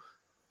people,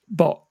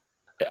 but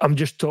I'm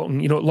just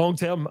talking, long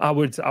term, I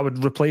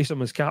would replace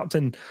him as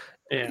captain.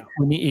 Yeah.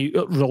 We need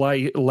to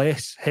rely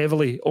less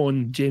heavily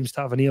on James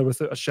Tavernier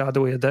without a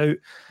shadow of a doubt.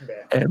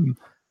 Yeah.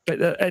 But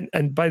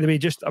and by the way,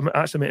 I'm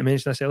actually meant to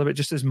mention this earlier, but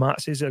just as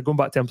Matt says, going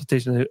back to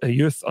implementation of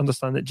youth,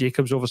 understand that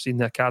Jacobs overseeing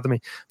the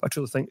academy, but I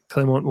truly think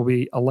Clement will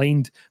be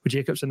aligned with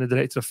Jacobs and the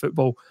director of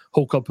football,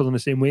 whole club pulling the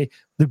same way.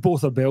 They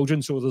both are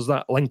Belgian, so there's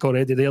that link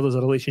already there. There's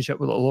a relationship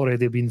that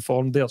already been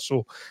formed there,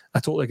 so I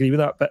totally agree with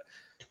that. But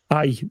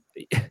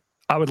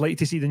I would like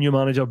to see the new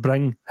manager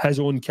bring his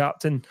own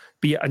captain,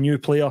 be it a new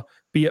player,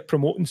 be it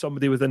promoting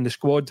somebody within the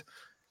squad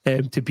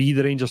to be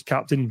the Rangers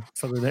captain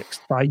for the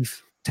next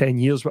 5-10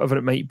 years, whatever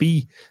it might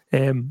be.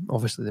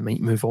 Obviously, they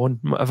might move on,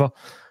 whatever.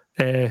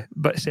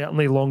 But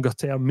certainly longer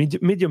term,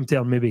 medium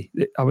term, maybe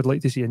I would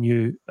like to see a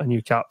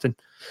new captain.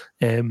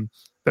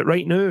 But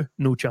right now,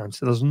 no chance.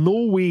 There's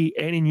no way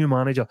any new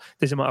manager,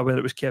 doesn't matter whether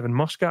it was Kevin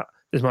Muscat,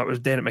 doesn't matter whether it was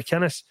Derek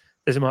McInnes,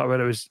 doesn't matter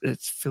whether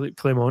it's Philippe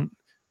Clement.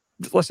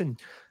 Listen,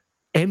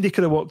 MD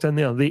could have walked in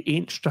there. They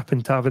ain't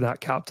stripping Tav of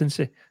that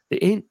captaincy. They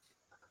ain't.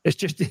 It's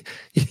just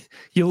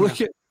you look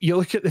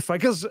at the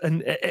figures,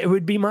 and it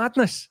would be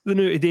madness the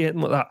new today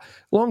and like that.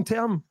 Long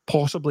term,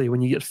 possibly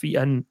when you get feet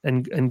in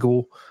and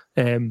go.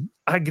 I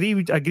agree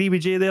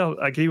with Jay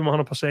there. I agree with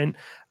him 100%.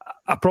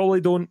 I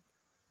probably don't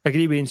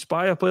agree with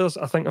inspire players.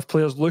 I think if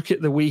players look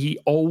at the way he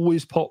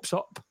always pops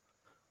up,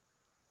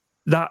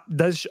 that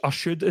does or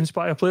should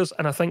inspire players,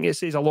 and I think it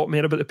says a lot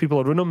more about the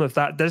people around him if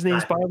that doesn't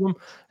inspire them,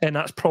 and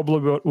that's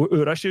probably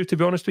our issue, to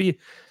be honest with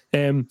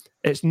you.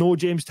 It's no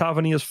James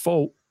Tavernier's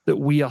fault that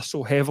we are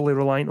so heavily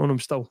reliant on him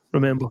still.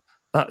 Remember,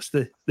 that's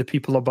the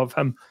people above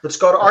him. But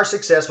Scott, our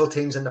successful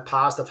teams in the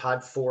past have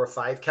had 4 or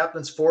 5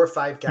 captains, 4 or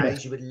 5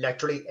 guys you would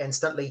literally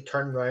instantly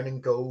turn around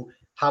and go,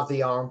 have the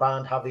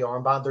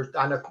armband.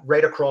 And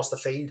right across the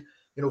field,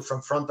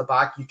 from front to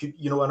back, you could,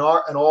 in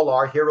all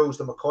our heroes,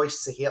 the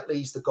McCoysts, the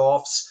Hateleys, the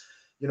Goffs,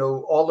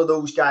 all of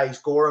those guys,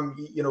 Gorham,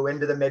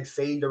 into the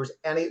midfield. There was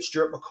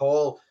Stuart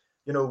McCall,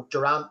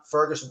 Durant,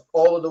 Ferguson,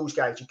 all of those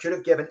guys. You could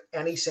have given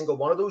any single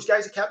one of those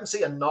guys a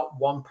captaincy and not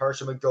one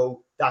person would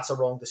go, that's a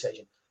wrong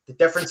decision. The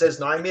difference is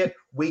now, mate,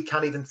 we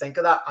can't even think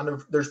of that.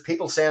 And there's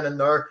people saying in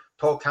there,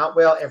 Todd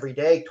Cantwell every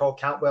day, Todd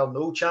Cantwell,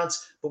 no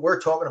chance. But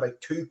we're talking about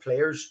two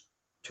players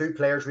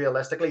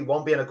realistically,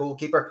 one being a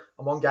goalkeeper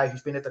and one guy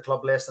who's been at the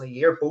club less than a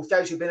year, both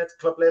guys who've been at the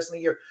club less than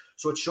a year.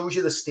 So it shows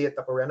you the state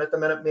that we're in at the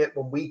minute, mate,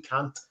 when we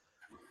can't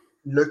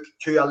look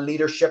to a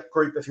leadership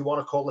group, if you want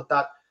to call it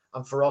that,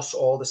 and for us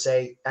all to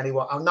say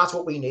anyone, and that's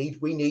what we need.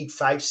 We need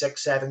 5,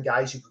 6, 7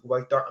 guys who can go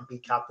out there and be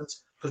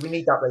captains, because we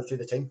need that right through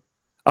the team.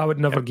 I would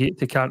never get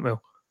to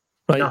Cantwell,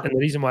 right? No. And the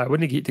reason why I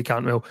wouldn't get to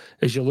Cantwell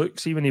is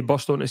see when he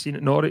burst onto the scene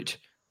at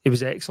Norwich, he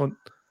was excellent,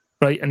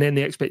 right? And then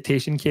the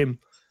expectation came,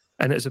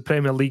 and it's a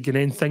Premier League, and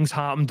then things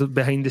happened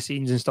behind the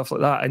scenes and stuff like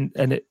that,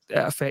 and it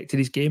affected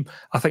his game.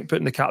 I think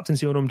putting the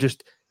captaincy on him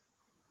just,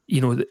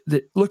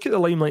 look at the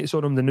limelight that's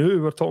on him. The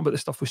new, we're talking about the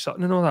stuff with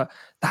Sutton and all that.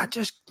 That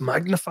just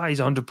magnifies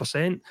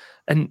 100%.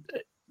 And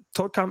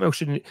Todd Cantwell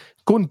shouldn't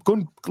go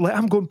and let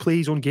him go and play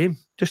his own game.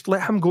 Just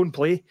let him go and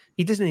play.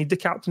 He doesn't need the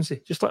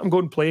captaincy. Just let him go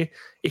and play.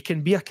 He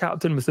can be a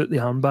captain without the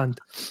armband.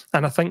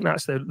 And I think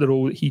that's the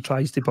role that he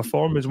tries to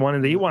perform as one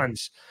of the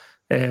ones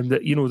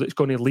that's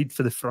going to lead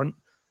for the front.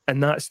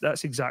 And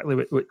that's exactly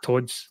what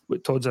Todd's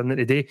in there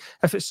today.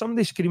 If it's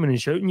somebody screaming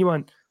and shouting, you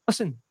want,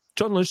 listen,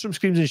 John Lundstram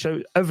screams and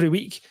shouts every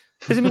week.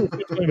 Doesn't mean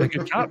he's going to be a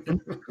good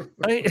captain.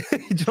 Right? Do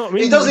you know what I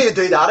mean? He doesn't even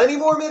do that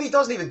anymore, mate. He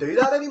doesn't even do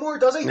that anymore,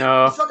 does he?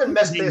 No. He fucking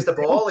misplaced the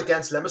ball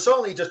against Limassol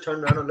and he just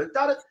turned around and looked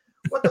at it.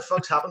 What the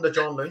fuck's happened to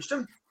John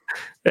Lundstram?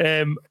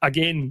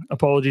 Again,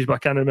 apologies, but I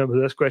can't remember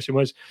who this question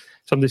was.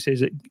 Somebody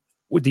says,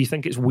 do you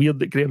think it's weird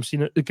that Graham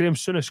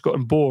Souness got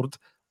on board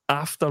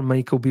after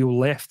Michael Beale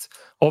left?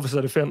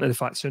 Obviously referring to the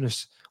fact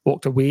Souness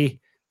walked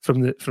away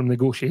from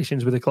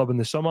negotiations with the club in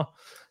the summer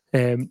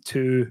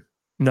to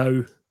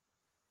now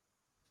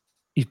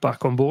he's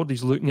back on board.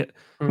 He's looking at.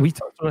 We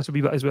touched on this a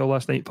wee bit as well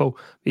last night, Paul.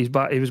 He's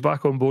back. He was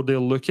back on board there,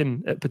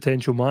 looking at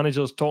potential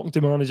managers, talking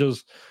to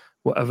managers,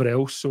 whatever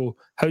else. So,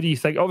 how do you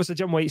think? Obviously,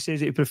 Jim White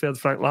says that he preferred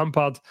Frank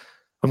Lampard.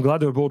 I'm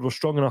glad our board was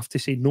strong enough to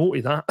say no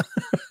to that,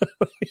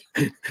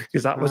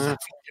 because that was a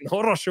fucking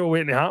horror show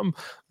waiting to happen.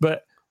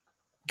 But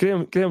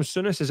Graham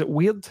Souness, is it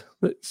weird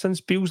that since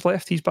Beale's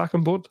left, he's back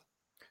on board?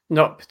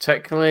 Not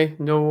particularly.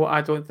 No,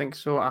 I don't think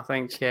so. I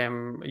think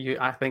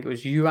I think it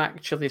was you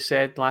actually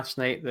said last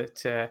night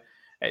that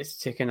it's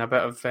taken a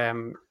bit of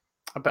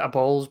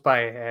balls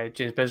by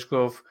James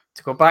Bisgrove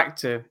to go back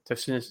to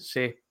Souness and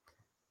say,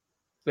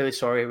 really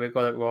sorry, we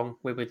got it wrong.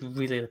 We would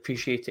really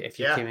appreciate it if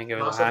you came and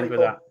gave us a hand with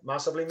that.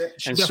 Massively, mate.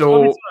 And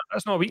so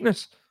that's not a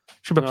weakness.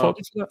 Should be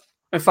applauded for that.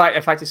 In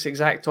fact, it's the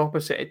exact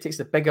opposite. It takes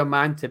the bigger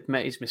man to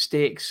admit his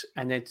mistakes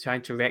and then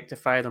trying to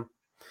rectify them.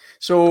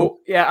 So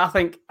yeah, I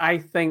think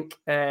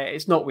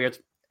it's not weird.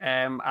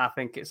 I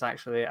think it's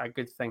actually a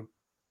good thing.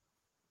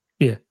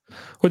 Yeah.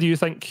 What do you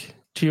think,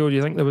 Gio? Do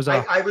you think there was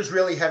I was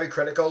really heavy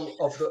critical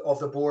of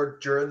the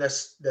board during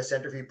this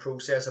interview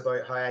process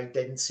about how I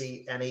didn't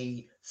see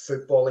any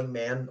footballing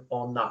men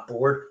on that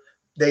board.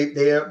 They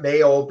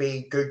may all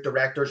be good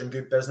directors and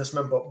good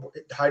businessmen, but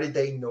how did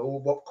they know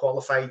what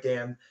qualified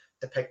them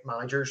to pick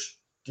managers?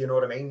 Do you know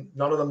what I mean?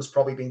 None of them's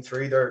probably been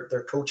through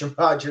their coaching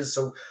badges.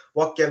 So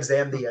what gives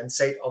them the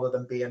insight other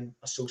than being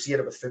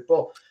associated with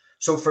football?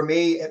 So for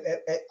me,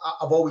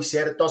 I've always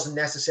said it doesn't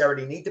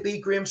necessarily need to be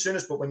Graham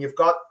Souness, but when you've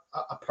got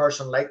a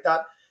person like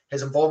that,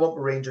 his involvement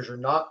with Rangers or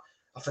not,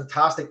 a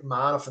fantastic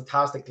man, a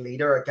fantastic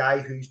leader, a guy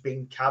who's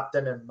been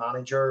captain and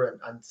manager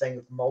and thing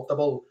with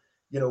multiple,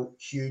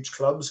 huge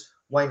clubs,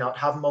 why not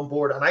have him on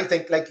board? And I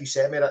think, like you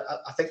said, mate,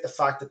 I think the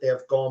fact that they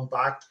have gone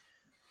back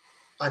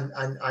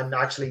and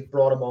actually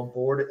brought him on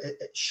board,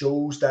 it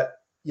shows that,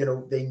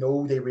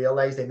 they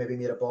realize they maybe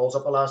made a balls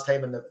up the last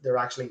time and they're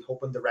actually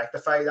hoping to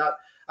rectify that.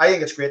 I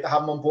think it's great to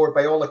have him on board.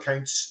 By all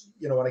accounts,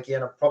 and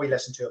again, I've probably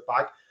listened to it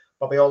back,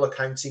 but by all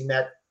accounts, he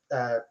met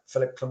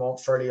Philippe Clement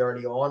fairly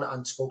early on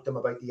and spoke to him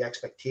about the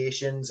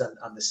expectations and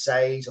the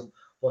size and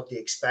what they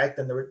expect.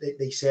 And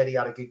they said he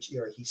had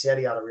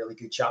a really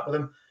good chat with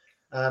him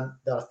that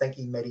I think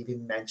he might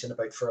even mention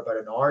for about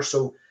an hour.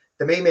 So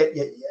to me, mate,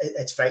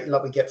 it's vital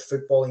that we get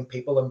footballing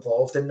people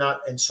involved in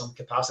that in some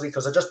capacity,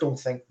 because I just don't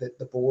think that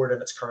the board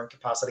in its current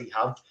capacity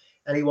have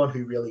anyone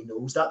who really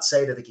knows that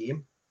side of the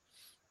game.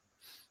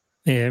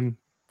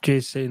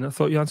 Jay's saying, I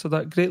thought you answered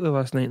that greatly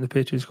last night in the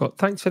Patreon, Scott.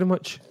 Thanks very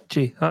much,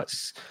 Jay.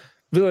 That's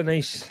really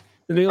nice.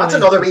 That's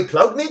another wee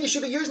plug, mate. You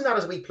should be using that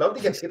as a wee plug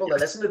to get people to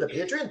listen to the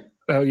Patreon.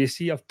 Well, you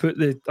see, I've put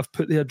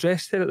the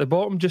address there at the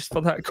bottom just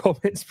for that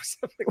comment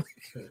specifically.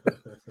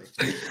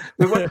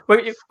 we're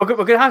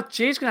gonna have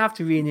Jay's gonna have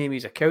to rename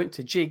his account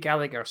to Jay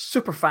Gallagher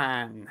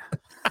Superfan.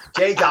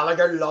 Jay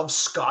Gallagher loves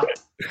Scott.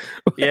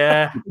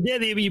 Yeah, yeah,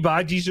 the wee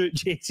badges,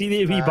 Jay. See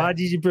the wee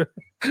badges you put.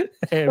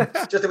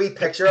 Just a wee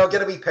picture. I'll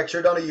get a wee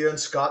picture done of you and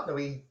Scott and a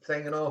wee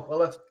thing and all.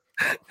 Will it?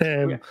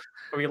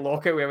 We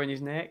lock it wearing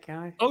his neck,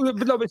 guy.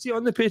 But see,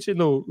 on the Patreon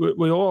though,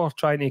 we all are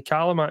trying to.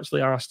 Callum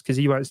actually asked because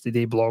he wants to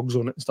do blogs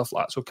on it and stuff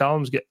like that. So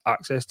Callum's get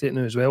access to it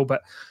now as well.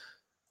 But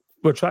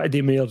we're trying to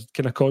do more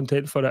kind of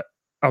content for it.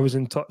 I was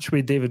in touch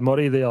with David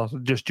Murray there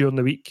just during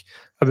the week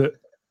about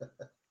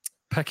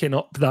picking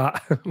up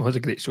that. It was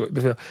a great show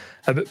before.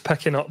 About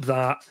picking up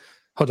that.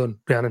 Hold on,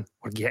 Rhiannon.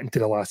 We're getting to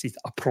the last.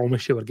 I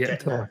promise you, we're getting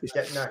to the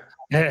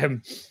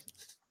last.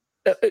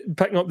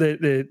 Picking up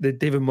the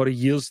David Murray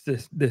years,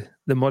 the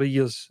Murray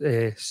years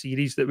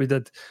series that we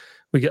did.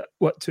 We get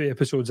 2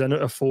 episodes in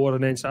out of 4,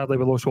 and then sadly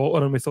we lost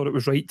Walter, and we thought it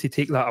was right to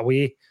take that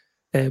away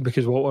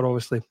because Walter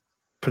obviously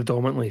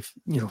predominantly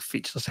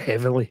features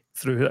heavily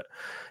through it,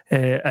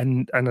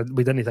 and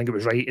we didn't think it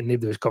was right, and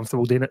nobody was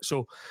comfortable doing it,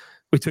 so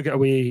we took it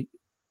away.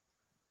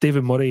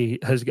 David Murray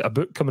has got a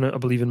book coming out, I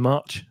believe, in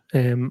March,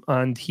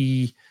 and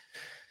he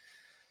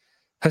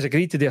has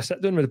agreed to do a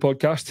sit down with the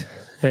podcast.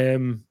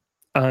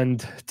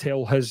 and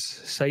tell his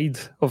side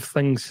of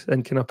things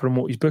and kind of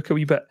promote his book a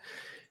wee bit.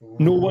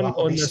 No one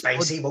That'll on be this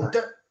spicy, won't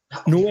it?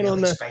 no one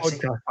on this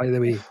podcast, by the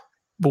way,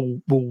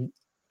 will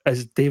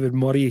is David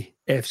Murray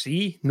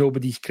FC.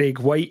 Nobody's Craig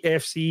White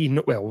FC.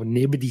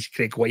 Nobody's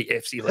Craig White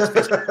FC. Let's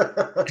face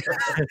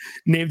it.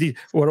 Nobody.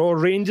 We're all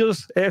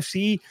Rangers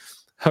FC.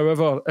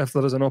 However, if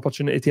there is an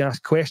opportunity to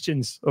ask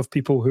questions of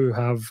people who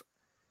have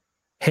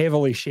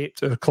heavily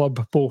shaped our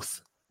club,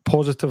 both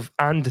positive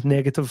and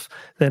negative,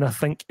 then I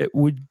think it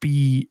would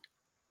be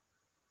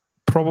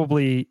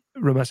probably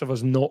remiss of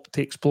us not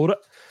to explore it.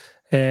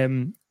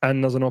 And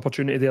there's an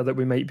opportunity there that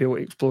we might be able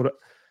to explore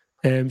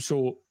it.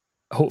 So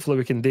hopefully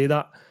we can do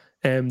that.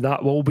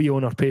 That will be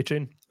on our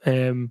Patreon.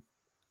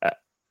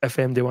 If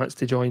anybody wants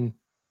to join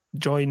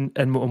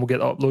and we'll get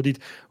that uploaded.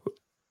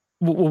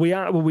 Will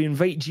we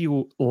invite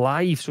Gio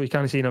live so he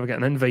can't say never get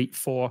an invite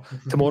for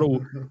tomorrow?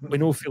 We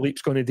know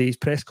Philippe's going to do his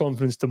press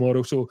conference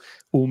tomorrow, so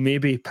we'll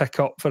maybe pick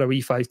up for a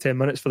wee 5-10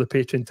 minutes for the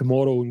Patreon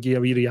tomorrow and give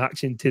a wee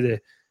reaction to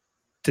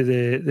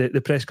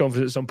the press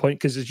conference at some point,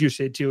 because as you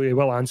said, Gio, he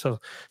will answer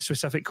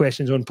specific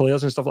questions on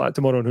players and stuff like that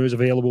tomorrow, and who's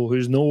available,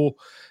 who's no,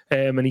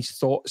 and his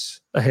thoughts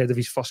ahead of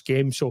his first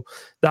game. So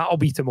that'll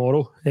be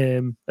tomorrow.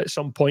 At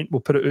some point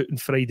we'll put it out on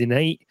Friday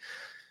night,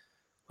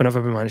 whenever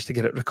we manage to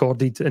get it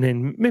recorded, and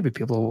then maybe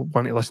people will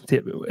want to listen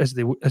to it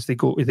as they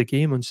go to the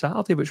game on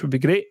Saturday, which would be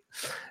great.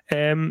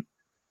 I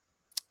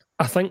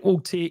think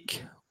we'll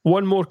take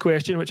one more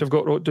question, which I've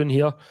got wrote down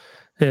here,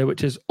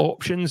 which is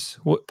options.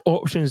 What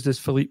options does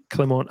Philippe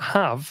Clement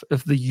have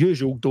if the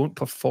usual don't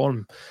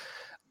perform?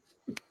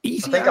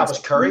 Easy I think that was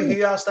Curry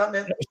who asked that,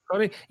 man.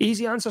 Curry.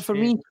 Easy answer for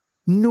me: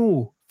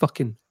 no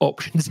fucking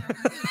options.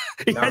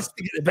 He has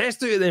to get the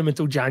best out of them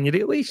until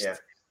January at least. Yeah.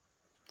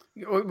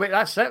 Wait,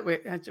 that's it.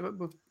 We've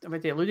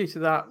already alluded to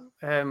that.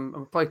 And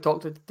we've probably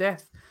talked to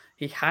death.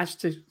 He has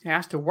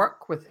to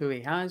work with who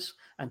he has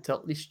until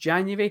at least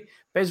January.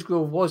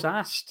 Bisgrove was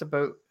asked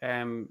about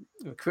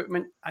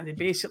recruitment, and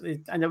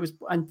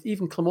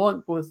even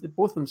Clement, both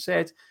of them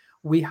said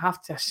we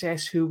have to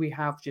assess who we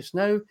have just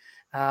now.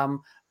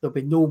 There'll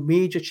be no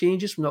major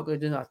changes. We're not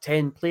going to do another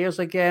 10 players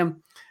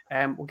again.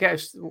 We'll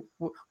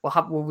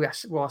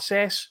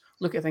assess,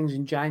 look at things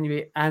in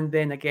January, and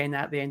then again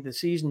at the end of the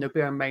season. Now,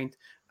 bear in mind,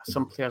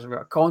 some players are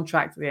out of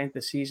contract at the end of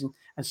the season,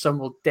 and some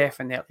will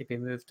definitely be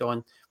moved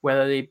on,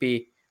 whether they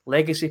be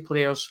legacy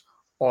players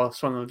or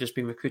some have just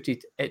been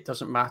recruited. It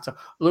doesn't matter.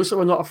 It looks like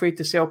we're not afraid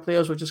to sell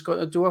players. We've just got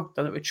the door.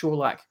 Done it with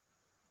Cholak.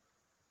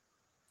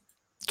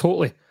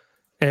 Totally.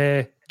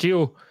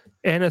 Gio,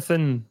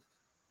 anything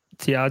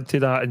to add to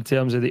that in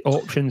terms of the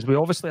options? We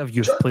obviously have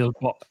youth players,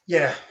 but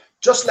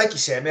just like you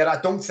said, mate,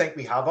 I don't think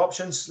we have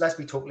options. Let's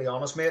be totally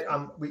honest, mate.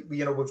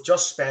 We've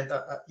just spent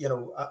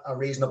a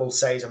reasonable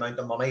size amount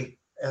of money.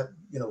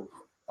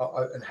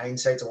 In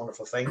hindsight, it's a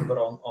wonderful thing, but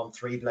on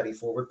 3 bloody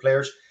forward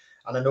players.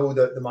 And I know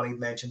that the money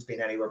mentioned's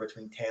been anywhere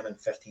between 10 and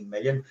 15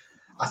 million.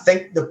 I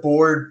think the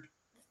board,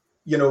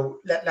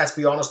 let's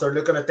be honest, they're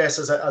looking at this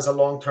as a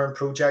long-term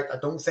project. I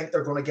don't think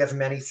they're going to give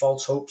him any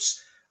false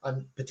hopes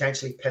and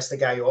potentially piss the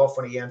guy off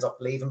when he ends up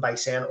leaving by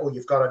saying, oh,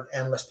 you've got an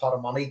endless pot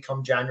of money,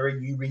 come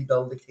January, you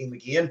rebuild the team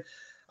again.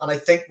 And I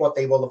think what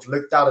they will have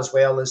looked at as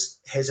well is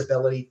his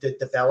ability to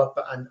develop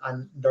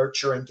and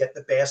nurture and get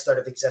the best out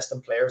of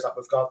existing players that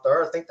we've got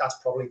there. I think that's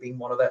probably been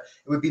it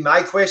would be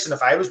my question.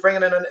 If I was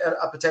bringing in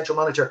a potential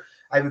manager,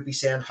 I would be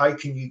saying, how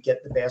can you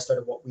get the best out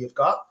of what we've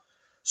got?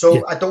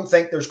 So I don't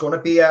think there's going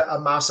to be a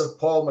massive,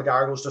 Paul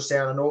McGargle's just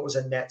saying, I know it was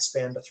a net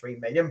spend of 3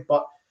 million,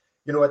 but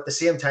at the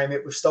same time,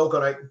 we've still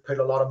gone out and put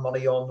a lot of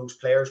money on those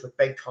players with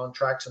big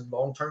contracts and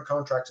long-term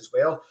contracts as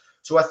well.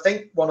 So I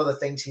think one of the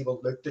things he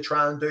will look to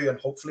try and do, and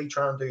hopefully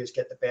try and do, is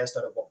get the best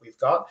out of what we've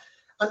got.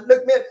 And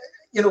look, mate,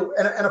 in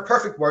a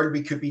perfect world,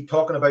 we could be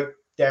talking about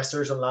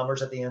Desters and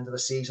Lammers at the end of the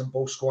season,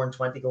 both scoring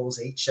 20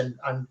 goals each, and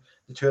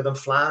the two of them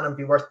flying and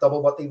be worth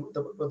double what they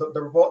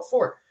were bought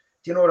for.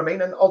 Do you know what I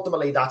mean? And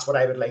ultimately, that's what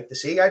I would like to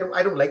see. I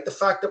don't like the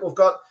fact that we've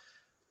got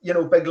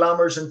big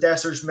Lammers and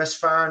Desters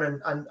misfiring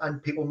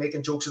and people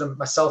making jokes of them,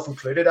 myself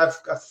included.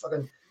 I've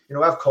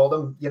called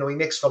him. He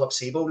makes Philip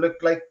Sebo look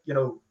like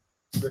you're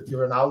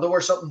Ronaldo or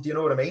something. Do you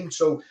know what I mean?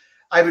 So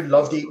I would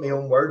love to eat my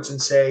own words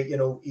and say,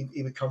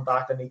 he would come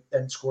back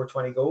and score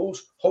 20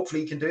 goals.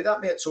 Hopefully he can do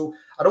that, mate. So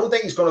I don't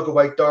think he's going to go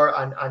out there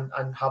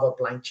and have a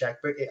blank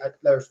checkbook.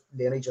 There's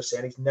Laney just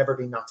saying he's never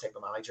been that type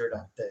of manager.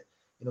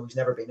 He's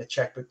never been a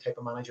checkbook type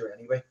of manager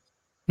anyway.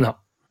 No,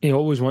 he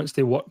always wants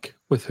to work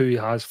with who he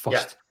has first.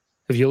 Yeah.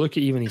 If you look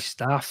at even his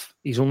staff,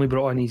 he's only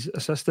brought in his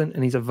assistant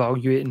and he's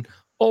evaluating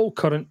all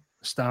current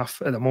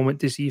staff at the moment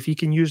to see if he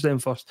can use them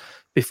first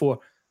before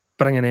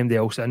bringing anybody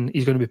else in.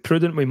 He's going to be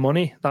prudent with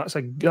money. That's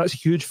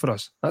huge for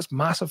us. That's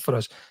massive for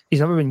us.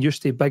 He's never been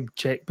used to big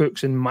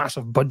checkbooks and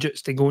massive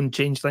budgets to go and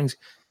change things.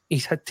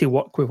 He's had to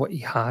work with what he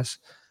has.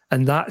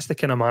 And that's the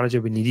kind of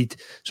manager we needed.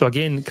 So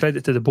again,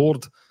 credit to the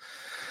board.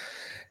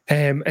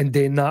 And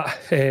then that,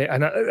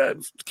 and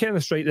kind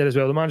of straight there as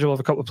well. The manager will have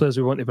a couple of players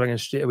we want to bring in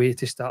straight away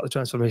to start the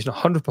transformation,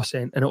 100%,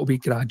 and it'll be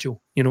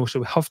gradual, So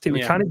we have to,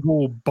 we can't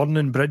go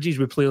burning bridges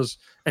with players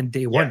in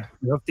day one.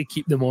 We have to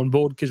keep them on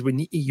board because we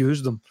need to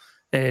use them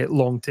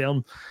long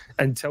term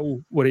until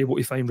we're able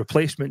to find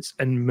replacements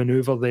and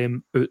manoeuvre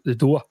them out the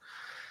door.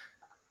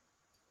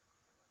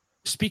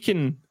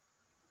 Speaking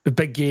of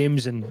big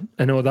games and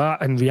all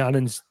that, and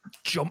Rhiannon's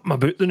jumping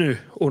about the new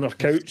on her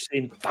couch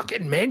saying,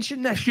 fucking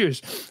mention this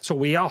news. So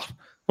we are.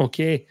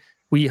 Okay.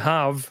 We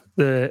have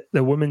the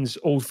women's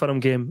Old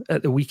Firm game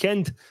at the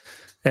weekend.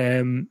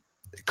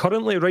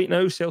 Currently, right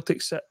now,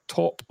 Celtic sit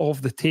top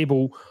of the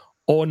table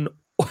on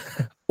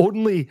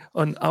only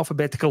on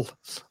alphabetical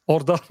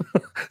order.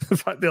 In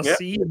fact, they're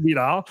C and we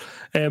are.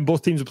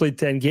 Both teams have played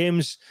 10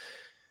 games.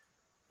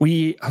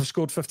 We have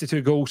scored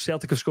 52 goals.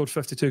 Celtic have scored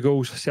 52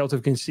 goals. Celtic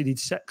have conceded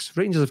 6.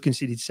 Rangers have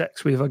conceded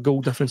 6. We have a goal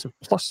difference of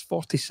plus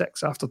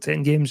 46 after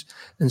 10 games,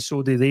 and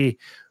so do they.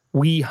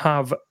 We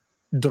have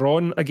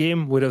drawn a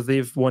game where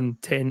they've won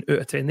 10 out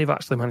of 10. They've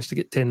actually managed to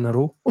get 10 in a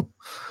row.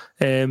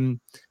 10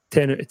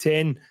 out of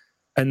 10.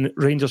 And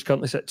Rangers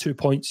currently sit 2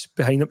 points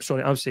behind them.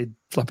 Sorry, I've said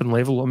flipping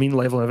level. I mean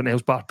level, everything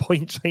else bar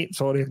points, right?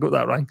 Sorry, I got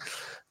that wrong.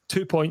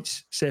 2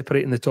 points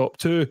separating the top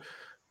two.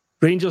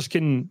 Rangers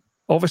can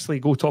obviously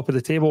go top of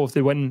the table if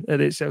they win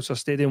at Excelsior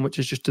Stadium, which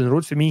is just down the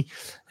road for me.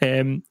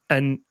 And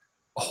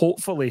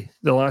hopefully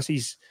the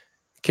lassies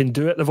can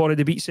do it. They've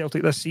already beat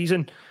Celtic this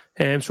season.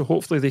 So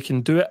hopefully they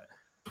can do it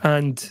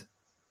and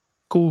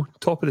go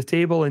top of the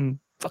table and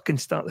fucking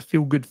start the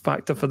feel-good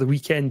factor for the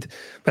weekend.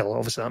 Well,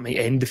 obviously that might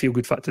end the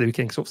feel-good factor of the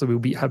weekend because hopefully we'll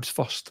beat Hibs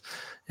first.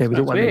 We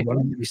don't want the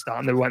women to be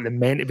starting. We want the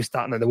men to be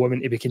starting and the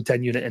women to be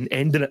continuing it and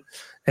ending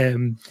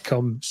it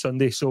come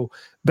Sunday. So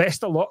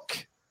best of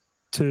luck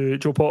to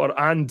Joe Potter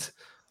and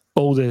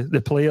all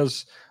the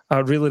players. I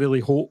really,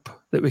 really hope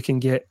that we can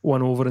get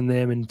one over in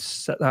them and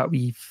sit that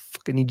wee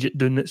fucking Egypt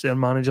doing that's their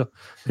manager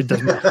who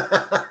does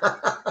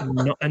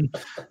nothing.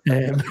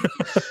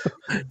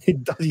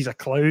 He's a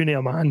clown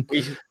here, man.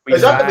 Is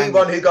that the wee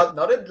one who got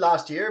nutted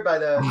last year by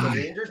the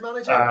Rangers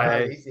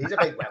manager? He's a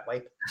big wet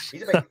wipe.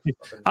 He's a big.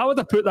 I would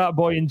have put that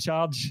boy in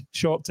charge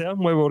short term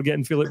while we were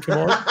getting Philip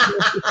Clement.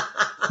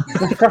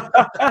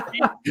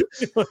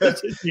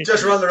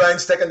 Just run around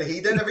sticking the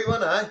heat in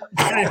everyone,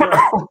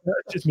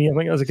 Just me. I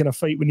think that was a kind of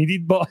fight we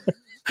needed, but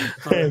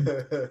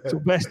so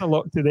best of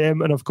luck to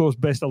them, and of course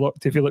best of luck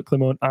to Philip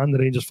Clement and the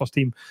Rangers first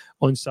team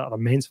on Saturday,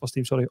 men's first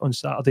team, on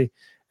Saturday,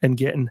 and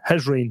getting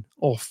his reign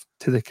off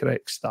to the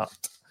correct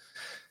start.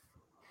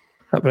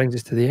 That brings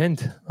us to the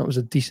end. That was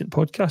a decent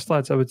podcast,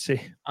 lads, I would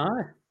say.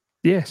 Aye.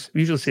 Yes,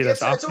 we usually say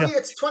this after.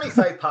 It's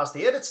 25 past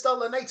 8. It's still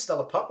the night's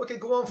still a pup. We could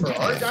go on for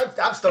hours.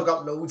 I've still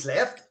got loads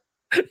left.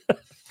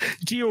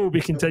 Gio will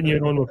be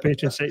continuing on with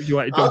Patreon site if you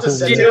want to I'll jump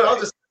just over. sit here. I'll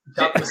just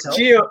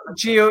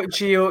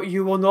Gio,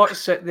 you will not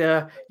sit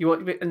there. You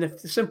want, and the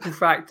simple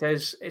fact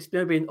is, it's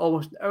now been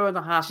almost an hour and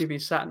a half you've been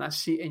sat in that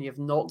seat and you've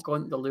not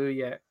gone to the loo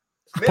yet.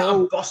 Mate,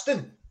 I'm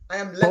busting. I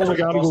am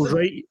literally busting.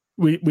 Right.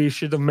 We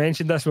should have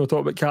mentioned this when we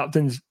talked about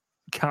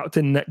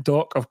Captain Nick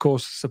Dock, of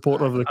course,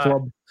 supporter of the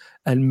club,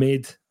 and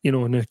made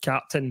new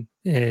captain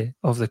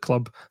of the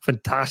club.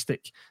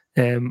 Fantastic.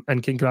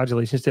 And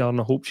congratulations to her, and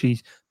I hope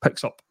she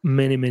picks up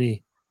many,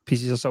 many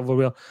pieces of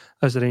silverware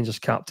as the Rangers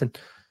captain.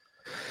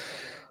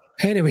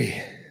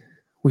 Anyway,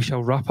 we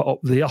shall wrap it up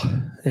there.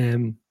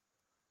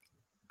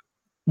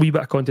 Wee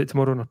bit of content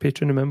tomorrow on our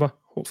Patreon, remember?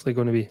 Hopefully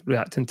going to be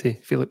reacting to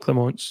Philip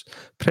Clement's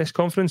press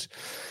conference.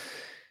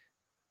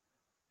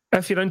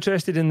 If you're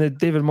interested in the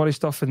David Murray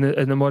stuff and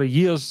the Murray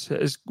years,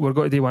 we're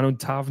going to do one on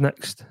Tav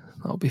next.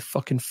 That'll be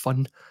fucking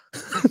fun.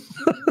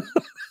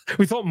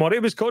 We thought Murray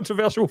was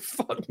controversial.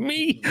 Fuck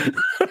me.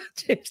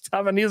 James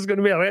Tavernier is going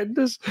to be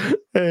horrendous.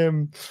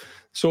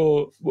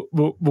 So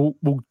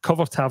we'll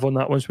cover Tav on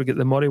that once we get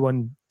the Murray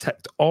one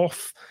ticked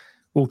off.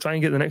 We'll try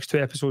and get the next 2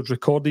 episodes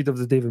recorded of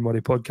the David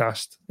Murray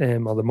podcast,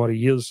 or the Murray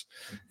years,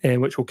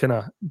 which will kind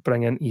of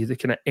bring into the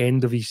kind of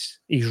end of his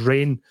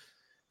reign.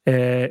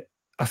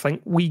 I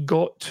think we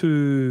got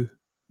to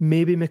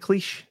maybe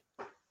McLeish,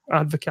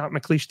 Advocate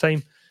McLeish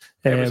time.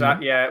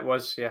 It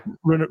was.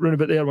 Run a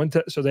bit there, wasn't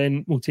it? So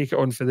then we'll take it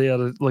on for there.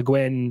 Le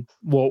Guin,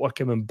 Walter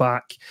coming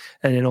back,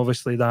 and then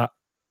obviously that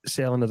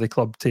selling of the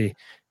club to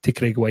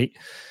Craig White.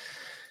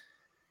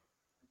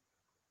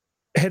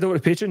 Head over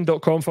to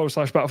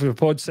patreon.com/battlefield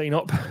pod, sign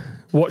up,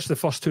 watch the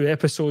first 2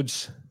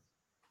 episodes.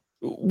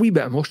 Wee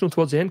bit emotional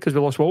towards the end because we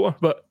lost Walter,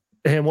 but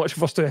watch the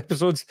first 2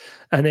 episodes,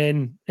 and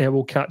then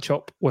we'll catch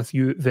up with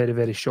you very,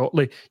 very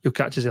shortly. You'll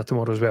catch us there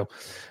tomorrow as well.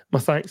 My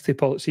thanks to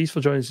Paul at Seas for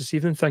joining us this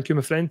evening. Thank you,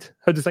 my friend.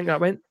 How do you think that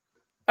went?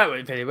 That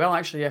went very well,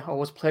 actually. Yeah.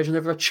 Always a pleasure,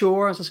 never a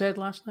chore, as I said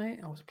last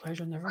night. Always a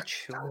pleasure, never a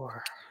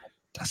chore.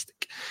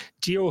 Fantastic.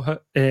 Gio,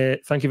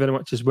 thank you very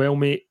much as well,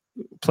 mate.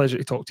 Pleasure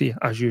to talk to you,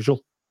 as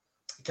usual.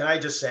 Can I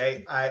just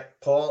say,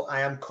 Paul,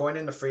 I am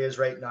coining the phrase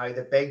right now,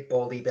 the big,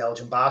 baldy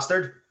Belgian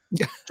bastard.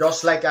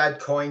 Just like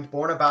I'd coined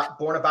Born a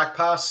Back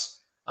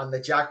Pass and the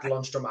Jack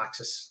Lundstrom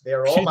Axis.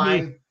 They're all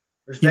mine.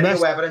 There's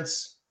video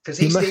evidence. Because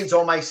he steals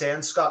all my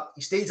sayings, Scott.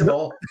 He steals them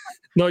all.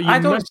 No, I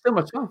don't steal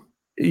my tongue.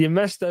 You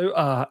missed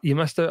out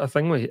a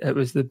thing, mate. It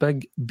was the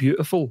big,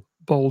 beautiful,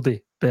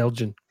 baldy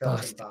Belgian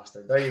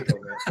bastard. There you go,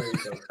 mate. There you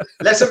go.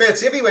 Listen, mate,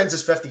 see if he wins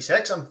his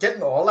 56, I'm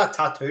getting all that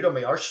tattooed on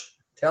my arse.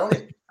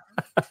 Telling you.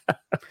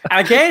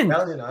 Again,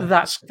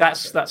 that's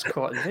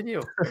caught in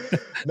video.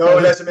 No,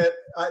 listen, mate.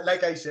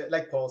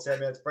 Like Paul said,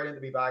 mate, it's brilliant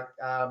to be back.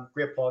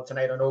 Great pod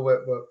tonight. I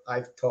know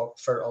I've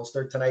talked for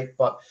Ulster tonight,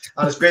 and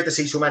it's great to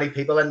see so many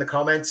people in the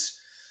comments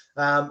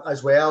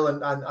as well,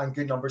 and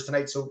good numbers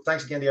tonight. So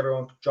thanks again to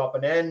everyone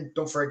dropping in.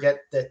 Don't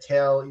forget to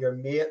tell your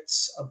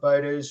mates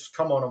about us.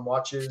 Come on and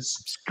watch us.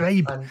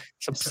 Subscribe. Hit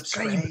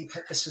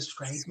the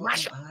subscribe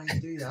button.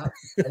 Do that,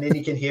 and then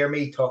you can hear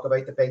me talk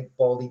about the big,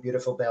 baldy,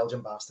 beautiful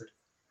Belgian bastard.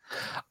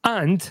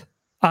 And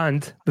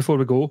before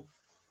we go,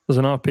 there's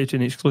another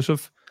Patreon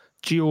exclusive.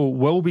 Gio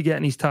will be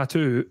getting his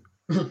tattoo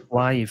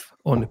live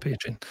on the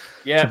Patreon.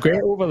 Yeah, so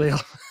get over there.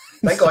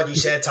 Thank God you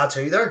said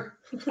tattoo there.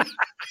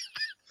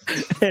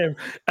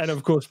 And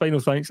of course, final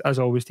thanks as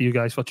always to you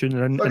guys for tuning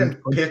in.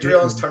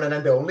 Patreon's turning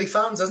into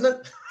OnlyFans, isn't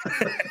it?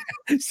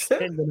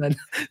 Sending in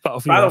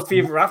Battle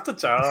Fever After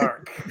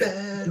Dark.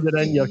 Sending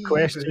in your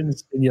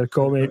questions and your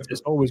comments.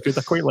 It's always good.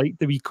 I quite like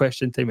the wee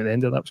question time at the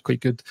end of that. Was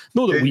quite good.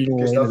 Not that we know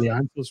any of the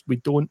answers, we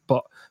don't,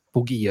 but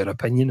we'll give you your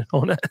opinion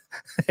on it.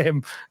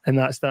 And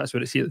that's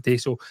what it's here today.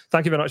 So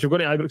thank you very much. We're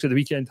going to Ibrox at the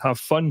weekend. Have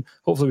fun.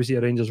 Hopefully we see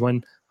a Rangers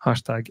win.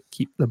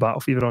 #keep the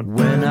battle fever on.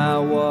 When I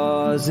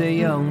was a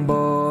young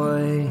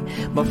boy,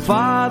 my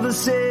father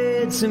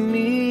said to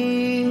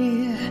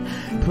me,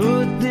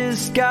 put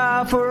this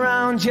scarf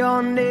around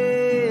your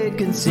neck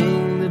and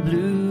sing the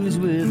blues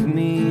with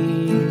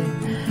me.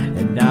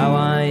 And now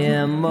I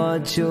am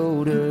much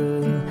older,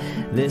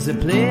 there's a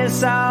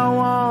place I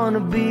want to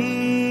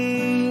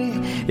be.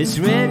 It's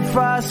red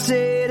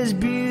frosted, it's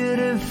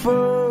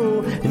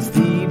beautiful, it's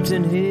steeped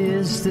in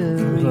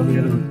history.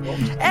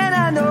 And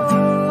I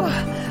know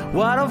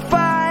what I'll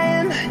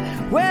find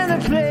when the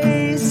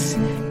place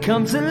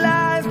comes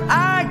alive.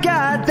 I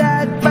got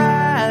that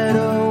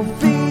battle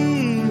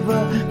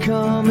fever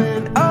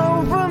coming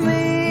over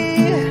me,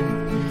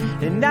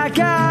 and I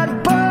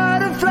got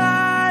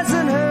butterflies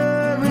and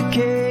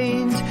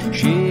hurricanes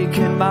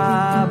shaking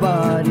my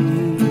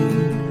body.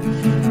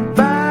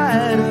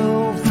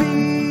 Battle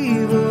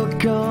fever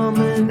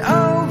coming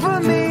over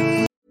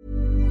me.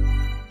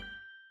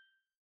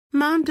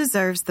 Mom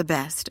deserves the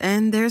best,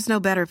 and there's no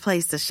better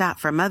place to shop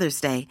for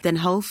Mother's Day than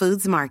Whole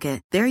Foods Market.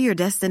 They're your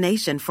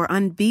destination for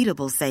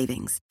unbeatable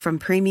savings, from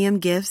premium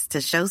gifts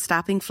to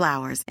show-stopping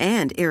flowers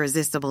and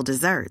irresistible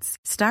desserts.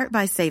 Start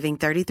by saving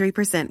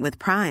 33% with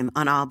Prime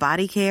on all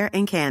body care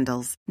and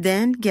candles.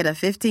 Then get a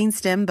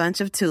 15-stem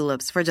bunch of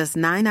tulips for just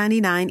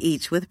 $9.99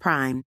 each with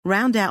Prime.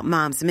 Round out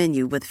Mom's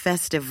menu with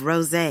festive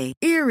rosé,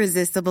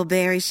 irresistible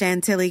berry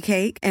chantilly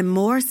cake, and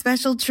more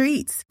special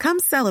treats. Come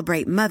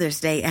celebrate Mother's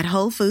Day at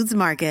Whole Foods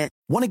Market.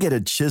 Want to get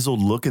a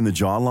chiseled look in the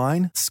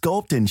jawline?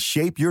 Sculpt and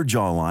shape your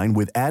jawline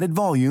with added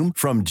volume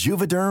from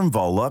Juvederm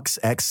Volux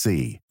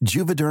XC.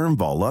 Juvederm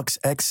Volux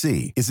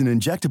XC is an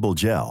injectable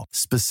gel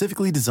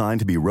specifically designed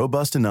to be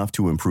robust enough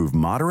to improve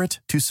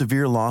moderate to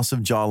severe loss of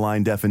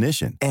jawline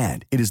definition.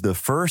 And it is the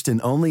first and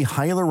only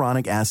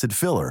hyaluronic acid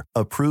filler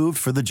approved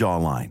for the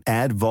jawline.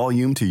 Add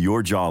volume to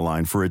your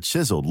jawline for a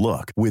chiseled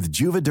look with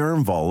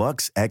Juvederm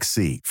Volux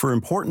XC. For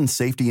important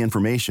safety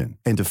information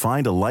and to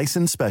find a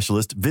licensed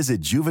specialist, visit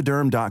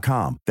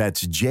Juvederm.com.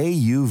 That's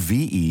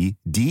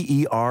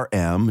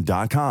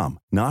Juvederm.com.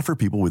 Not for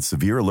people with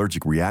severe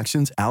allergic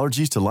reactions,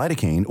 allergies to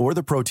lidocaine, or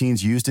the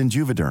proteins used in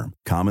Juvederm.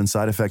 Common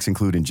side effects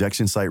include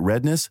injection site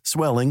redness,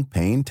 swelling,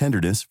 pain,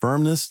 tenderness,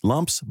 firmness,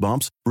 lumps,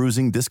 bumps,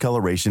 bruising,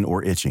 discoloration,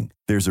 or itching.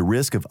 There's a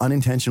risk of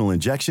unintentional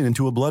injection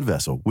into a blood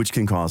vessel, which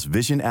can cause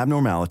vision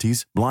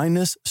abnormalities,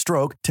 blindness,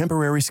 stroke,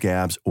 temporary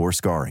scabs, or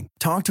scarring.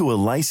 Talk to a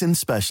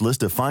licensed specialist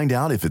to find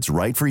out if it's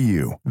right for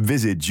you.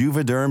 Visit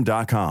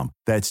Juvederm.com.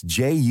 That's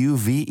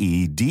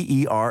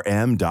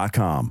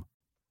Juvederm.com.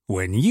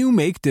 When you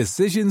make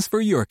decisions for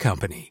your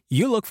company,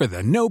 you look for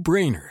the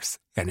no-brainers.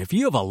 And if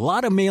you have a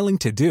lot of mailing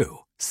to do,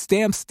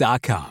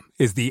 Stamps.com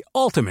is the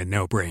ultimate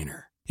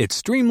no-brainer. It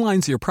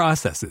streamlines your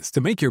processes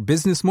to make your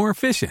business more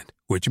efficient,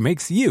 which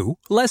makes you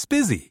less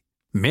busy.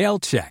 Mail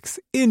checks,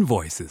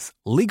 invoices,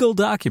 legal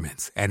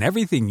documents, and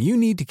everything you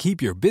need to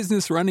keep your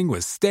business running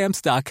with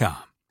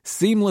Stamps.com.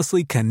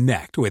 Seamlessly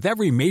connect with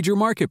every major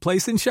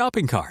marketplace and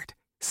shopping cart.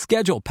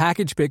 Schedule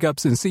package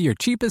pickups and see your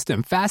cheapest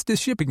and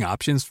fastest shipping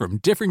options from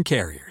different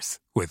carriers,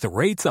 with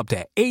rates up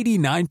to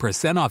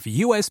 89% off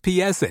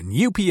USPS and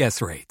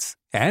UPS rates.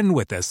 And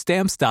with the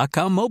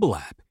Stamps.com mobile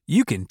app,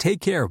 you can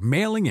take care of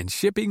mailing and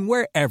shipping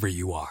wherever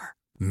you are.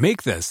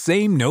 Make the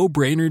same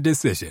no-brainer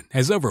decision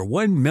as over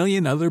 1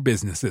 million other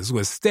businesses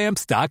with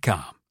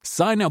Stamps.com.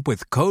 Sign up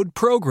with code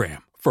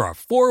PROGRAM for a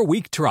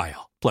 4-week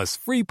trial, plus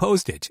free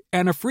postage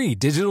and a free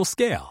digital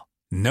scale.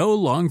 No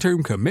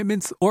long-term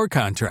commitments or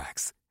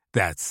contracts.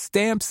 That's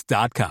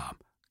Stamps.com.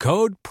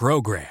 Code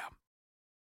PROGRAM.